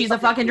like, oh, she's a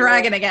fucking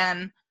dragon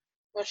again.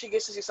 When she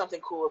gets to see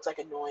something cool, it's like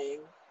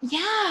annoying.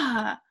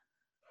 Yeah.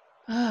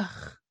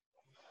 Ugh.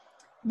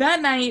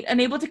 That night,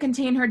 unable to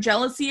contain her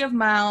jealousy of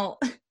Mal,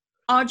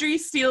 Audrey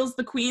steals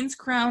the Queen's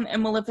crown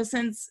and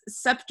Maleficent's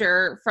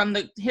scepter from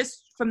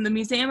the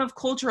Museum of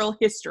Cultural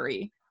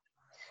History.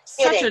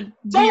 Such a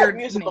weird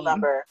musical name.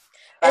 Number.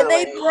 And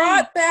they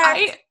brought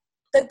back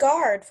the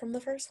guard from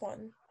the first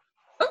one.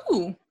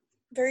 Ooh.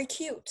 Very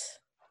cute.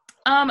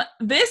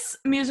 This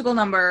musical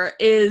number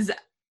is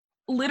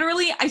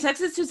literally, I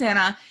texted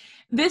Susanna,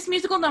 this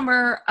musical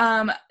number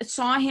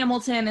saw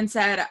Hamilton and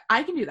said,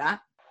 I can do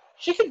that.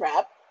 She can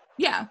rap.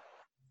 Yeah.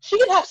 She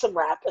can have some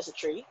rap as a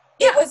treat.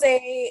 Yeah.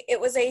 It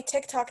was a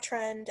TikTok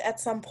trend at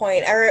some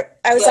point. I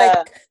was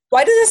like,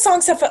 why does this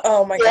song stuff?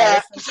 Oh my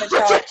god, it's from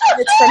TikTok.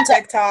 It's from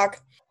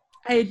TikTok.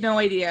 I had no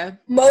idea.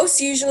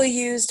 Most usually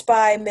used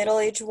by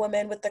middle-aged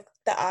women with the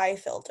eye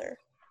filter.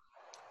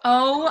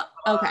 Oh,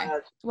 okay.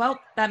 Well,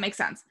 that makes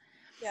sense.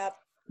 Yep.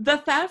 The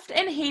theft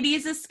and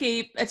Hades'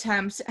 escape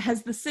attempt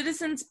has the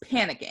citizens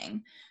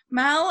panicking.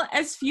 Mal,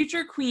 as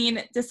future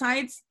queen,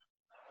 decides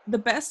the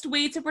best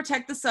way to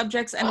protect the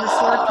subjects and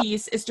restore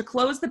peace is to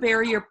close the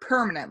barrier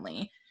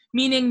permanently,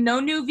 meaning no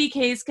new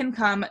VKs can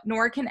come,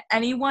 nor can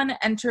anyone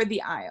enter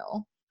the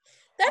Isle.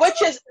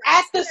 Which is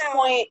at this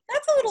point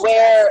that's a little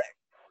where drastic.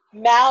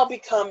 Mal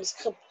becomes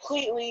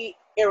completely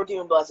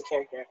irredeemable as a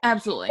character.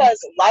 Absolutely.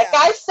 Because, like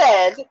I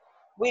said,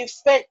 we've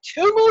spent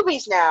 2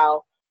 movies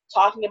now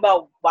talking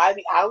about why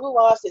the Isle of the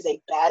Lost is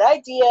a bad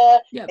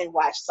idea, and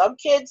why some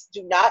kids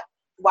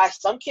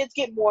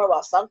get more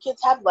while some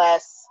kids have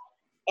less,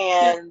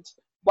 and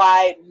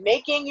why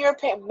making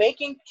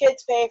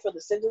kids pay for the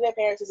sins of their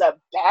parents is a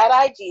bad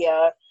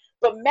idea.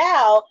 But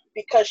Mal,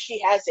 because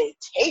she has a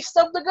taste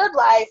of the good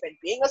life and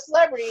being a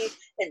celebrity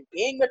and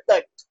being with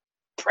the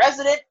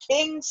President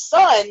King's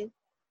son,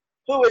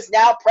 who is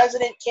now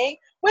President King,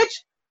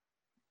 which,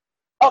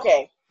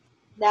 okay,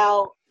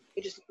 now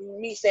it's just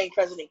me saying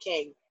President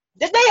King.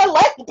 Did they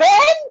elect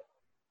Ben?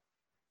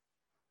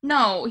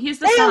 No, he's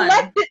the son.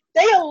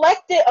 They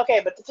elected,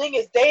 okay, but the thing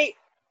is, they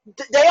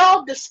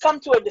all just come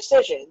to a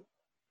decision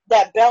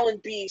that Belle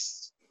and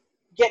Beast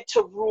get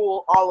to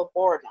rule all of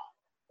Oregon,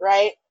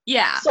 right?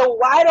 Yeah. So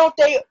why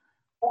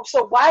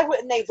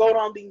wouldn't they vote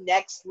on the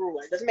next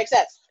ruler? Doesn't make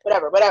sense.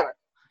 Whatever.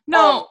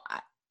 No,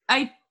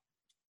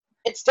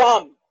 it's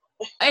dumb.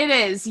 It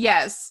is,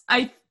 yes.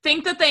 I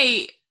think that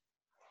they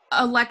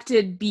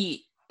elected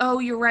Beat. Oh,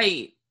 you're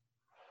right.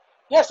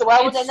 Yeah, so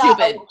why would they not?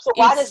 So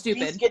why does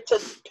Beast get to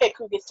pick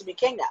who gets to be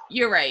king now?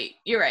 You're right.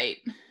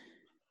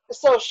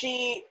 So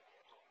she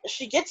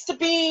gets to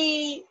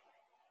be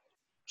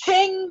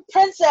king,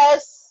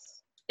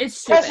 princess, it's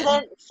stupid.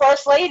 President,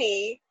 first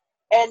lady,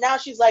 and now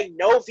she's like,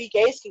 no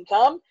VKs can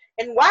come?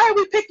 And why are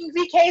we picking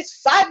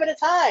VKs 5 at a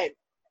time?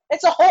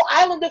 It's a whole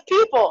island of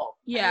people.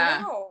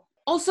 Yeah.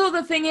 Also,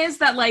 the thing is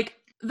that, like,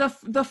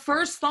 the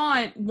first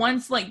thought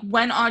once, like,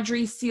 when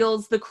Audrey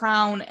steals the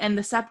crown and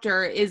the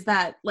scepter is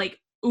that, like,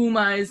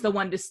 Uma is the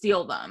one to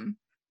steal them.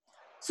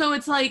 So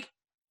it's like,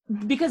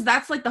 because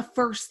that's like the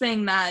first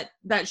thing that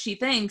she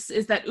thinks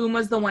is that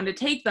Uma's the one to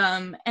take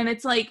them. And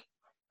it's like,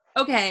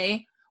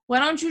 okay, why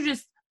don't you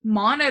just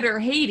monitor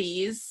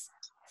Hades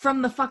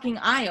from the fucking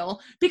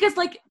Isle? Because,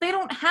 like, they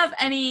don't have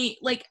any,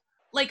 like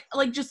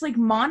just, like,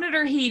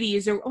 monitor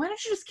Hades, or why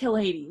don't you just kill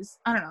Hades?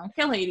 I don't know,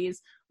 kill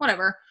Hades,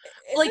 whatever.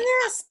 Isn't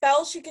there a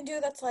spell she can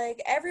do that's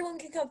like, everyone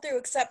can come through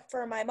except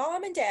for my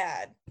mom and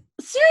dad?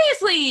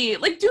 Seriously,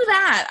 like, do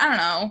that. I don't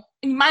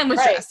know. Mine was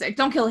drastic.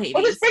 Don't kill Hades.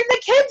 Or just bring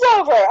the kids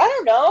over. I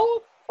don't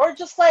know. Or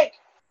just like,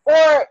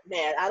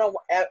 man, I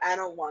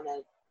don't want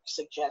to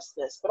suggest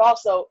this, but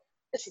also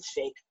this is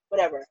fake.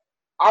 Whatever.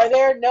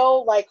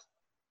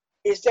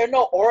 Is there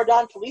no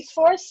Oregon police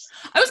force?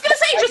 I was gonna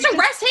say, just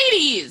arrest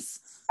Hades.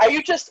 Are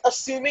you just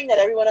assuming that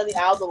everyone on the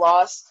Isle of the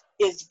Lost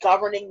is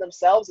governing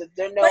themselves? Is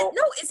there no? But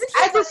no, isn't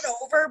he run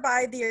over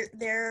by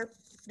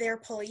their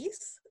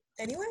police?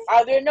 Anyway,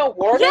 are there no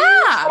wardens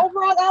over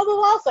on Isle of the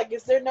Lost? Like,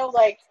 is there no,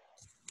 like,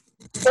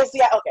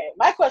 okay,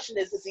 my question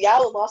is the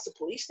Isle of the Lost a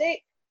police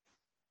state?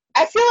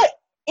 I feel like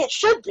it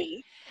should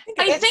be.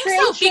 I think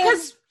so,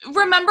 because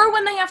remember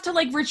when they have to,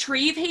 like,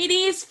 retrieve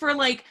Hades for,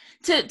 like,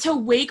 to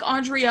wake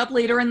Audrey up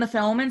later in the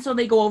film, and so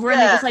they go over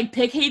and they just, like,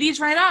 pick Hades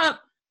right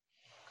up?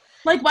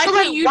 Like, why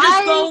can't you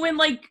just go and,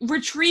 like,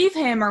 retrieve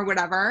him or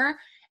whatever,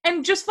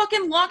 and just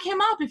fucking lock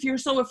him up if you're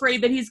so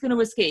afraid that he's going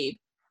to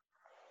escape?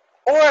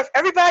 Or if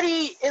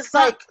everybody is,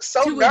 like,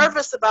 so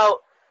nervous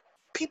about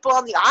people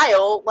on the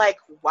Isle, like,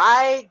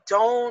 why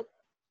don't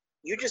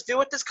you just do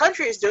what this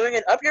country is doing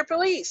and up your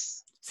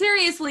police?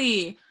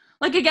 Seriously.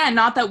 Like, again,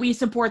 not that we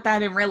support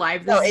that in real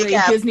life. This is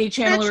a Disney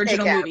Channel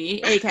original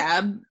movie.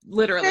 ACAB.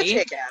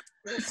 Literally.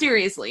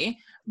 Seriously.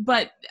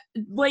 But,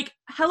 like,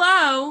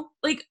 hello?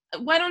 Like,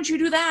 why don't you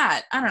do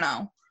that? I don't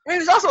know. I mean,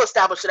 it was also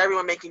established that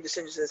everyone making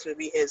decisions in this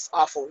movie is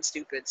awful and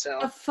stupid, so.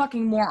 A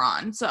fucking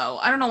moron. So,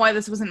 I don't know why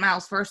this wasn't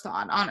Mal's first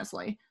thought,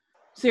 honestly.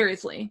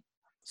 Seriously.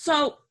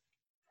 So,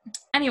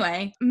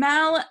 anyway,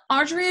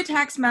 Audrey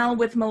attacks Mal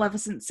with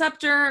Maleficent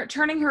Scepter,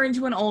 turning her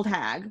into an old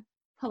hag.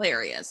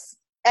 Hilarious.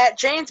 At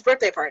Jane's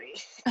birthday party.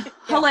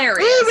 Hilarious.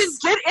 We even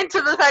get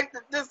into the fact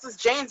that this is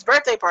Jane's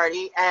birthday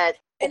party at,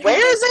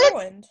 where is it?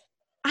 Ruined.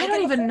 I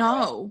don't even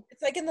know.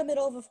 It's like in the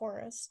middle of a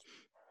forest.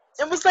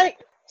 It was like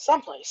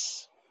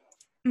someplace.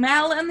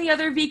 Mal and the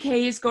other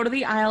VKs go to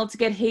the Isle to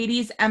get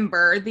Hades'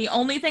 Ember, the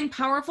only thing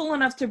powerful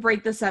enough to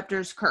break the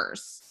Scepter's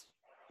curse.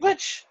 What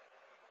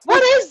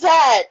is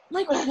that?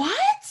 Like,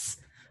 what?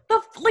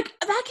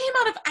 That came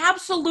out of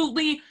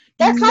absolutely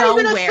That's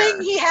nowhere. Not even a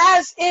thing he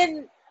has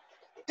in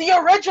the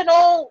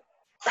original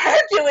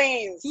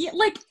Hercules. Yeah,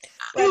 like,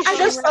 he's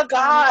just a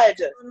god.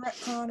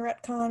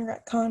 Retcon.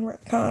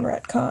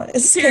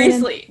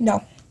 Seriously.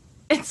 No.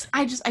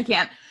 I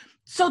can't.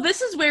 So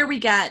this is where we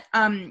get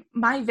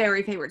my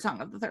very favorite song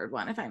of the third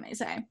one, if I may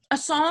say. A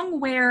song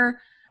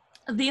where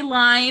the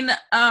line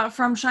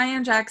from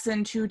Cheyenne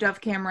Jackson to Dove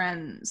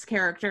Cameron's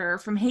character,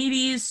 from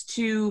Hades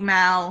to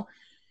Mal,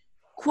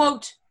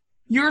 quote,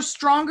 "You're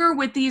stronger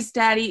with these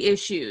daddy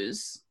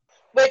issues."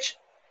 Which,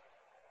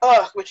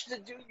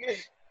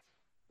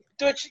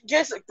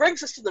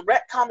 brings us to the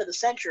retcon of the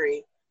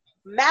century.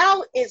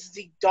 Mal is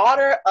the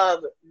daughter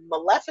of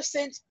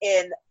Maleficent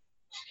in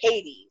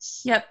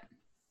Hades. Yep.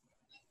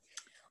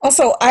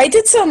 Also, I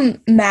did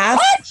some math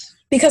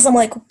because I'm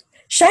like,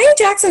 Shiny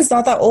Jackson's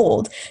not that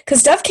old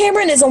because Dove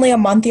Cameron is only a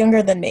month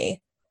younger than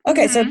me.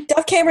 Okay, so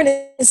Dove Cameron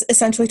is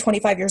essentially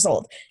 25 years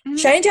old.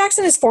 Shiny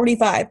Jackson is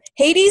 45.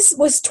 Hades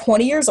was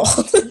 20 years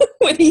old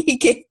when he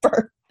gave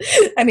birth.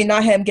 I mean,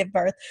 not him give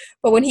birth,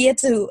 but when he had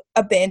to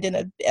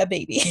abandon a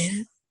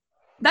baby.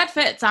 That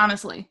fits,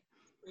 honestly.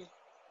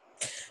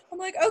 I'm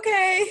like,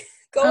 okay,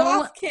 go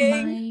off, King.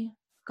 Oh my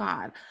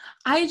God.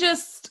 I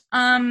just,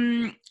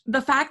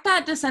 the fact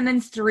that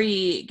Descendants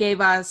 3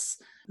 gave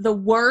us the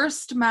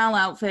worst Mal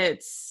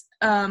outfits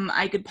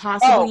I could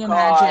possibly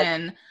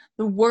imagine,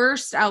 the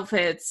worst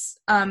outfits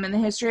in the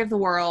history of the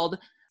world,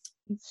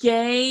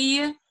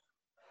 Gay,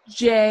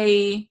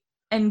 Jay,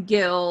 and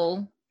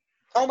Gil.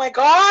 Oh my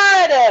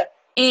God!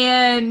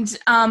 And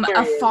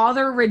a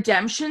father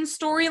redemption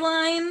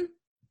storyline.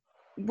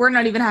 We're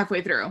not even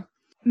halfway through.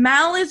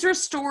 Mal is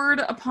restored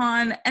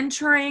upon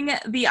entering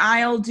the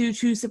Isle due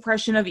to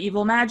suppression of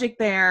evil magic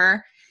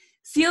there.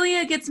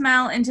 Celia gets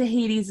Mal into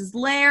Hades'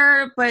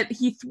 lair, but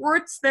he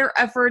thwarts their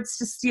efforts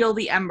to steal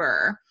the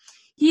Ember.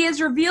 He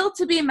is revealed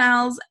to be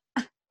Mal's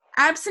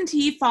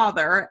absentee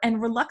father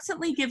and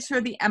reluctantly gives her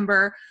the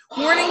Ember,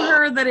 warning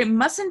her that it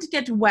mustn't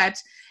get wet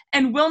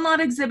and will not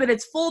exhibit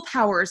its full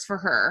powers for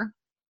her.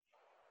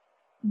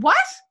 What?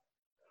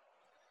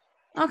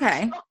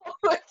 Okay.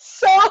 Oh, it's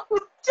so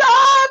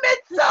dumb!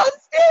 It's so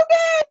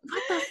stupid!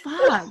 What the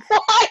fuck?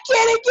 Why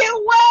can't it get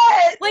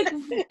wet?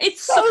 Like,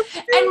 it's so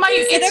stupid. And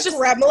it's just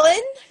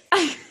gremlin?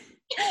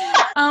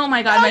 Oh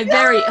my God, oh my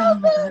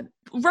God.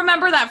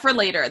 Remember that for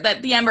later,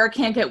 that the Ember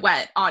can't get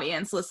wet,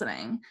 audience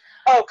listening.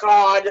 Oh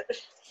God.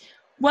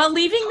 While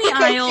leaving the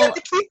Isle... You have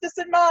to keep this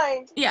in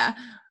mind. Yeah.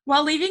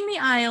 While leaving the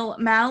Isle,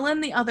 Mal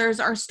and the others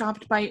are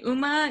stopped by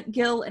Uma,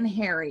 Gil, and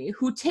Harry,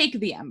 who take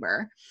the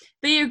Ember.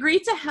 They agree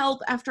to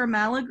help after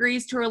Mal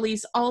agrees to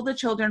release all the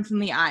children from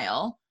the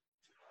Isle.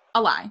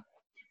 A lie.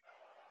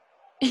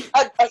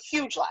 A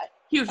huge lie.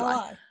 Huge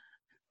lie.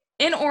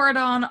 In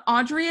Auradon,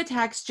 Audrey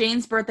attacks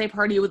Jane's birthday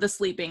party with a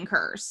sleeping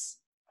curse.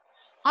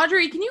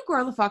 Audrey, can you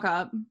grow the fuck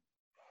up?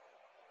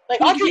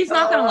 Like, He's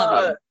not gonna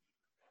love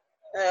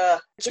you.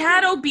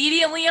 Chad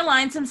obediently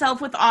aligns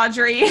himself with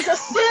Audrey. He's a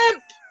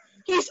simp!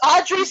 He's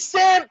Audrey's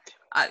simp!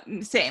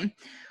 Same.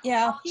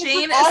 Yeah.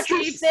 Jane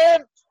escapes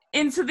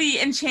into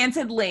the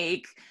Enchanted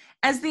Lake.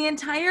 As the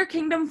entire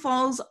kingdom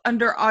falls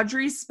under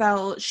Audrey's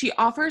spell, she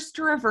offers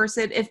to reverse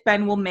it if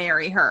Ben will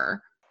marry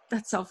her.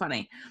 That's so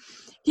funny.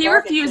 He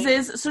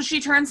refuses, so she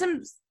turns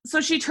him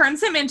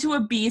into a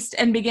beast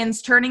and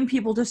begins turning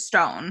people to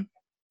stone.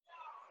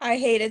 I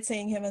hated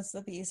seeing him as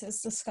the beast.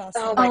 It's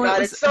disgusting. Oh my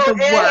God, it's so I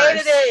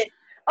hated it.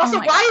 Also,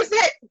 why is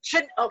that?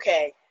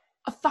 Okay.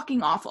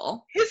 Fucking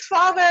awful. His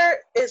father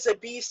is a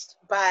beast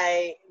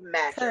by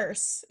magic.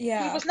 Curse,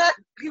 yeah.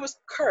 He was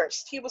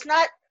cursed. He was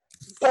not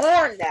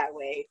born that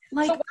way.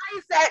 Like, so why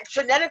is that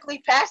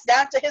genetically passed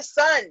down to his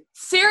son?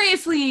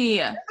 Seriously.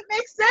 It doesn't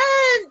make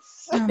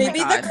sense. Oh maybe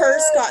the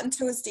curse got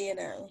into his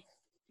DNA.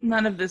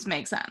 None of this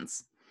makes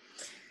sense.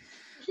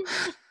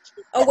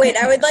 Oh, wait,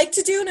 I would like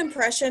to do an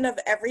impression of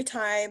every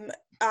time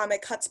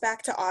it cuts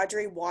back to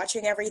Audrey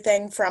watching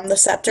everything from the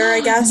scepter,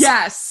 I guess.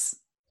 Yes.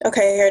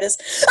 Okay, here it is.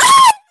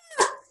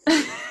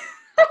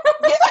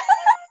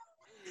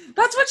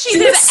 That's what she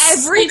did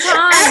every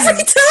time.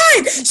 Every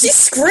time! She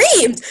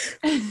screamed!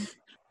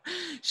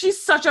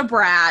 She's such a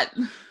brat.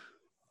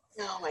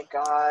 Oh my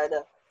God.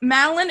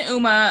 Mal and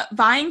Uma,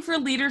 vying for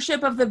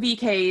leadership of the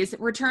VKs,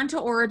 return to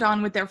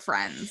Auradon with their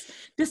friends.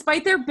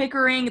 Despite their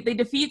bickering, they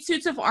defeat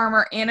suits of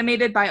armor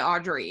animated by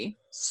Audrey.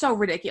 So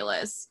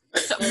ridiculous.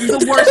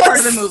 The worst part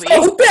of the movie.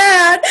 So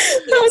bad.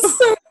 That was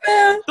so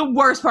bad. The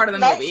worst part of the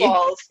movie.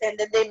 Falls, and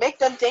then they make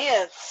them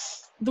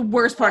dance. The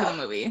worst part of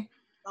the movie.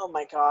 Oh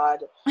my God.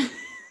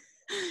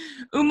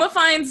 Uma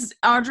finds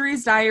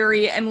Audrey's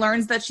diary and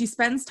learns that she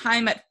spends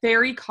time at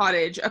Fairy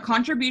Cottage, a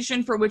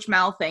contribution for which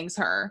Mal thanks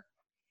her.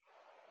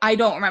 I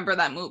don't remember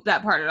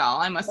that part at all.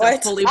 I must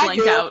have fully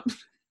blanked out.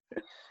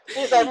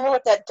 Because I remember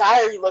what that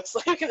diary looks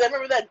like. Because I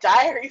remember that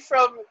diary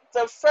from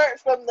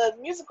the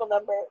musical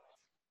number.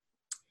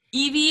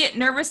 Evie,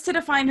 nervous to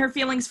define her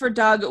feelings for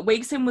Doug,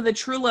 wakes him with a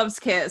true love's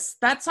kiss.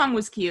 That song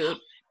was cute.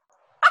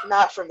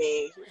 Not for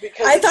me.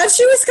 Because I thought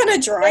she was gonna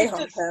dry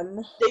hump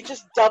him. They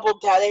just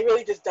doubled down. They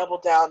really just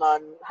doubled down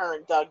on her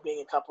and Doug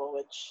being a couple,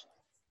 which,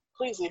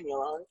 please leave me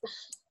alone.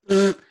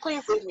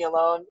 Please leave me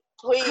alone.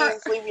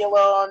 Please leave me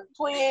alone.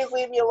 Please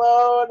leave me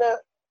alone.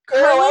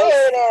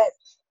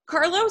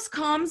 Carlos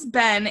calms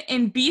Ben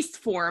in beast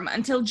form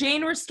until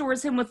Jane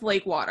restores him with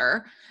lake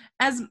water.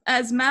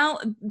 As Mal,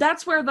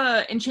 that's where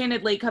the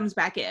Enchanted Lake comes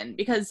back in,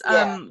 because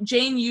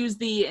Jane used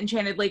the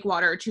Enchanted Lake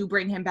water to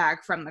bring him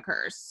back from the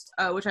curse,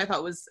 which I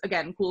thought was,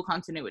 again, cool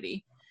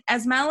continuity.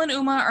 As Mal and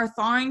Uma are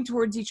thawing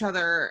towards each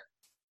other,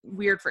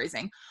 weird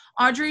phrasing,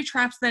 Audrey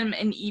traps them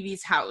in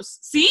Evie's house.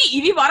 See?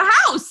 Evie bought a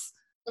house!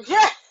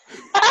 Yeah!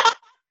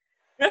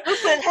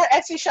 Listen, her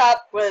Etsy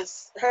shop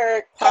was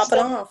her Popping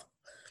custom, off.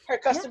 her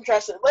custom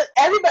dresses.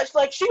 Everybody,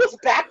 like, she was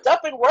backed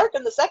up in work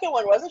in the second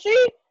one, wasn't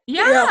she?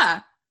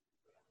 Yeah.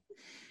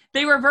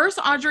 They reverse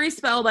Audrey's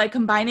spell by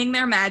combining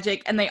their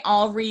magic, and they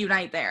all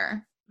reunite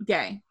there.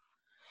 Gay.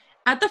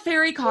 At the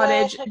fairy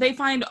cottage, they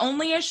find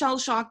only a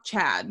shell-shocked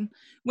Chad.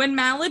 When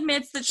Mal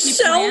admits that she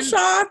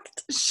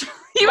Shell-shocked?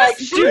 He Like,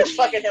 was, she was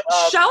fucking him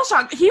up.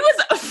 shell-shocked. He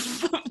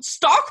was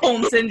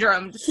Stockholm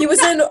syndrome. He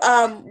was in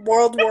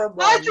World War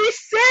I. Audrey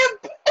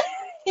Simp!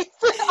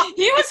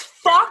 He was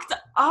fucked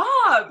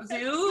up,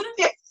 dude.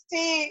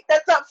 PTSD.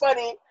 That's not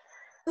funny.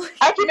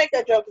 I can make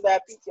that joke because I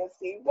have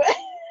PTSD, but...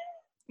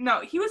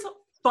 No, he was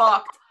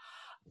fucked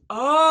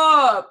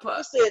up.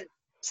 Listen,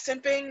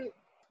 simping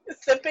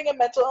a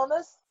mental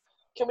illness?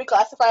 Can we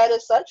classify it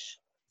as such?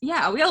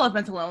 Yeah, we all have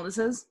mental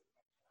illnesses.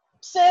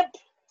 Simp.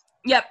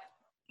 Yep.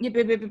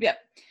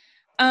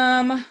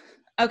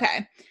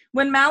 Okay.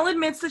 When Mal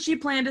admits that she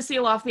planned to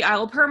seal off the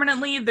Isle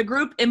permanently, the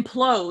group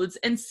implodes,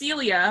 and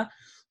Celia,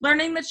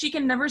 learning that she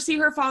can never see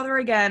her father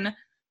again.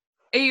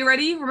 Are you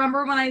ready?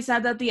 Remember when I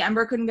said that the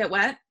ember couldn't get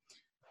wet?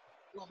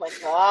 Oh my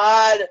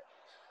god.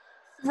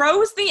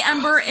 Throws the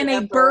ember in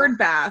a bird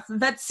bath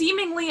that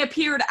seemingly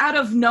appeared out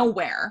of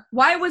nowhere.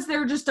 Why was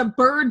there just a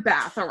bird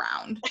bath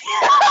around?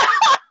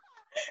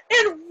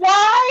 And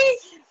why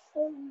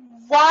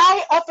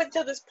up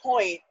until this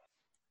point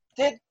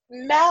did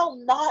Mal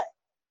not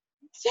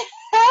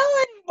tell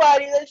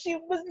anybody that she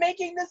was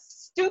making this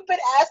stupid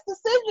ass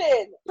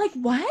decision? Like,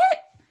 what?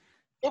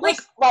 It was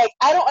like,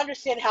 I don't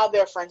understand how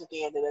they're friends at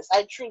the end of this.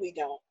 I truly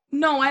don't.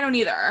 No, I don't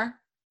either.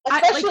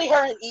 Especially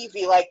her and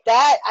Evie. Like,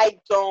 that, I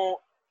don't.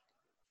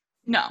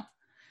 No.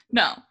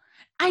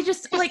 I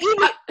just, like...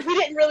 we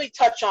didn't really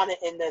touch on it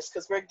in this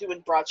because we're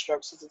doing broad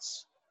strokes because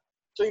it's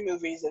 3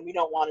 movies and we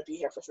don't want to be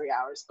here for 3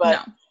 hours.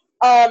 But,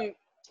 no.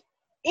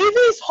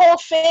 Evie's whole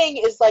thing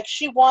is, like,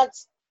 she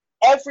wants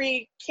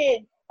every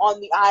kid on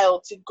the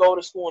Isle to go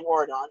to school in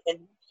Oregon, and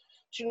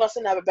she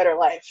mustn't have a better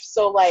life.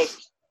 So, like,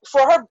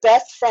 for her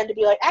best friend to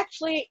be like,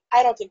 actually,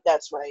 I don't think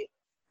that's right.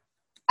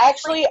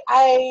 Actually,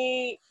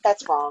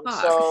 that's wrong.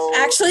 So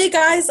actually,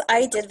 guys,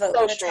 I did vote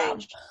for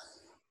Trump.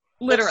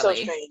 Literally. It's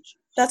so strange.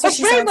 That's what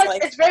she sounds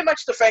like. It's very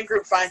much the friend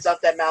group finds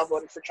out that Mal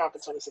voted for Trump in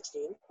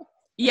 2016.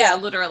 Yeah,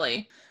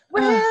 literally.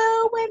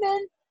 Well,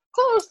 women,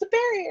 close the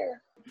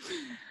barrier.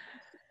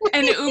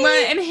 And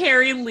Uma and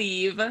Harry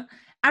leave.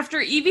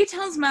 After Evie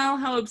tells Mal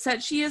how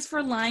upset she is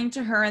for lying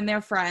to her and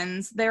their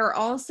friends, they are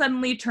all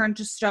suddenly turned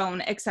to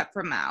stone except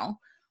for Mal.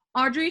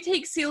 Audrey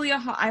takes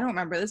Celia... I don't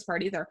remember this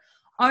part either.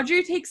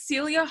 Audrey takes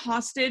Celia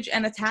hostage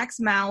and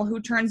attacks Mal,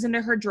 who turns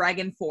into her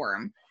dragon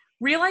form.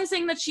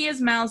 Realizing that she is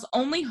Mal's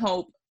only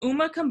hope,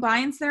 Uma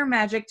combines their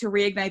magic to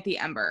reignite the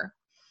ember.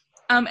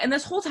 And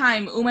this whole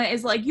time, Uma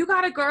is like, you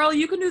got it, girl.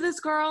 You can do this,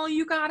 girl.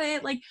 You got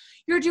it. Like,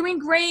 you're doing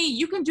great.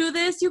 You can do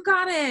this. You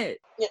got it.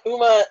 Yeah,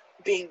 Uma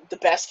being the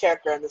best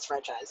character in this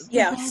franchise.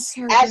 Yes.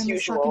 As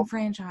usual.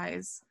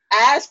 Franchise.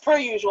 As per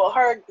usual,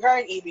 her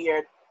and Evie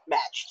are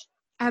matched.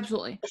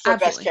 Absolutely. For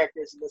best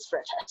characters in this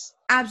franchise.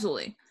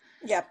 Absolutely.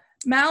 Yep.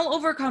 Mal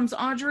overcomes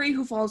Audrey,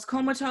 who falls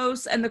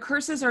comatose, and the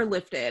curses are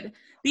lifted.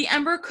 The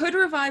ember could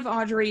revive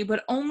Audrey,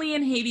 but only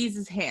in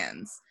Hades'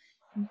 hands.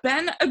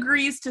 Ben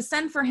agrees to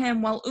send for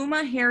him while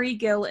Uma, Harry,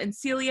 Gil, and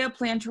Celia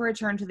plan to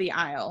return to the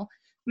Isle.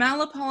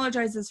 Mal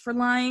apologizes for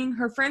lying.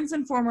 Her friends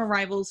and former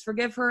rivals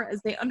forgive her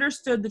as they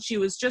understood that she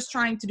was just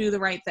trying to do the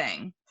right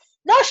thing.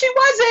 No, she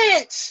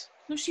wasn't!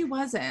 No, she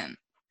wasn't.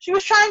 She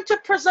was trying to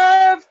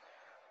preserve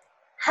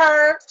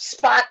her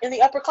spot in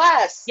the upper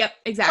class. Yep,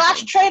 exactly.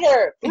 Class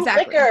traitor.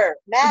 Exactly. Liquor.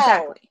 Now.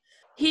 Exactly.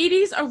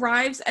 Hades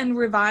arrives and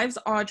revives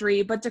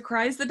Audrey, but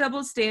decries the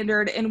double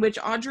standard in which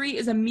Audrey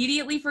is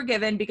immediately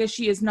forgiven because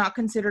she is not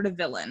considered a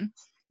villain.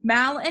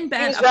 Mal and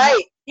Ben... He was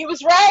right. He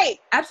was right.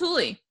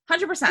 Absolutely.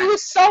 100%. He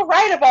was so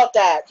right about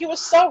that. He was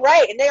so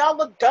right, and they all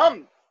look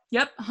dumb.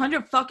 Yep,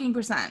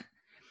 100%.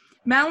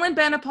 Mal and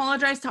Ben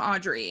apologize to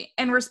Audrey.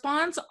 In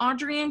response,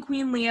 Audrey and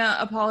Queen Leah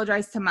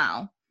apologize to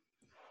Mal.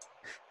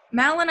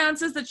 Mal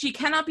announces that she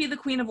cannot be the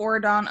Queen of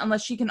Oregon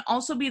unless she can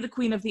also be the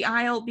Queen of the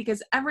Isle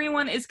because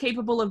everyone is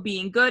capable of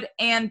being good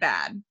and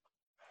bad.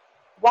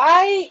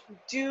 Why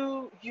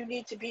do you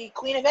need to be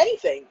Queen of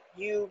anything,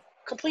 you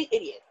complete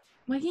idiot?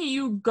 Why can't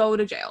you go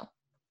to jail?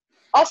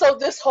 Also,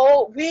 this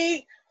whole...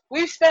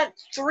 We've spent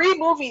 3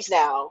 movies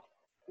now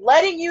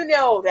letting you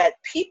know that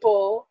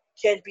people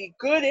can be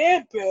good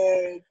and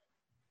bad.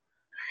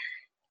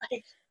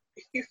 Like,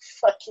 are you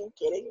fucking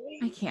kidding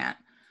me? I can't.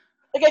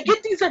 Like, I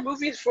get these are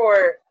movies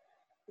for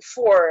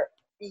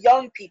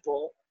young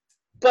people,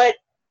 but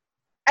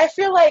I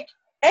feel like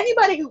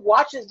anybody who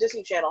watches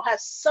Disney Channel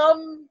has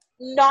some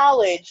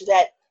knowledge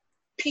that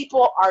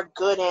people are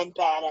good and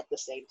bad at the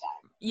same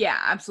time. Yeah,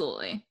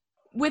 absolutely.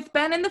 With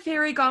Ben and the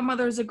fairy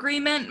godmother's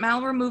agreement,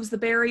 Mal removes the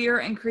barrier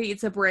and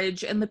creates a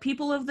bridge, and the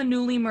people of the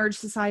newly merged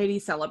society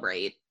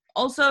celebrate.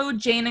 Also,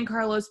 Jane and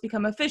Carlos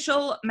become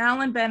official,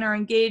 Mal and Ben are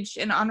engaged,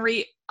 and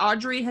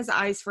Audrey has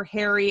eyes for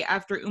Harry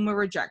after Uma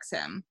rejects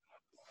him.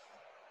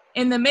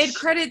 In the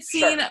mid-credit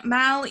scene,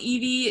 Mal,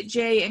 Evie,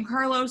 Jay, and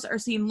Carlos are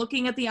seen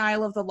looking at the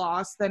Isle of the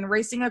Lost, then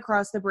racing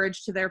across the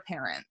bridge to their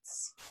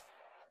parents.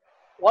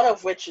 One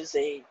of which is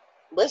a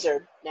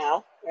lizard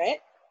now, right?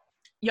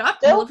 Yup,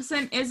 Still?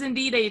 Maleficent is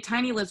indeed a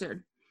tiny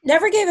lizard.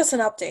 Never gave us an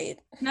update.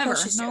 Never, What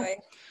she's no. doing.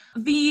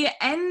 The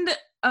end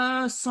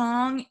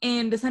song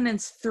in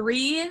Descendants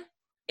 3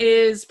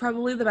 is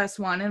probably the best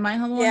one, in my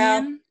humble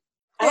opinion.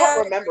 I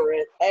don't remember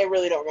it. I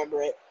really don't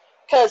remember it.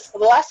 Because the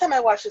last time I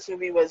watched this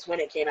movie was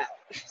when it came out.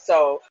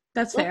 So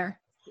That's fair.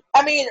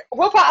 I mean,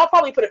 I'll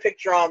probably put a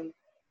picture on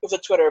the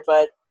Twitter,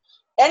 but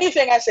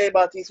anything I say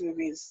about these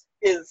movies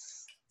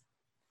is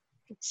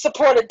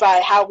supported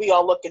by how we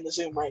all look in the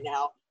Zoom right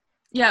now.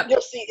 Yeah.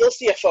 You'll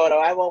see a photo.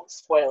 I won't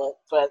spoil it,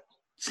 but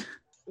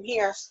I'm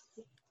here.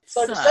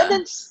 So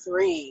Descendants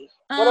 3.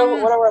 What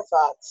are our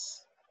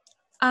thoughts?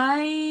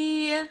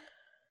 I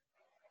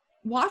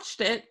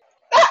watched it.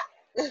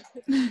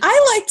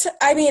 I liked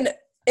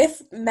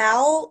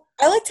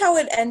how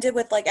it ended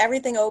with like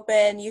everything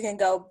open, you can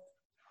go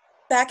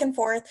back and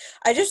forth.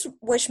 I just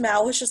wish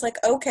Mal was just like,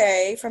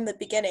 okay, from the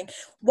beginning.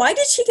 Why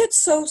did she get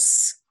so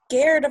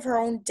scared of her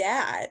own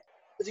dad?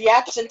 The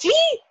absentee?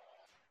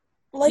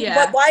 Like,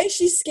 but why is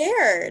she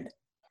scared?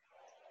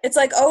 It's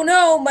like, oh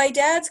no, my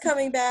dad's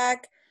coming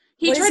back.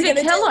 He tried to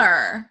kill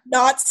her.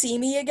 Not see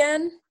me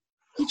again?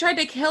 He tried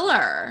to kill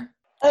her.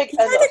 He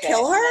tried to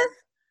kill her?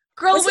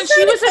 Girl, when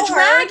she was a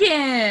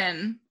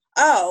dragon.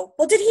 Oh,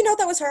 well, did he know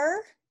that was her?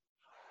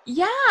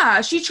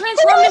 Yeah, she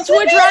transformed into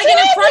a dragon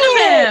in front of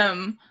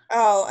him.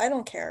 Oh, I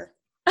don't care.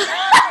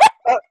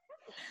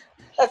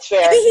 That's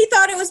fair. Maybe he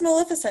thought it was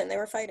Maleficent. They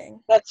were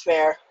fighting. That's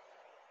fair.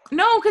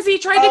 No, because he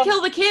tried to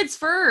kill the kids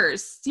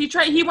first.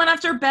 He went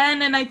after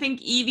Ben and I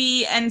think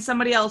Evie and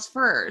somebody else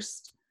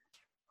first.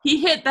 He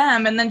hit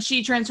them and then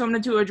she transformed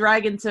into a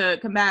dragon to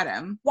combat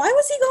him. Why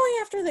was he going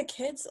after the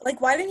kids?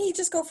 Like, why didn't he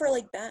just go for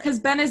like Ben? Because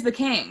Ben is the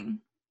king.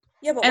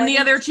 Yeah, but and the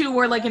other two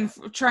were like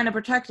trying to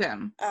protect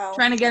him,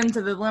 trying to get him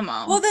to the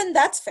limo. Well, then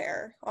that's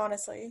fair,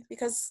 honestly,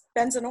 because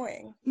Ben's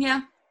annoying.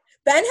 Yeah.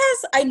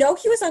 I know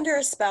he was under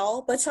a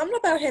spell, but something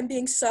about him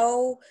being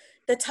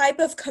the type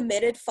of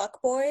committed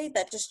fuckboy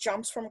that just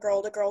jumps from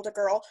girl to girl to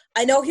girl.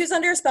 I know he was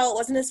under a spell. It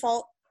wasn't his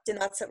fault. Did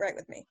not sit right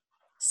with me.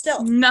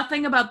 Still.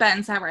 Nothing about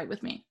Ben sat right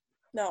with me.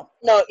 No.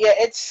 No, yeah,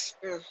 it's.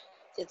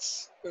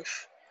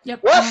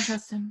 Yep, I don't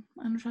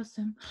trust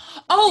him.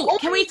 Oh,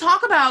 can we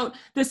talk about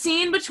the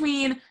scene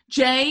between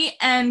Jay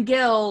and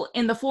Gil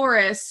in the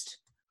forest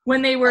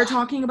when they were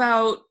talking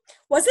about...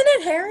 Wasn't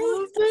it Harry?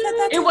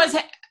 It was...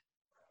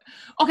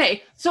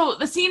 Okay, so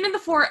the scene in the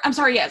forest... I'm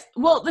sorry, yes.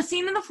 Well, the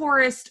scene in the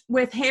forest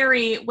with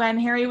Harry, when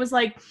Harry was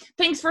like,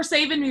 thanks for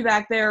saving me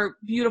back there,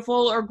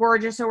 beautiful or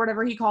gorgeous or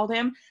whatever he called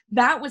him,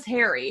 that was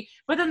Harry.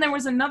 But then there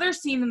was another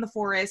scene in the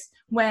forest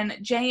when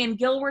Jay and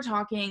Gil were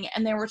talking,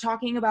 and they were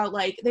talking about,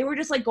 like, they were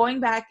just, like, going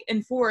back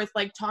and forth,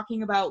 like,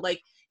 talking about,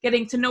 like,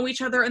 getting to know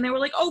each other, and they were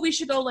like, oh, we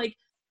should go, like,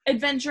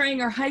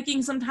 adventuring or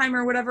hiking sometime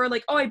or whatever.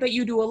 Like, oh, I bet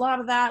you do a lot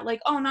of that. Like,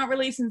 oh, not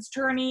really since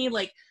Tourney.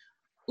 Like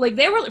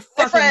they were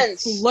fucking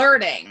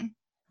flirting.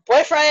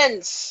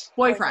 Boyfriends.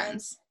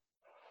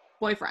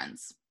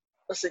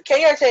 Listen,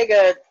 Kenny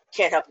Ortega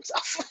can't help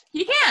himself.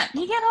 He can't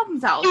help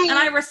himself. And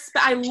I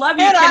love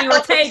you, Kenny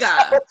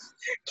Ortega.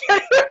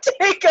 Kenny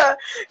Ortega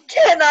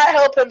cannot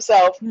help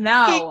himself.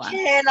 No. He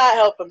cannot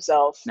help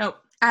himself. Nope,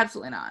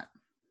 absolutely not.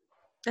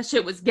 That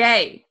shit was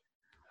gay.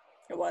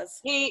 It was.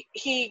 He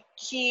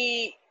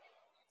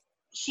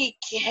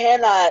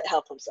cannot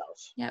help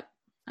himself. Yep,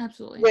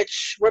 absolutely.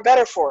 Which we're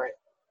better for it.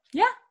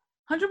 Yeah,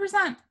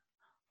 100%.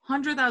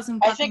 100,000%.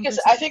 I think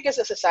as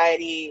a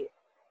society,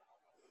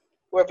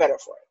 we're better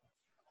for it.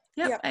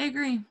 Yep, I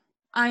agree.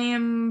 I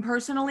am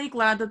personally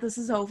glad that this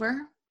is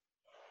over.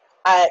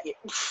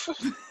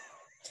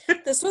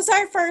 This was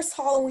our first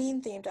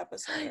Halloween-themed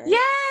episode, right?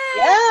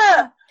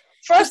 Yeah!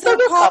 First of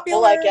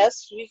couple, I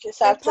guess. We just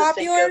have to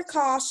popular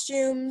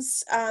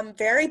costumes,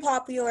 very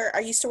popular. I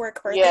used to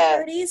work birthday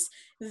parties.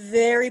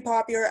 Very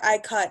popular. I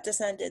cut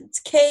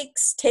Descendants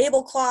cakes,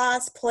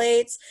 tablecloths,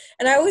 plates,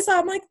 and I always thought,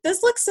 I'm like,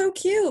 this looks so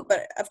cute.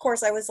 But of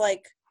course, I was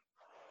like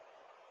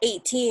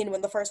 18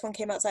 when the first one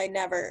came out, so I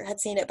never had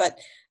seen it. But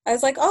I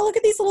was like, oh, look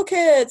at these little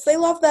kids. They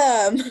love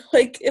them.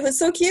 Like, it was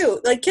so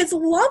cute. Like, kids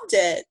loved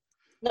it.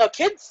 No,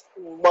 kids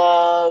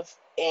love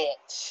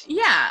it.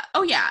 Yeah.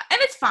 Oh, yeah. And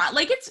it's fun.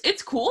 Like,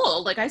 it's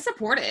cool. Like, I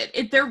support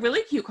it. They're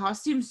really cute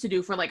costumes to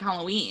do for, like,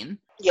 Halloween.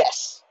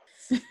 Yes.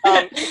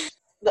 I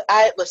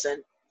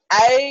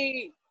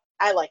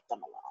like them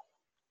a lot.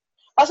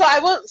 Also,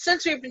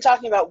 since we've been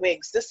talking about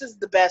wigs, this is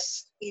the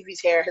best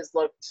Evie's hair has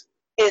looked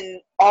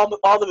in all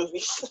the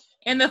movies.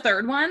 In the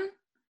third one?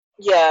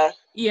 Yeah.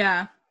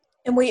 Yeah.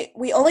 And we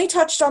only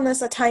touched on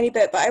this a tiny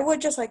bit, but I would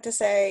just like to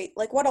say,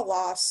 like, what a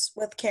loss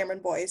with Cameron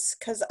Boyce,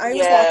 because I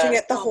was watching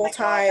it the whole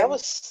time. That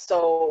was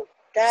so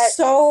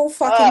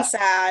fucking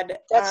sad.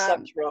 That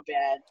sucked real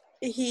bad.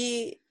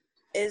 He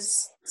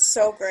is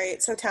so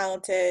great, so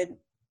talented.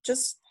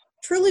 Just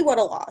truly what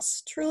a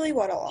loss. Truly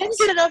what a loss.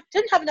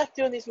 Didn't have enough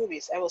to do in these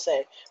movies, I will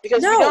say.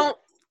 Because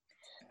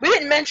We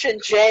didn't mention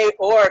Jay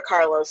or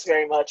Carlos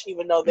very much,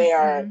 even though they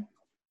are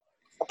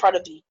a part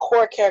of the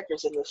core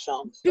characters in this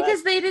film.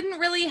 Because they didn't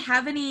really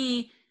have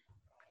any...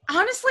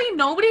 Honestly,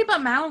 nobody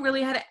but Mal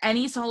really had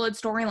any solid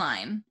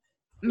storyline.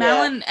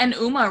 Mal and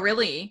Uma,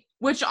 really.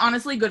 Which,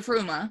 honestly, good for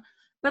Uma.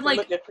 But,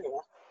 like,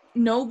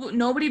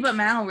 nobody but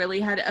Mal really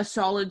had a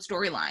solid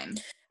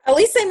storyline. At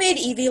least they made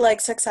Evie,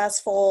 like,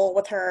 successful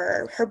with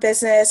her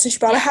business, and she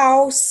bought a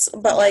house,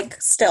 but,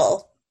 like,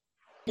 still.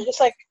 Just,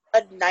 like,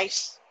 a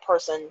nice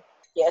person.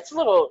 Yeah, it's a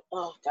little...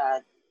 Oh,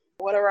 God.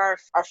 What are our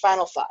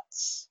final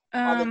thoughts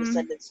on the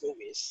Descendants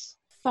movies?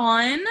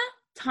 Fun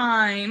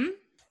time.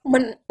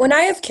 When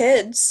I have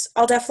kids,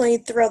 I'll definitely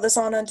throw this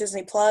on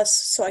Disney Plus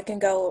so I can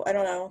go, I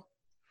don't know,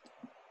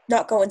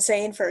 not go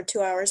insane for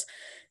 2 hours.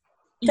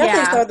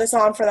 Definitely throw this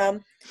on for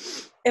them.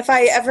 If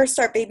I ever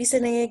start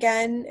babysitting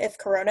again, if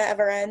Corona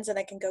ever ends and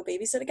I can go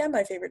babysit again,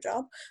 my favorite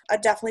job,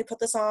 I'd definitely put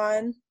this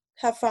on,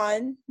 have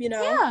fun, you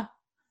know? Yeah.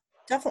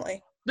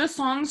 Definitely. The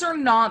songs are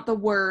not the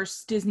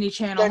worst Disney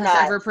Channel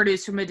has ever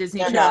produced from a Disney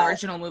Channel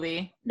original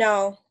movie.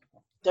 No.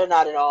 They're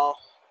not at all.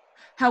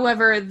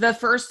 However, the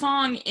first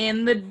song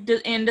in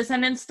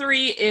Descendants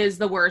 3 is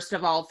the worst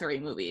of all 3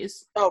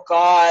 movies. Oh,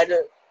 God.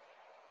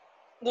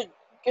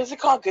 Is it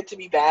called Good to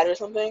Be Bad or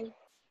something?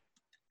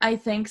 I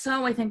think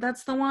so. I think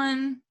that's the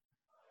one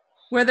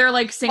where they're,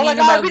 like, singing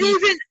about...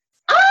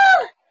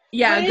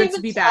 Yeah, Good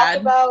to Be Bad.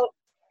 Talk about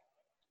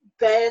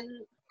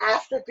Ben,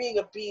 after being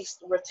a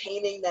beast,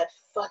 retaining that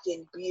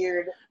fucking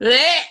beard.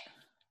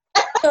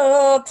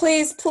 Oh,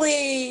 please,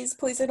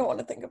 I don't want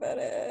to think about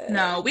it.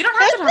 No, we don't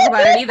have to talk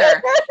about it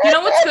either. You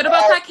know what's good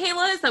about that,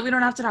 Kayla, is that we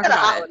don't have to talk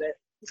about it.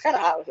 It's kind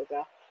of hot with it,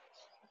 though.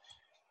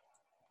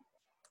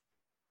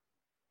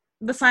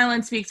 The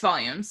silence speaks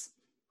volumes.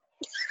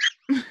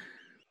 The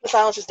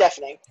silence is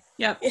deafening.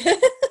 Yep.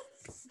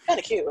 Kind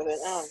of cute with it.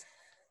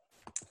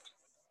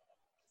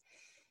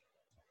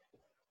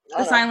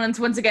 The silence,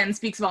 once again,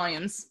 speaks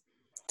volumes.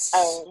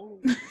 I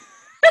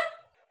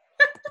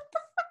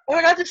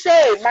forgot to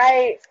say,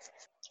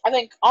 I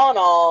think, all in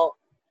all,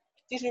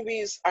 these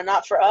movies are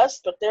not for us,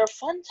 but they're a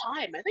fun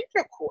time. I think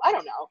they're cool. I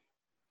don't know.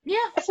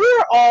 Yeah. If we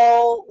were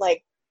all,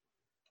 like,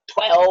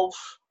 12...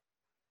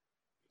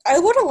 I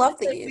would have loved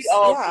these. We'd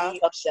all be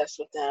obsessed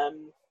with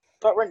them,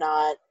 but we're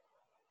not.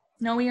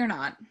 No, we are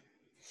not.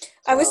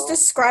 I was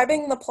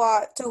describing the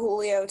plot to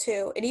Julio,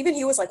 too, and even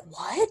he was like,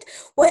 what?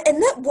 What?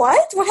 And that,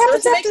 what? What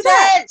happens after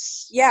that?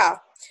 Yeah.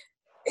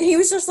 He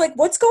was just like,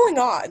 what's going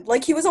on?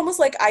 Like, he was almost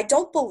like, I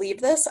don't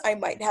believe this. I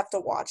might have to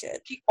watch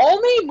it. The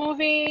only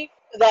movie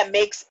that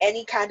makes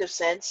any kind of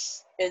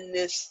sense in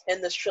this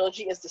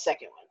trilogy is the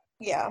second one.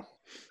 Yeah.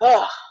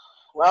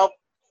 Well,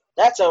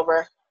 that's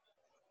over.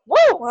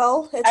 Woo!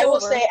 Well, it's over. I will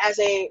say,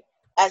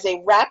 as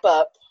a wrap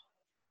up,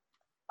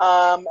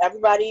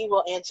 everybody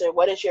will answer,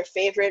 what is your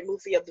favorite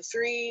movie of the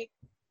 3,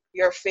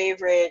 your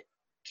favorite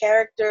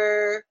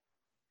character,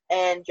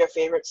 and your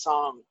favorite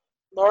song?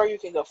 Laura, you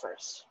can go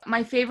first.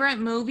 My favorite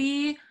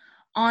movie,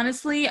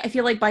 honestly, I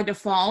feel like by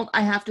default,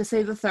 I have to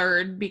say the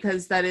third,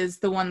 because that is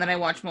the one that I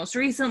watched most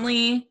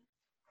recently.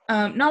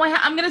 I'm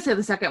going to say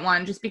the second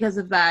one, just because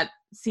of that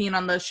scene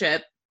on the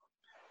ship,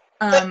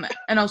 and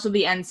also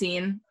the end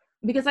scene,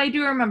 because I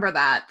do remember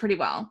that pretty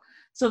well.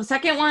 So the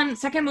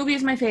second movie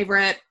is my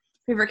favorite.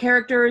 Favorite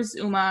characters,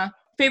 Uma.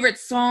 Favorite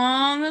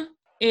song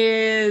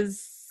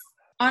is,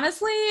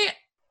 honestly,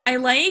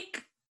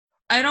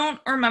 I don't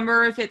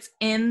remember if it's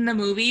in the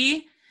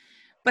movie,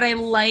 but I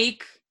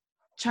like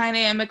China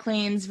Anne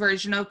McClain's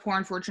version of Poor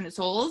Unfortunate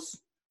Souls.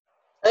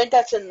 I think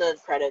that's in the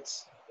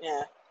credits.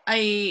 Yeah.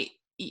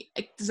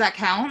 Does that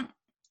count?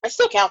 It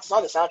still counts. It's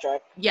on the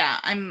soundtrack. Yeah,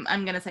 I'm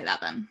gonna say that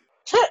then.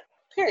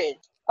 Period.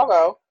 I'll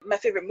go. My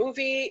favorite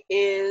movie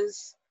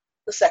is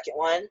the second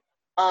one.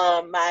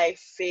 My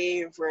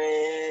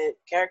favorite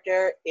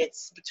character,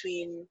 it's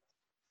between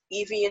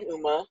Evie and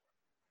Uma.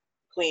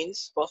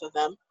 Queens, both of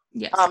them.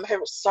 Yes. My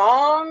favorite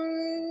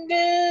song,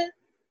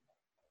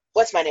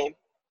 What's My Name?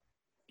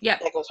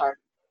 Yep. That goes hard.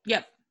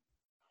 Yep.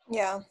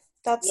 Yeah. You know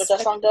what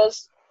that song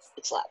does?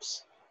 It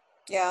slaps.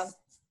 Yeah.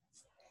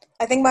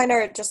 I think mine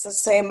are just the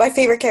same. My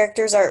favorite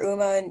characters are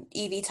Uma and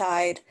Evie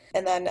tied.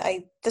 And then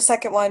the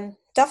second one,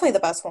 definitely the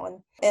best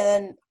one. And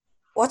then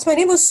What's My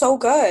Name was so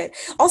good.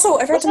 Also,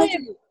 I forgot to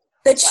mention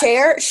the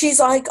chair, she's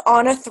like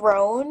on a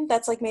throne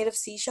that's like made of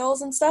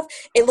seashells and stuff.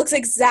 It looks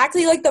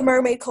exactly like the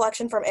mermaid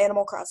collection from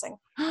Animal Crossing.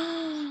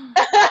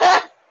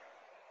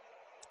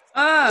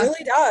 It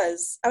really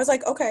does. I was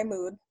like, okay,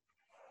 mood.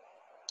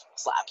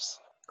 Slaps.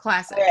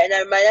 Classic. All right, and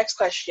then my next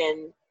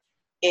question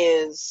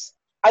is,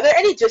 are there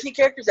any Disney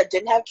characters that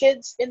didn't have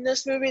kids in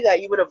this movie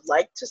that you would have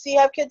liked to see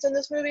have kids in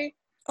this movie?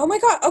 Oh my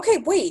god, okay,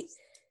 wait.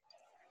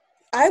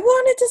 I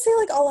wanted to say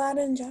like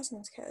Aladdin and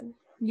Jasmine's kid.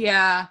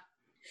 Yeah.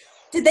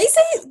 Did they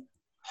say...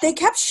 They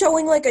kept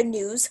showing, like, a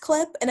news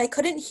clip, and I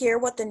couldn't hear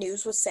what the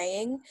news was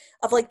saying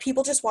of, like,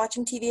 people just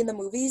watching TV in the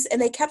movies, and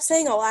they kept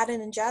saying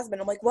Aladdin and Jasmine.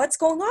 I'm like, what's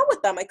going on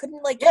with them? I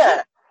couldn't, like...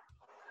 Yeah.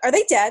 Are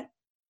they dead?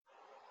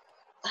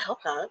 I hope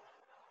not.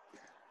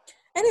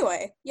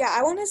 Anyway, yeah,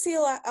 I want to see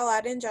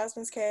Aladdin,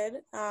 Jasmine's kid.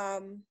 Why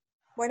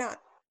not?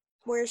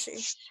 Where is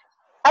she?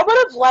 I would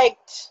have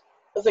liked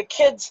the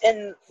kids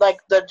in, like,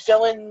 the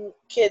villain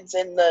kids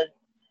and the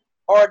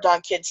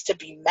Auradon kids to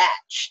be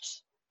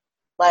matched.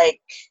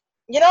 Like,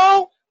 you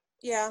know?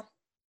 Yeah.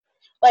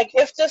 Like,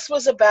 if this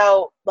was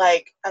about,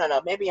 like, I don't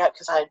know, maybe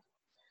because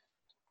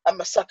I'm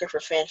a sucker for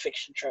fan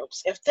fiction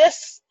tropes. If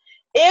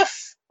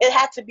it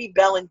had to be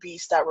Belle and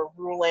Beast that were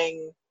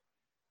ruling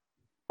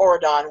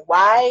Auradon,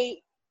 why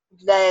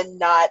then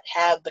not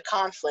have the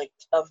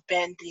conflict of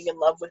Ben being in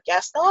love with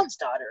Gaston's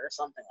daughter or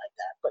something like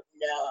that? But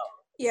no.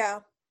 Yeah.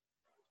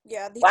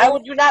 Yeah. Why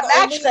would you not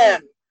match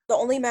them? The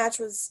only match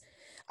was,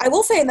 I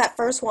will say in that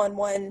first one,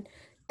 when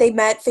they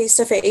met face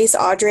to face,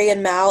 Audrey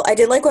and Mal, I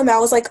did like when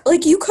Mal was like,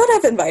 you could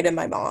have invited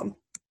my mom.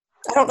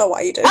 I don't know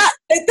why you did.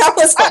 That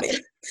was funny.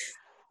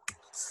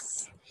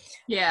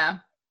 Yeah.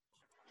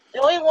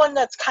 The only one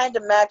that's kind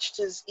of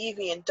matched is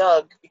Evie and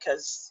Doug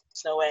because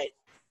Snow White.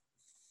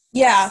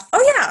 Yeah.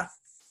 Oh, yeah.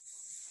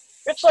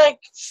 It's like,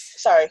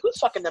 sorry, who's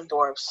fucking them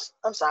dwarves?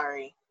 I'm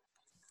sorry.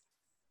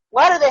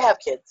 Why do they have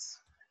kids?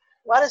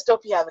 Why does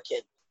Dopey have a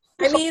kid?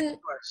 I mean,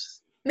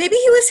 maybe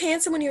he was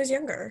handsome when he was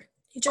younger.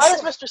 Why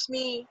does Mr.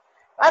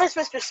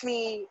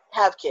 Smee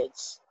have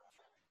kids?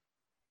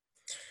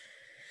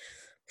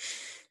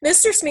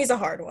 Mr. Smee's a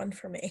hard one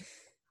for me.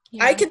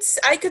 Yeah. I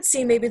could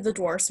see maybe the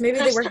dwarfs. Maybe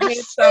they were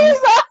handsome. Smee's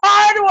a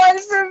hard one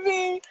for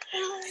me.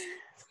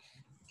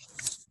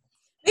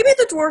 Maybe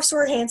the dwarfs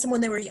were handsome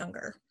when they were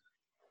younger.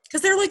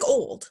 Because they're, like,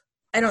 old.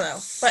 I don't know.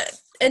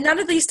 And none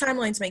of these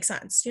timelines make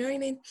sense. You know what I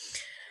mean?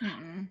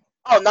 Mm-mm.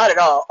 Oh, not at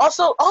all.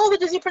 Also, all the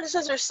Disney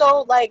princesses are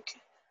so, like,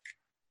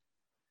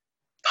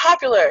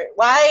 popular.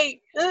 Why?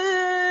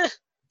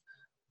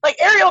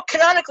 Like, Ariel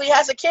canonically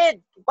has a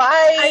kid.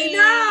 Why? I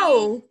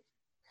know.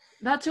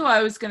 That's who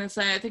I was going to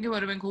say. I think it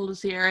would have been cool to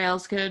see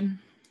Ariel's kid.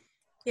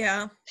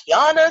 Yeah.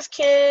 Tiana's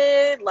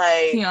kid.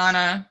 Like.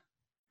 Tiana.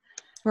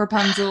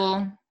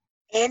 Rapunzel.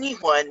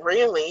 Anyone,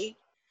 really.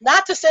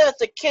 Not to say that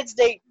the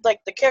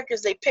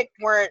characters they picked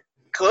weren't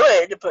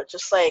good, but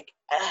just like,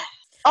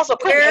 also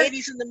putting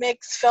Hades in the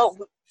mix felt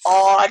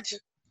odd.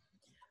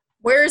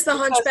 Where's the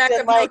Hunchback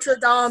of Notre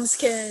Dame's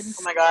kid?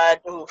 Oh my god,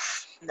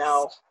 oof,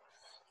 no.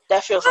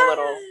 That feels a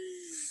little.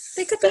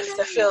 They could be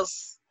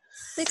nice.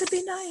 They could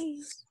be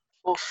nice.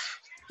 Oof.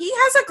 He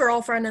has a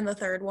girlfriend in the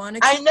third one.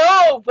 I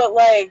know, but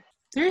like.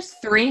 There's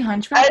 3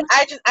 Hunchbacks?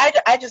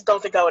 I just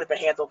don't think that would have been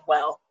handled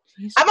well.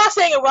 Jeez. I'm not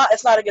saying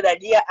it's not a good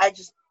idea. I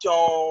just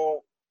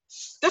don't.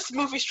 This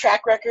movie's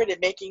track record in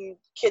making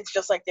kids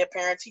just like their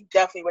parents, he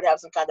definitely would have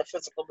some kind of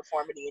physical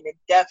deformity, and it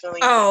definitely.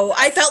 Oh,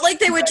 I felt like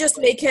they would just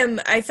make him.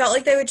 I felt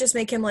like they would just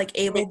make him like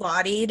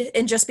able-bodied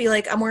and just be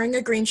like, I'm wearing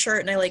a green shirt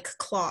and I like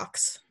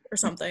clocks or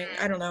something.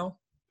 I don't know,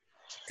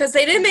 because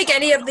they didn't make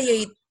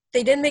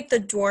They didn't make the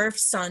dwarf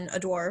son a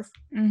dwarf.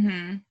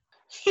 Mm-hmm.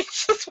 He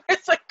just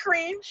wears a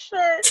green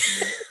shirt.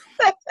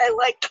 I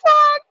like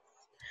clocks.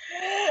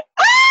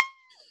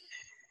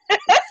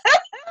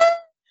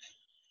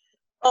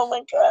 Oh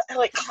my god, I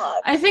like clocks.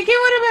 I think it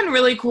would have been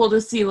really cool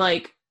to see,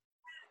 like,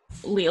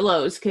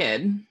 Lilo's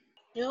kid.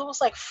 Lilo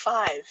was like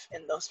 5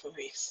 in those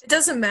movies. It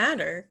doesn't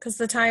matter, because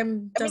the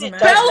time doesn't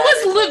matter. Belle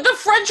was the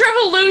French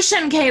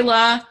Revolution,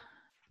 Kayla!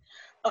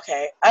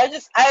 Okay,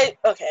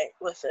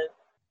 listen.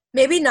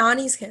 Maybe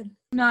Nani's kid.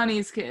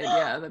 Nani's kid,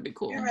 yeah, that'd be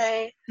cool. You're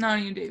right.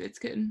 Nani and David's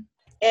kid.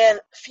 And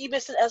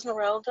Phoebus and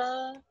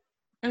Esmeralda.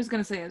 I was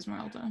gonna say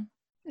Esmeralda.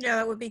 Yeah,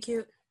 that would be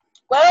cute.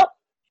 Well,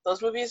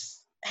 those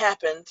movies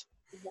happened.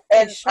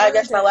 And sure I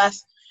guess did. my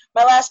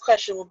last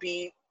question will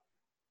be,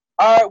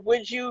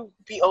 would you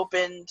be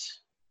open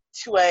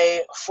to a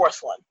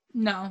 4th one?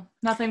 No,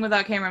 nothing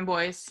without Cameron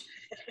Boyce.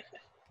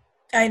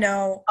 I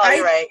know. Oh,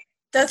 you're right.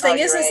 The thing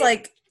is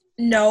like,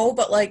 no,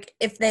 but like,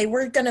 if they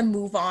were gonna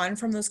move on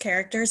from those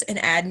characters and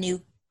add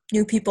new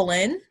people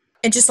in,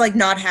 and just like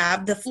not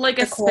have the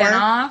a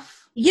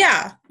spin-off.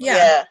 Yeah.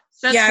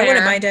 That's fair. I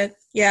wouldn't mind it.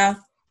 Yeah.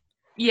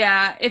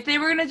 Yeah, if they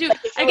were gonna do,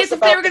 I guess if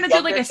they were gonna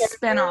do like a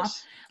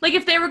spin-off. Like,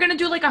 if they were going to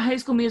do, like, a High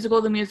School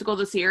Musical,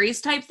 the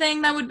series type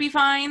thing, that would be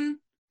fine.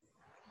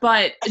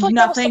 But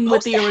nothing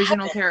with the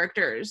original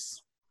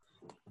characters.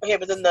 Okay,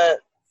 but then the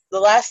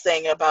last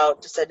thing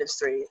about Descendants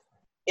 3,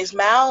 is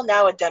Mal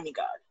now a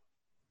demigod?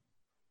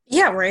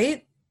 Yeah,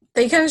 right?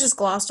 They kind of just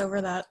glossed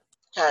over that.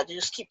 God, they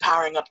just keep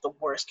powering up the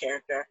worst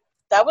character.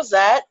 That was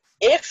that.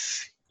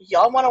 If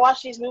y'all want to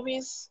watch these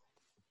movies,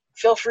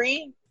 feel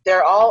free.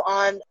 They're all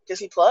on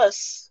Disney+.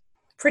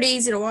 Pretty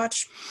easy to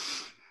watch.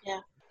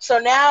 Yeah. So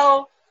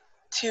now...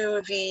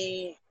 to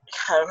the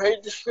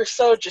we're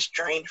so just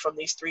drained from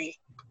these 3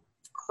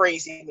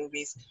 crazy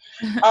movies.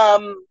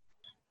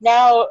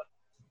 Now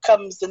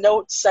comes the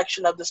notes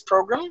section of this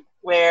program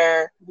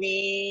where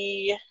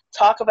we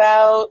talk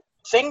about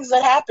things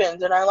that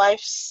happened in our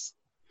lives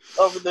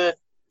over the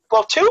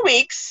 2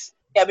 weeks.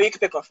 Yeah, but you can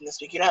pick one from this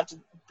week. You don't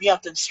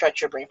have to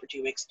stretch your brain for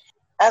 2 weeks.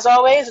 As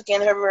always, at the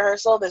end of every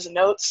rehearsal, there's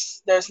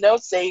notes.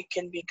 They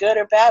can be good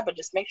or bad, but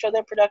just make sure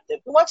they're productive.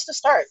 Who wants to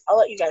start? I'll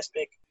let you guys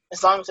pick.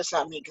 As long as it's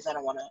not me, because I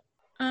don't want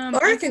to.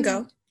 Or I can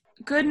go.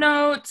 Good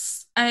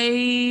notes.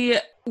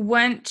 I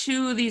went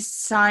to the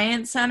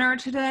Science Center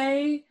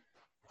today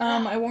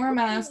I wore a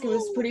mask. It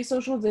was pretty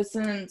social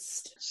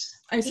distanced.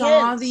 I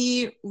saw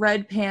the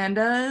red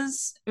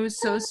pandas. It was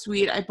so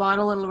sweet. I bought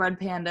a little red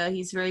panda.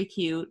 He's very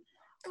cute.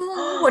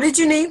 Oh, what did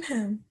you name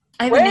him?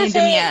 I haven't named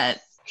him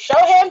yet. Show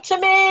him to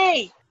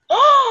me.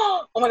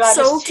 Oh my god,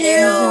 so his cute.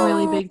 tail. He's a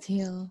really big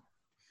tail.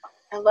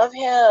 I love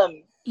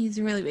him. He's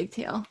a really big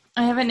tail.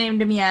 I haven't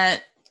named him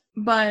yet,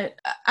 but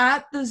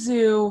at the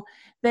zoo,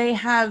 they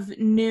have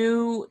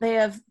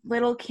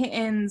little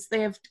kittens.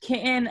 They have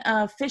kitten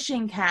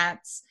fishing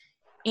cats.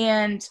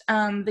 And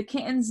the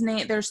kittens'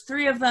 name, there's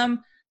 3 of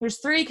them. There's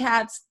 3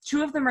 cats.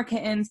 2 of them are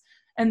kittens.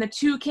 And the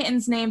 2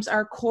 kittens' names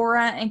are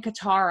Cora and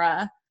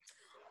Katara.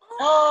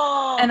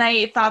 And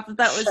I thought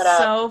that was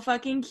so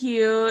fucking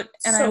cute.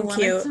 And so I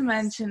wanted to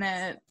mention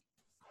it.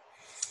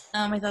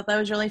 I thought that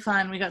was really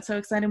fun. We got so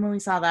excited when we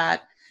saw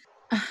that.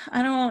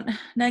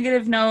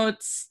 Negative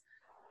notes.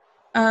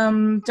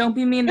 Don't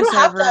be mean to servers. You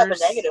don't have to have a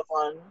negative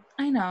one.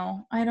 I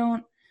know.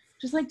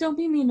 Don't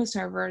be mean to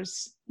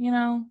servers, you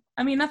know?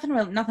 I mean,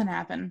 nothing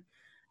happened.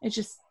 It's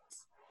just,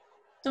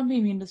 don't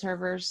be mean to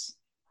servers.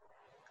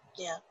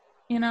 Yeah.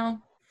 You know?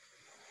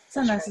 It's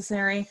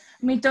unnecessary. Right.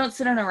 I mean, don't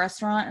sit in a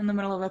restaurant in the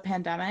middle of a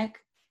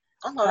pandemic.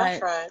 I know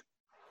that's right.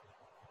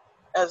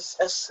 As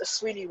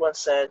Sweetie once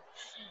said,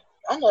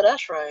 I know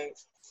that's right.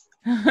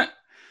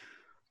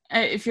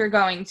 If you're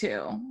going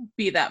to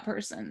be that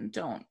person,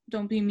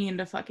 don't be mean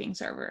to fucking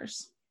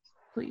servers.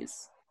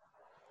 Please.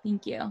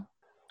 Thank you.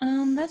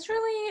 That's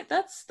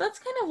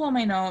kind of all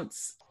my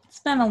notes. It's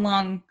been a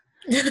long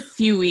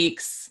few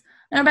weeks.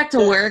 I went back to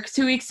work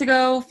 2 weeks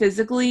ago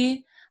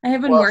physically. I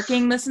have been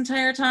working this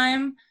entire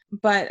time,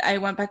 but I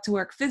went back to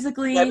work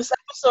physically. Yeah,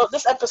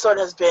 this episode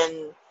has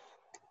been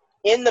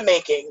in the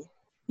making.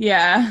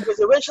 Yeah. Because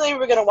originally we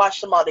were gonna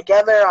watch them all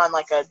together on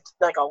like a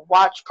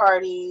watch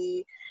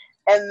party,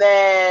 and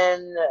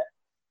then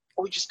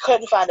we just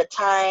couldn't find a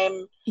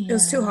time. Yeah. It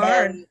was too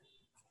hard.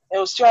 It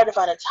was too hard to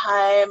find a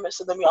time,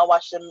 so then we all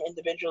watched them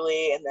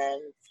individually, and then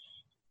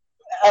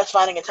us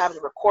finding a time to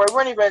record.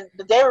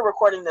 The day we're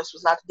recording this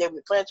was not the day we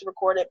planned to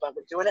record it, but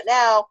we're doing it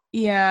now.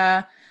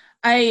 Yeah.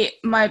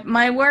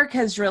 My work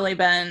has really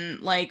been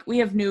like,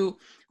 we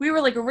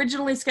were like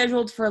originally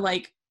scheduled for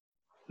like,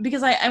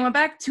 because I went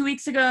back 2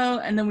 weeks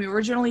ago, and then we were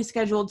originally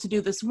scheduled to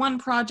do this one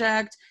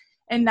project,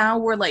 and now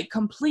we're like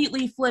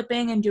completely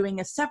flipping and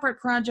doing a separate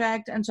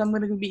project. And so I'm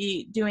going to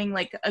be doing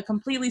like a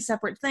completely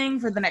separate thing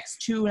for the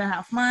next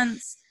 2.5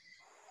 months.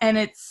 And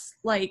it's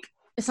like,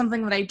 it's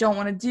something that I don't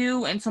want to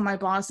do. And so my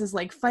boss is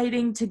like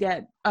fighting to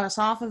get us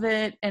off of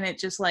it. And it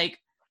just like,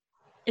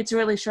 it's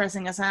really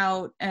stressing us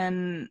out.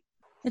 And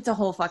it's a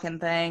whole fucking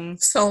thing.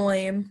 So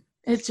lame.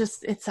 It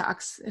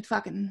sucks. It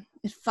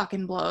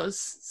fucking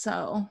blows.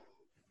 So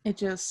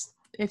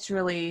it's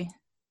really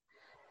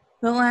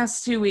the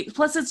last 2 weeks.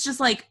 Plus, it's just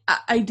like,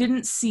 I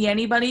didn't see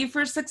anybody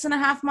for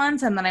 6.5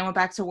 months, and then I went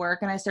back to work,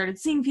 and I started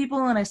seeing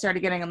people, and I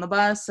started getting on the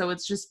bus, so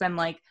it's just been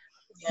like,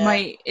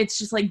 it's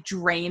just like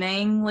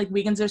draining. Like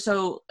weeks are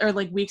so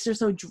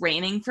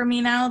draining for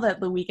me now that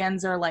the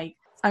weekends are like,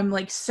 I'm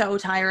like so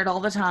tired all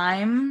the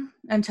time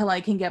until I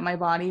can get my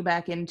body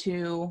back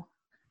into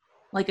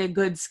like a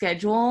good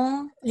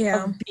schedule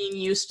of being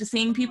used to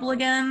seeing people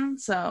again.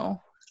 So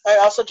I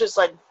also just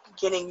like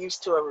getting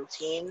used to a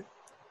routine.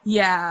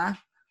 Yeah.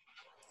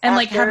 And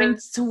like having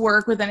to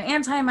work with an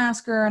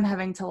anti-masker and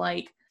having to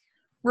like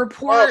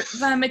report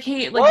report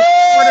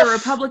a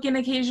Republican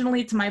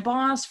occasionally to my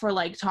boss for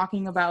like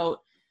talking about,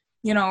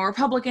 you know,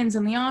 Republicans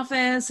in the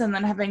office, and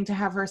then having to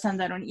have her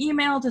send out an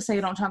email to say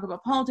don't talk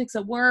about politics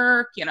at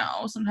work. You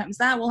know, sometimes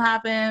that will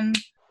happen.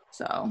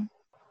 So,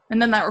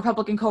 and then that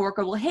Republican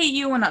coworker will hate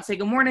you and not say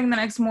good morning the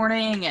next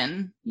morning,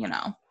 and you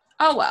know,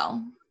 oh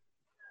well.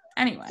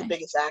 Anyway, the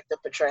biggest act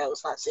of betrayal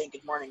is not saying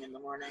good morning in the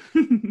morning.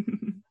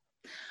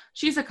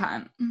 She's a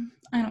cunt.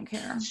 I don't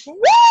care.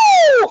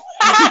 Woo!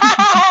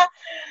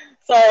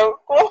 So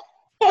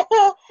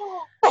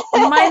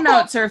my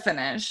notes are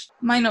finished.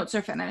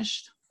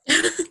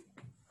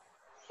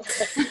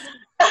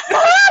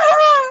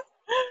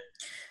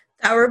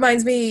 That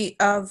reminds me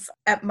of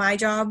at my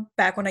job,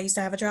 back when I used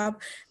to have a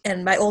job,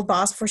 and my old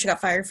boss, before she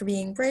got fired for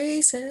being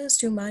racist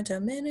to my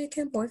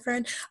Dominican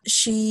boyfriend,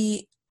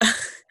 she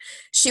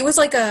was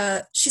like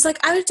she's like,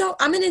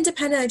 I'm an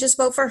independent, I just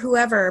vote for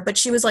whoever, but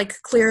she was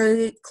like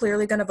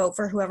clearly gonna vote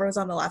for whoever was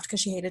on the left because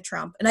she hated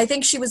Trump. And I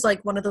think she was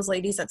like one of those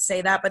ladies that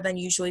say that but then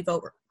usually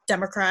vote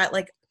Democrat,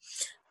 like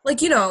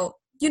you know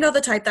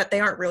the type that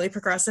they aren't really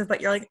progressive, but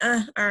you're like,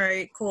 all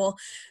right, cool.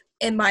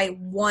 And my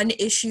one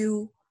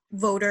issue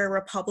voter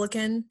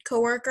Republican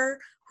coworker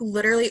who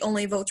literally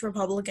only votes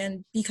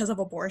Republican because of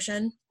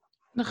abortion.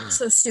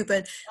 So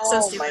stupid.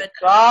 So stupid.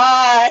 Oh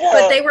my God.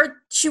 But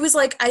she was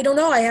like, I don't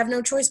know, I have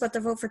no choice but to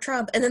vote for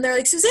Trump. And then they're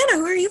like, Susanna,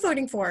 who are you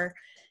voting for?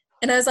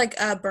 And I was like,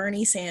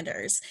 Bernie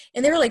Sanders.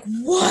 And they were like,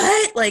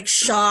 what? Like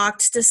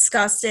shocked,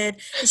 disgusted.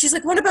 And she's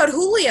like, what about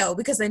Julio?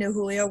 Because they knew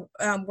Julio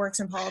works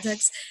in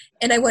politics.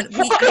 And I went,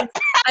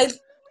 I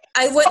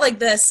went like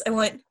this. I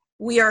went,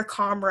 we are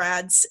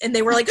comrades. And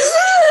they were like, so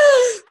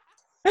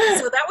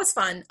that was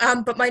fun.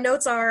 But my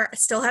notes are, I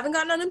still haven't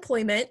gotten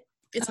unemployment.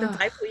 It's been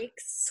 5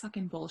 weeks.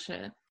 Fucking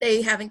bullshit.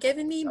 They haven't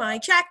given me my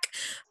check,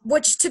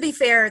 which, to be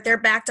fair, they're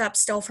backed up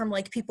still from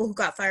like people who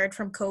got fired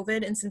from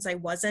COVID, and since I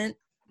wasn't,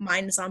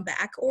 mine is on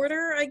back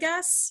order, I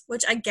guess,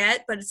 which I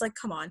get, but it's like,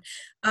 come on.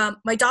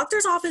 My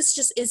doctor's office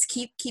just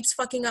keeps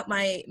fucking up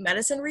my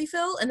medicine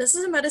refill, and this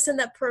is a medicine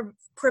that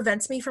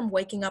prevents me from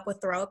waking up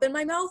with throw up in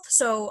my mouth.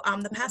 So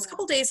the past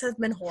couple days have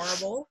been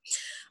horrible,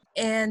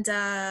 and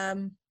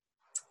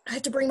I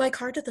have to bring my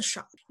car to the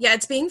shop. Yeah,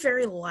 it's being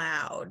very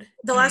loud.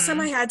 The last time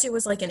I had to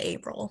was like in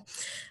April.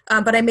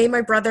 But I made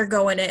my brother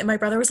go in it, and my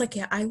brother was like,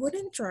 yeah, I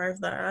wouldn't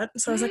drive that.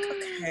 So I was like,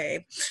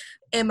 okay.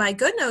 And my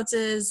good notes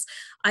is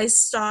I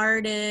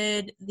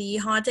started The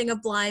Haunting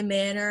of Bly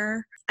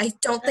Manor. I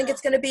don't think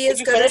it's going to be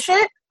as good as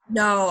it?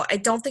 No, I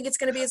don't think it's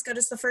going to be as good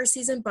as the first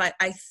season, but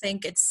I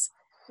think it's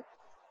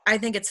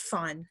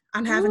fun.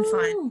 I'm having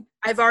fun.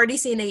 I've already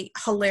seen a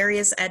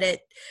hilarious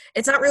edit.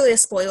 It's not really a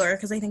spoiler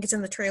because I think it's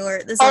in the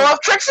trailer.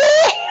 Trixie!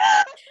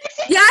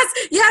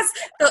 Yes.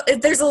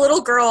 There's a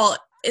little girl.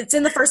 It's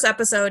in the first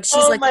episode.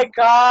 She's like, my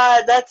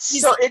god,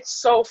 it's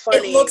so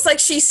funny. It looks like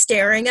she's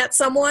staring at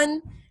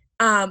someone,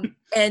 and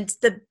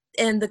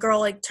the girl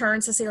like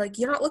turns to say like,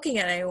 you're not looking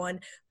at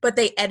anyone, but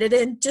they edit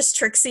in just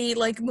Trixie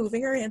like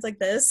moving her hands like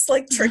this,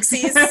 like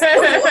Trixie's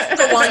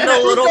the one the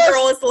little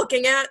girl is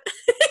looking at.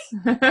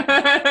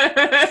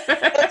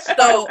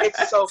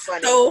 It's so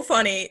funny. So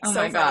funny. Oh so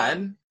my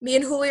god. Me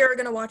and Julio are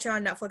gonna watch it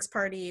on Netflix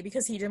Party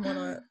because he didn't want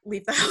to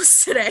leave the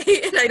house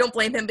today, and I don't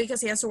blame him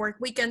because he has to work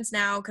weekends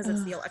now because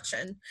it's the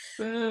election.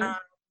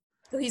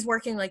 So he's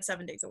working like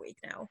 7 days a week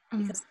now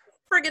because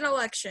friggin'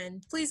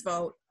 election. Please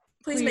vote.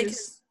 Please make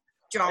his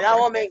job.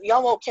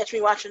 Y'all won't catch me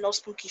watching no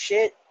spooky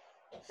shit.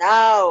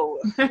 No.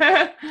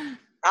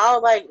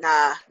 I'm like,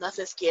 nah,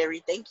 nothing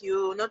scary. Thank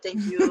you. No,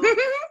 thank you.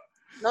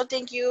 No,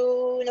 thank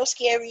you. No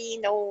scary.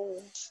 No.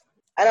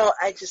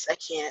 I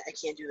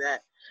can't do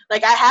that.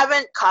 Like, I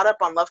haven't caught up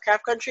on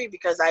Lovecraft Country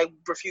because I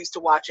refuse to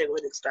watch it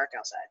when it's dark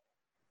outside.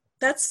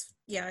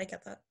 Yeah, I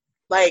get that.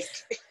 Like,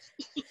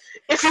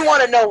 if you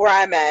want to know where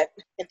I'm at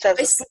in terms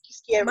of spooky,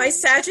 scary. My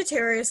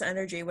Sagittarius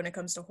energy when it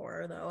comes to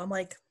horror, though. I'm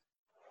like,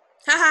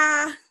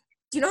 haha.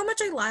 Do you know how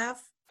much I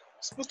laugh?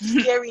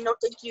 Spooky, scary, no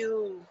thank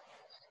you.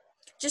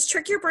 Just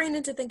trick your brain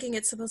into thinking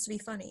it's supposed to be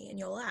funny and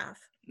you'll laugh.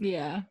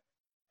 Yeah.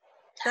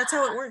 That's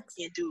how it works.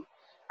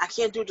 I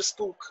can't do the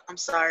spook. I'm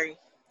sorry.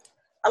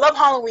 I love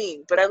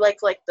Halloween, but I like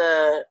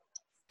the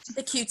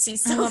cutesy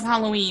stuff. I love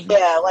Halloween.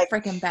 Yeah, like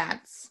freaking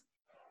bats.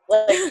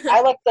 Like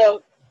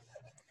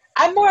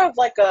I'm more of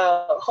like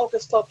a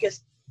Hocus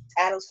Pocus,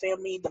 Addams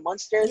Family, The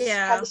Munsters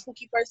kind of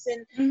spooky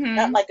person.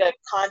 Not like a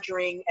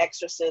Conjuring,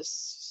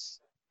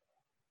 Exorcist,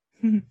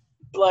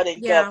 blood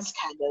and guts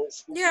kind of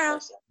spooky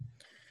person.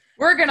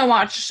 We're gonna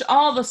watch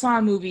all the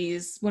Saw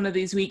movies one of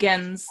these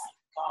weekends.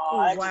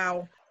 God. Oh,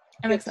 wow.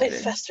 I'm excited.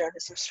 Fester under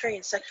some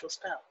strange sexual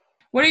spell.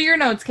 What are your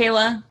notes,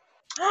 Kayla?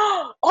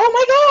 Oh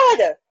my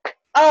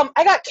god!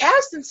 I got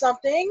cast in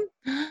something.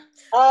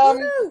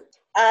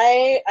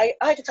 I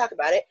can talk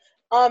about it.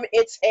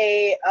 It's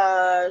a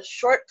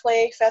short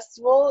play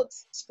festival.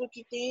 It's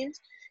spooky themed.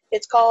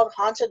 It's called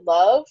Haunted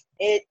Love.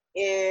 It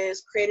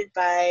is created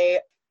by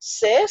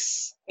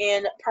Sis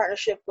in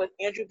partnership with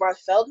Andrew Barth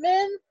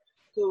Feldman,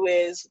 who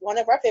is one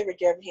of our favorite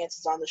Jeremy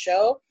Hansons on the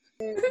show.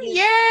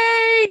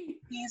 Yay!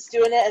 He's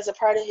doing it as a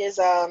part of his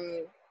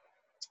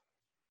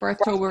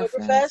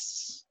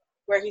Barthtoberfest,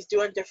 where he's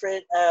doing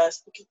different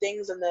spooky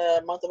things in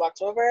the month of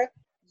October.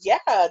 Yeah,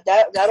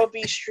 that'll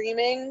be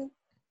streaming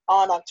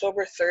on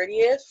October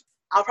 30th.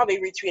 I'll probably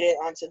retweet it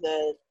onto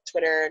the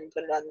Twitter and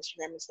put it on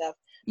Instagram and stuff.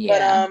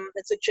 Yeah. But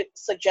it's a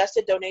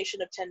suggested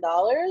donation of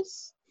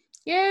 $10.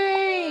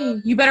 Yay!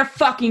 You better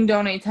fucking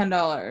donate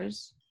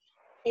 $10.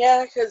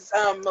 Yeah, because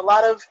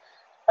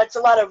it's a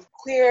lot of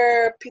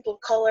queer people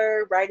of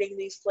color writing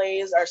these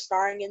plays, are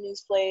starring in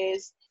these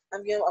plays.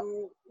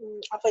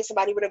 I'll play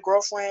somebody with a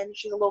girlfriend.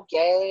 She's a little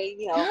gay,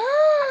 you know.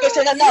 I can't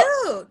say nothing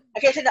else. I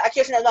can't say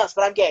nothing else,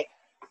 but I'm gay.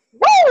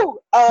 Woo!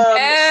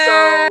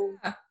 So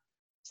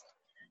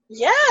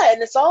yeah,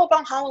 and it's all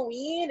about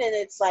Halloween, and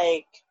it's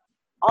like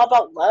all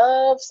about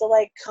love. So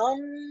like,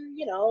 come,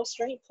 you know,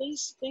 straight,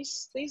 please.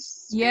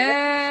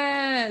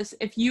 Yes.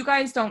 If you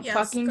guys don't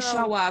fucking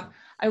show up,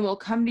 I will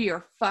come to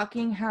your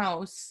fucking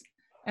house,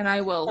 and I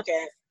will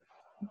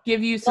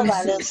give you some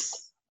soup.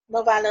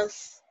 No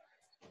violence.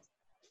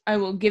 I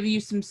will give you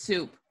some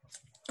soup.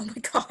 Oh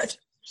my god.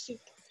 Soup.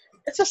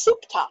 It's a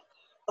soup talk.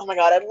 Oh my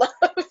god, I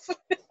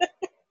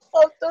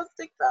love those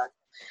TikTok.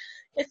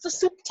 It's a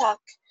soup talk.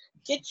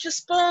 Get your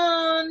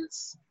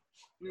spoons.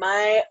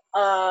 My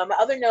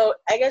other note,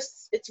 I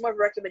guess it's more of a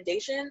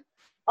recommendation.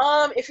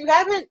 If you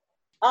haven't,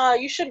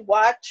 you should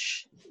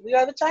watch We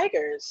Are the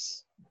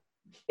Tigers.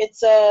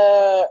 It's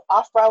a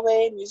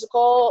off-Broadway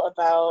musical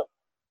about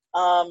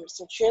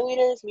some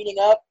cheerleaders meeting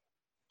up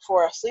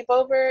for a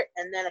sleepover,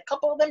 and then a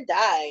couple of them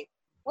die.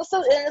 And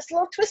it's a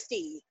little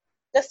twisty.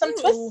 There's some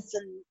twists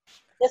and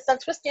there's some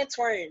twists and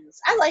turns.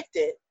 I liked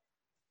it.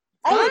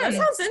 That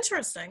sounds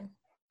interesting.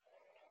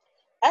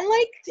 I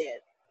liked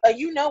it.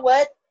 You know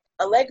what?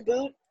 A leg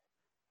boot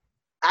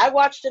I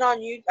watched it on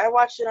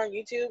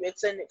YouTube.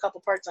 It's in a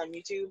couple parts on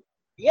YouTube.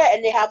 Yeah,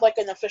 and they have like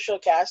an official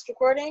cast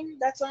recording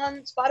that's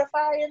on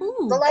Spotify and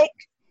the like.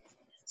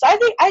 So I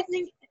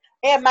think,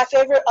 and my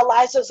favorite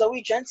Eliza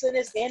Zoe Jensen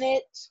is in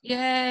it.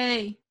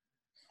 Yay!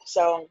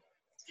 So,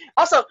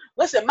 also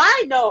listen,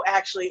 my note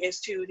actually is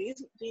to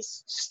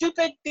these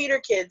stupid theater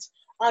kids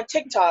on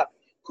TikTok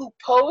who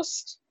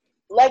post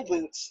leg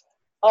boots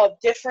of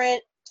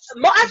different.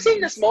 I've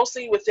seen this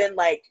mostly within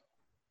like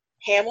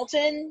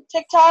Hamilton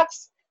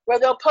TikToks, where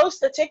they'll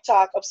post a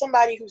TikTok of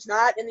somebody who's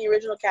not in the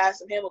original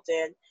cast of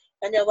Hamilton,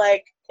 and they're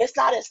like, it's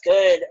not as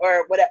good,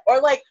 or whatever.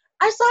 Or like,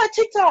 I saw a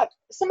TikTok.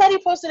 Somebody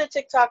posted a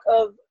TikTok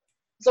of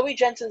Zoe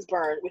Jensen's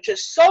Burn, which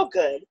is so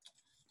good.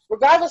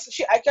 Regardless,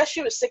 I guess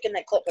she was sick in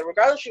that clip, but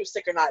regardless if she was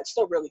sick or not, it's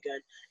still really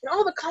good. And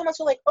all the comments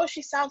were like, oh,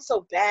 she sounds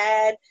so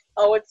bad.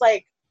 Oh, it's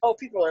like, oh,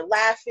 people are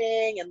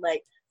laughing, and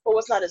like, oh,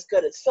 it's not as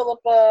good as Philippa,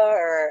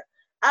 or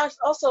I was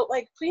also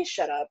like, please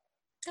shut up.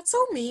 That's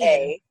so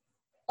mean.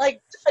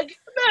 Like, and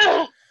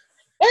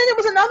there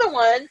was another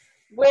one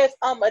with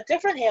a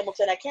different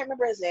Hamilton. I can't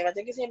remember his name. I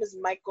think his name is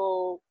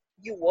Michael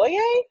Uwoye,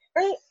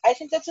 or I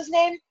think that's his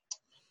name.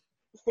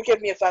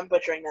 Forgive me if I'm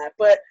butchering that,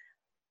 but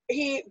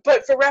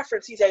for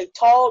reference, he's a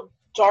tall,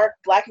 dark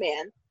black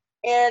man,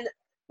 and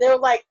they were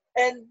like,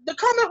 and the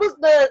comment was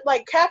the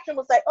caption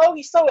was like, oh,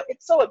 it's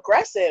so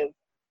aggressive,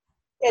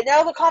 and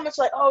now the comments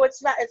are like, oh,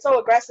 it's so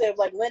aggressive,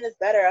 like Lynn is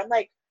better. I'm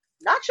like,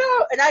 not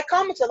y'all, and I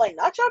commented like,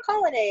 not y'all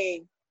calling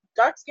a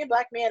dark-skinned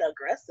black man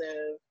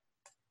aggressive.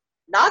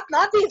 Not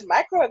these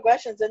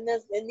microaggressions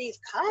in these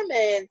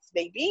comments,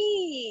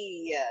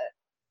 baby.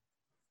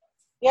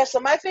 Yeah,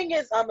 so my thing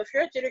is, if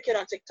you're a theater kid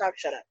on TikTok,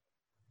 shut up.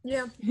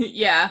 Yeah.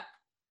 Yeah.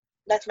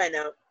 That's my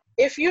note.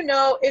 If you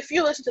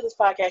listen to this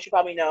podcast, you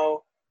probably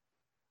know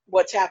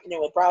what's happening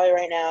with Broadway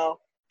right now.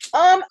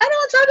 I don't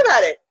want to talk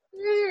about it.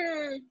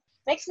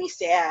 Makes me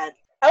sad.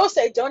 I will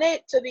say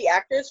donate to the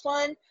Actors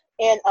Fund,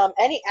 and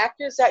any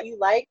actors that you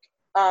like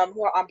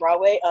who are on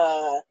Broadway,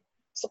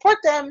 support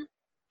them,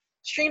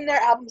 stream their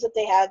albums if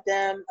they have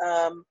them,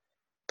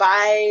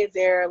 buy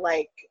their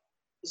like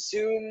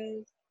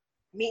Zoom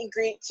meet and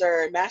greets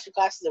or master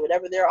classes or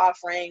whatever they're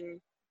offering,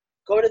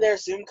 go to their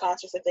Zoom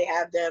concerts if they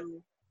have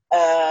them,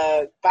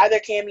 buy their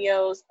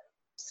cameos,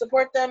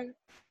 support them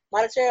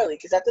monetarily,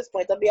 because at this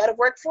point they'll be out of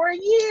work for a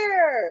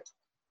year.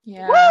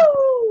 Yeah.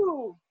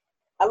 Woo!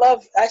 I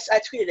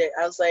tweeted it.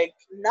 I was like,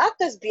 not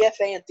this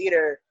BFA in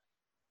theater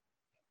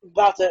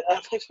I'm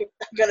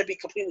gonna be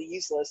completely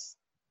useless.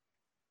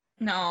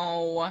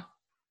 No,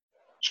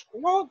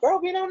 girl,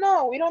 we don't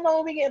know. We don't know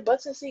when we get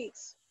butts and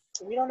seats.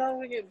 And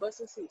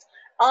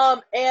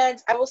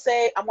I will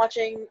say I'm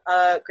watching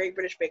Great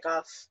British Bake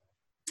Off.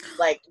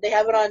 Like they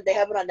have it on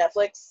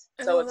Netflix,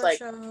 so it's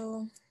like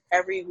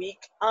every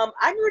week.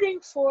 I'm rooting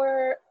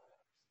for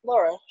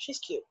Laura. She's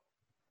cute.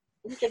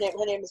 Her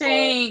name is thanks.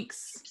 Laura.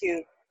 She's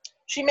cute.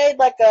 She made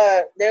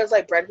there was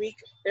Bread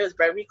Week. There was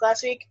Bread Week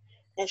last week,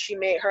 and she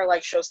made her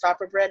like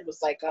showstopper bread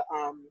was like a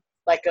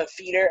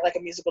feeder, like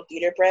a musical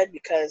theater bread,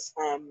 because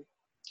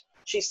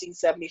she's seen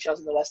 70 shows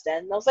in the West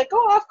End. And I was like, go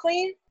off,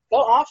 queen.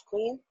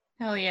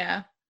 Hell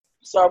yeah.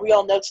 So are we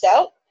all notes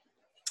out?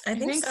 I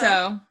think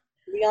so.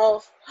 We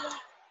all.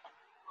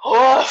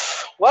 Oh,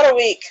 what a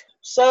week.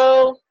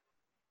 So,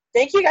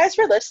 thank you guys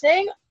for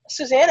listening.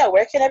 Susanna,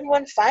 where can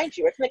everyone find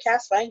you? Where can the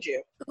cast find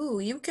you? Ooh,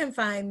 you can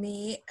find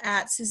me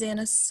at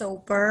Susanna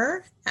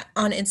Soper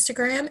on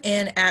Instagram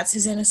and at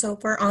Susanna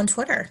Soper on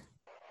Twitter.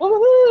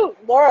 Woo!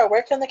 Laura,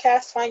 where can the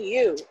cast find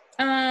you?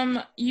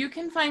 You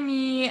can find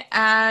me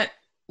at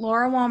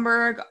Laura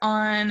Womberg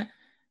on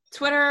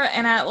Twitter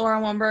and at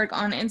Laura Womberg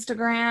on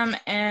Instagram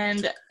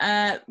and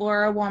at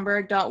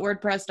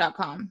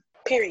laurawomberg.wordpress.com.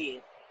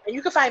 Period. And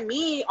you can find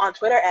me on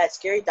Twitter at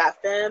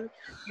scary.fem.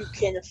 You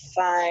can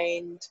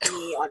find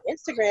me on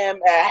Instagram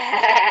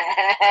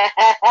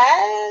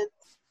at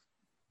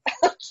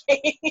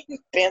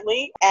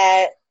Bentley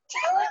at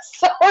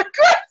so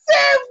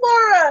aggressive,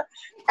 Laura.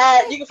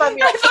 You can find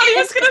me on I thought he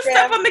was going to Instagram.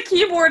 step on the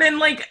keyboard and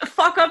like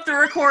fuck up the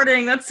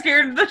recording. That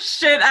scared the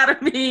shit out of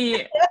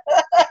me.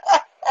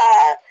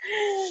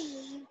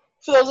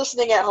 For those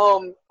listening at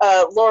home,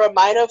 Laura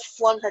might have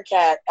flung her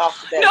cat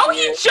off the bed. No,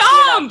 he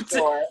jumped!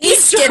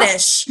 He's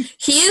skittish.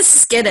 He is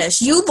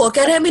skittish. You look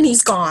at him and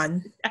he's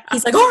gone.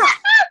 He's like, oh!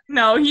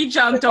 No, he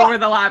jumped over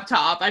the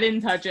laptop. I didn't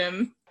touch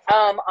him.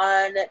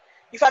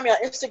 You find me on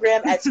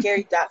Instagram at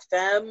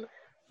scary.fem,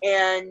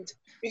 and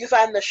you can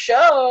find the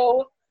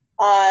show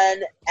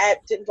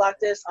at Didn't Block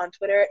This on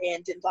Twitter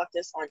and Didn't Block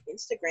This on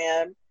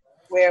Instagram,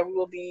 where we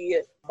will be.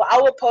 Well,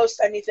 I will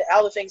post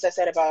all the things I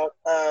said about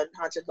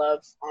Haunted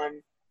Love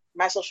on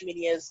my social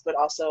medias, but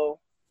also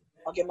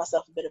I'll give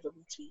myself a bit of a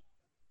retweet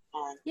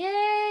on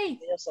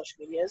social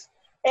medias.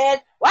 And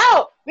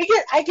wow, we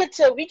get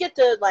to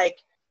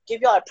like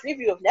give y'all a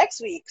preview of next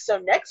week. So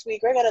next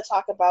week we're gonna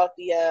talk about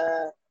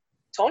the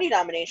Tony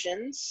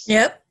nominations.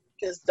 Yep.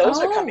 Because those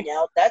are coming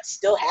out. That's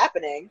still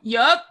happening.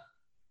 Yup.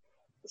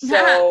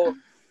 So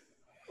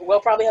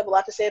we'll probably have a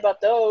lot to say about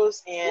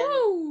those. And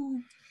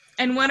woo.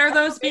 And when are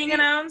those being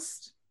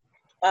announced?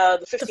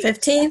 The 15th. The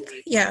 15th?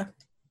 Yeah.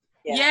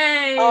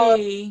 Yeah.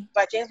 Yay!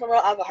 By James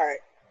Monroe Englehart.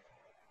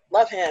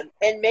 Love him.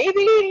 And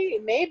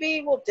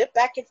maybe we'll dip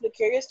back into the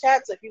Curious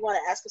Cat. So if you want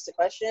to ask us a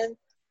question,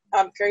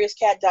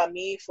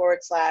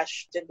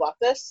 curiouscat.me/did block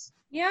this.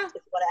 Yeah. If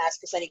you want to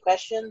ask us any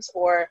questions,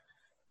 or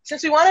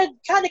since we want to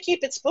kind of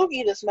keep it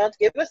spooky this month,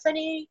 give us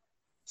any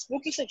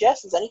spooky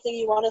suggestions. Anything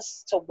you want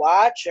us to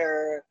watch,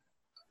 or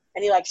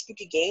any like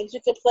spooky games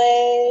we could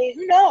play.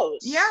 Who knows?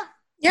 Yeah.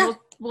 Yeah.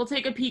 We'll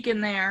take a peek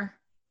in there.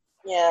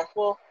 Yeah.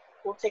 We'll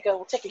take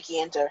a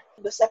gander.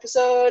 This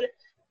episode,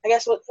 I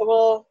guess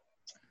we'll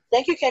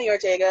thank you, Kenny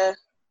Ortega,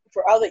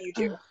 for all that you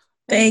do.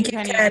 Thank you,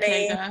 Kenny.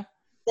 Ortega.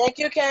 Thank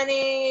you,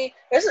 Kenny.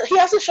 He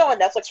has a show on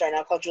Netflix right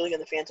now called Julie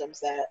and the Phantoms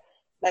that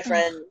my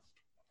friend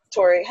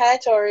Tori,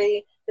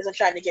 isn't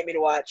trying to get me to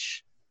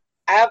watch.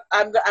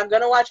 I'm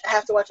gonna watch. I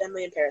have to watch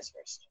Emily in Paris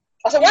first.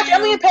 Also, watch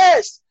Emily in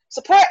Paris.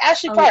 Support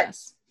Ashley Park.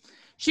 Yes.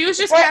 She was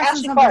just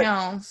casting something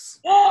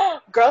else.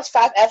 Girls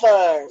Five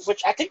Ever,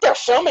 which I think they're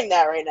filming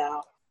that right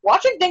now.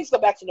 Watching things go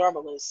back to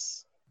normal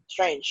is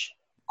strange,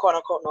 quote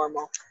unquote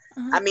normal.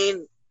 I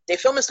mean, they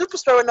film in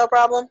Superstore with no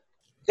problem.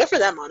 Good for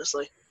them,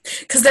 honestly.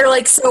 Because they're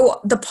like,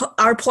 so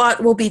our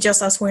plot will be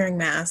just us wearing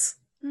masks,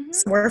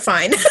 so we're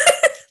fine.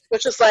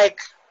 Which is like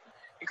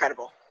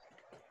incredible.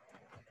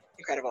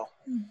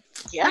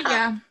 Yeah.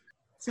 Yeah.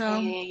 So.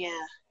 Yeah.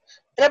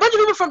 And a bunch of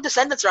people from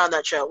Descendants are on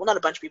that show. Well, not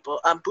a bunch of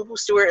people. Boo Boo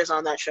Stewart is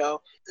on that show.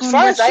 As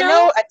far as I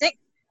know, I think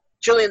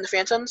Julie and the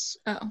Phantoms.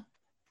 Oh.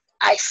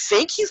 I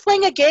think he's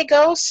playing a gay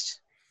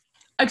ghost.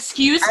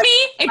 Excuse me?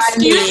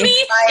 Excuse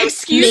me?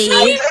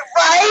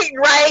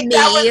 Right.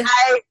 Me.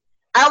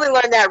 I only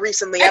learned that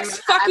recently.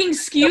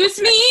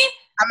 Excuse me?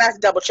 I'm gonna have to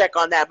double check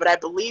on that, but I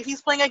believe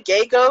he's playing a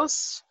gay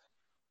ghost,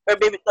 or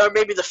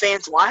maybe the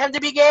fans want him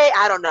to be gay.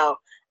 I don't know.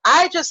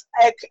 A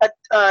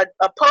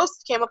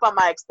post came up on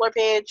my Explore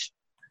page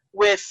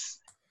with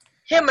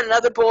him and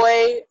another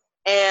boy,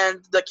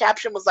 and the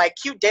caption was like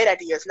 "cute date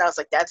ideas," and I was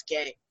like, "That's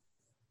gay."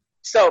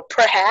 So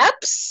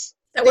perhaps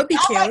that would be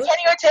cute. Let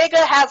Kenny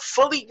Ortega have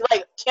fully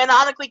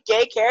canonically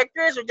gay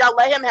characters, or y'all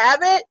let him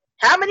have it?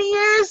 How many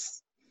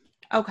years?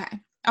 Okay.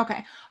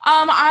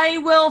 I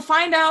will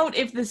find out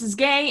if this is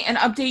gay and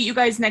update you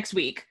guys next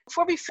week.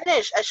 Before we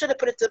finish, I should have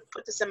put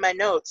this in my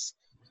notes.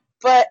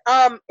 But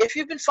if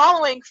you've been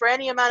following for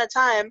any amount of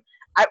time,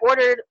 I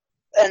ordered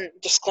an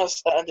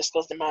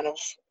undisclosed amount of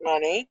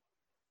money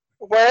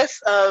worth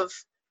of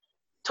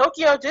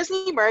Tokyo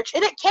Disney merch,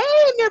 and it came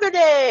the other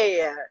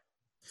day.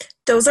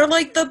 Those are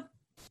like the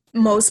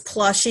most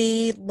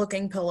plushy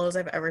looking pillows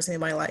I've ever seen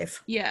in my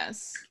life.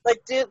 Yes.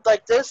 Like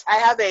this, I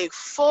have a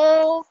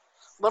full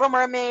Little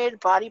Mermaid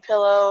body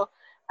pillow.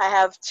 I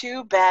have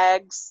 2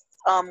 bags.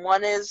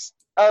 One is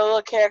a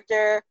little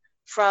character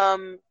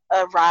from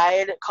a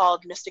ride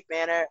called Mystic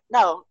Manor.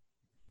 No,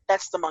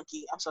 that's the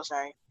monkey. I'm so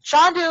sorry.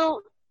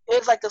 Shandu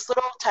is like this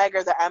little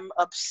tiger that I'm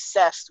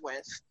obsessed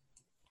with.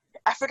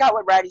 I forgot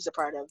what ride he's a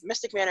part of.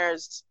 Mystic Manor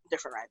is a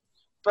different ride.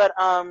 But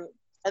and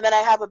then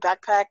I have a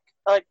backpack,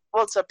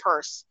 it's a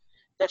purse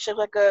that shaped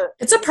like a.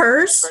 It's a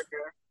purse.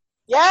 Hamburger.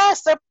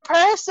 Yes, they're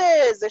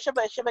purses. They shape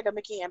like a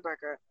Mickey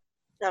hamburger.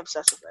 I'm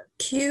obsessed with it.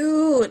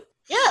 Cute.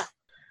 Yeah.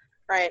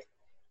 Right.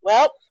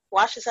 Well,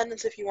 watch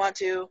Descendants if you want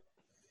to.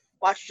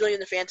 Watch Julie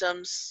and the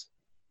Phantoms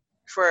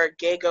for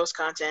gay ghost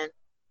content.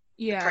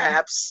 Yeah.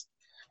 Perhaps.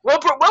 We'll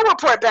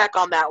report back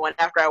on that one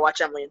after I watch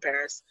Emily in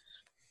Paris.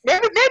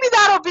 Maybe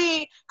that'll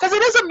be because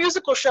it is a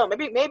musical show.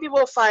 Maybe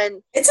we'll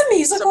find it's a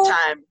musical some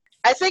time.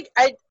 I think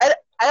I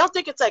don't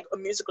think it's like a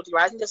musical tour.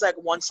 I think there's like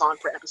 1 song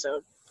per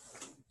episode.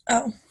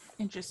 Oh,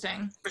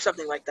 interesting. Or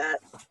something like that.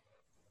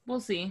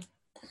 We'll see.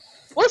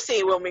 We'll see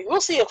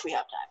if we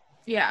have time.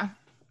 Yeah.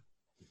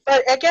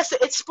 But I guess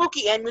it's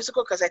spooky and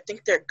musical because I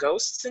think there are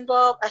ghosts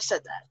involved. I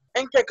said that. I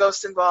think there are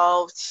ghosts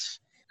involved.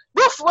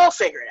 We'll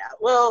figure it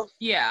out. We'll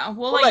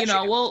let you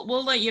know.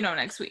 We'll let you know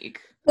next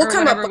week. We'll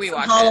come up with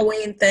some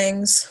Halloween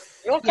things.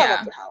 We'll come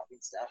up with Halloween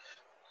stuff.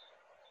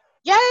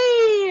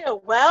 Yay!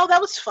 Well,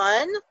 that was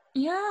fun.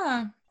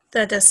 Yeah.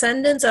 The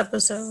Descendants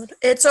episode.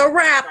 It's a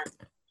wrap.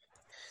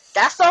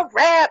 That's a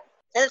wrap.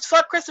 And it's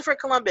fuck Christopher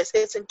Columbus.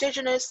 It's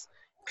Indigenous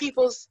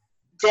Peoples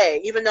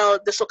Day, even though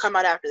this will come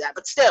out after that.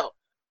 But still,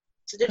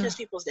 it's Indigenous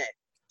Peoples Day.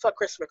 Fuck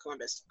Christopher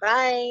Columbus.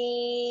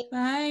 Bye.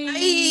 Bye.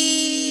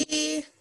 Bye.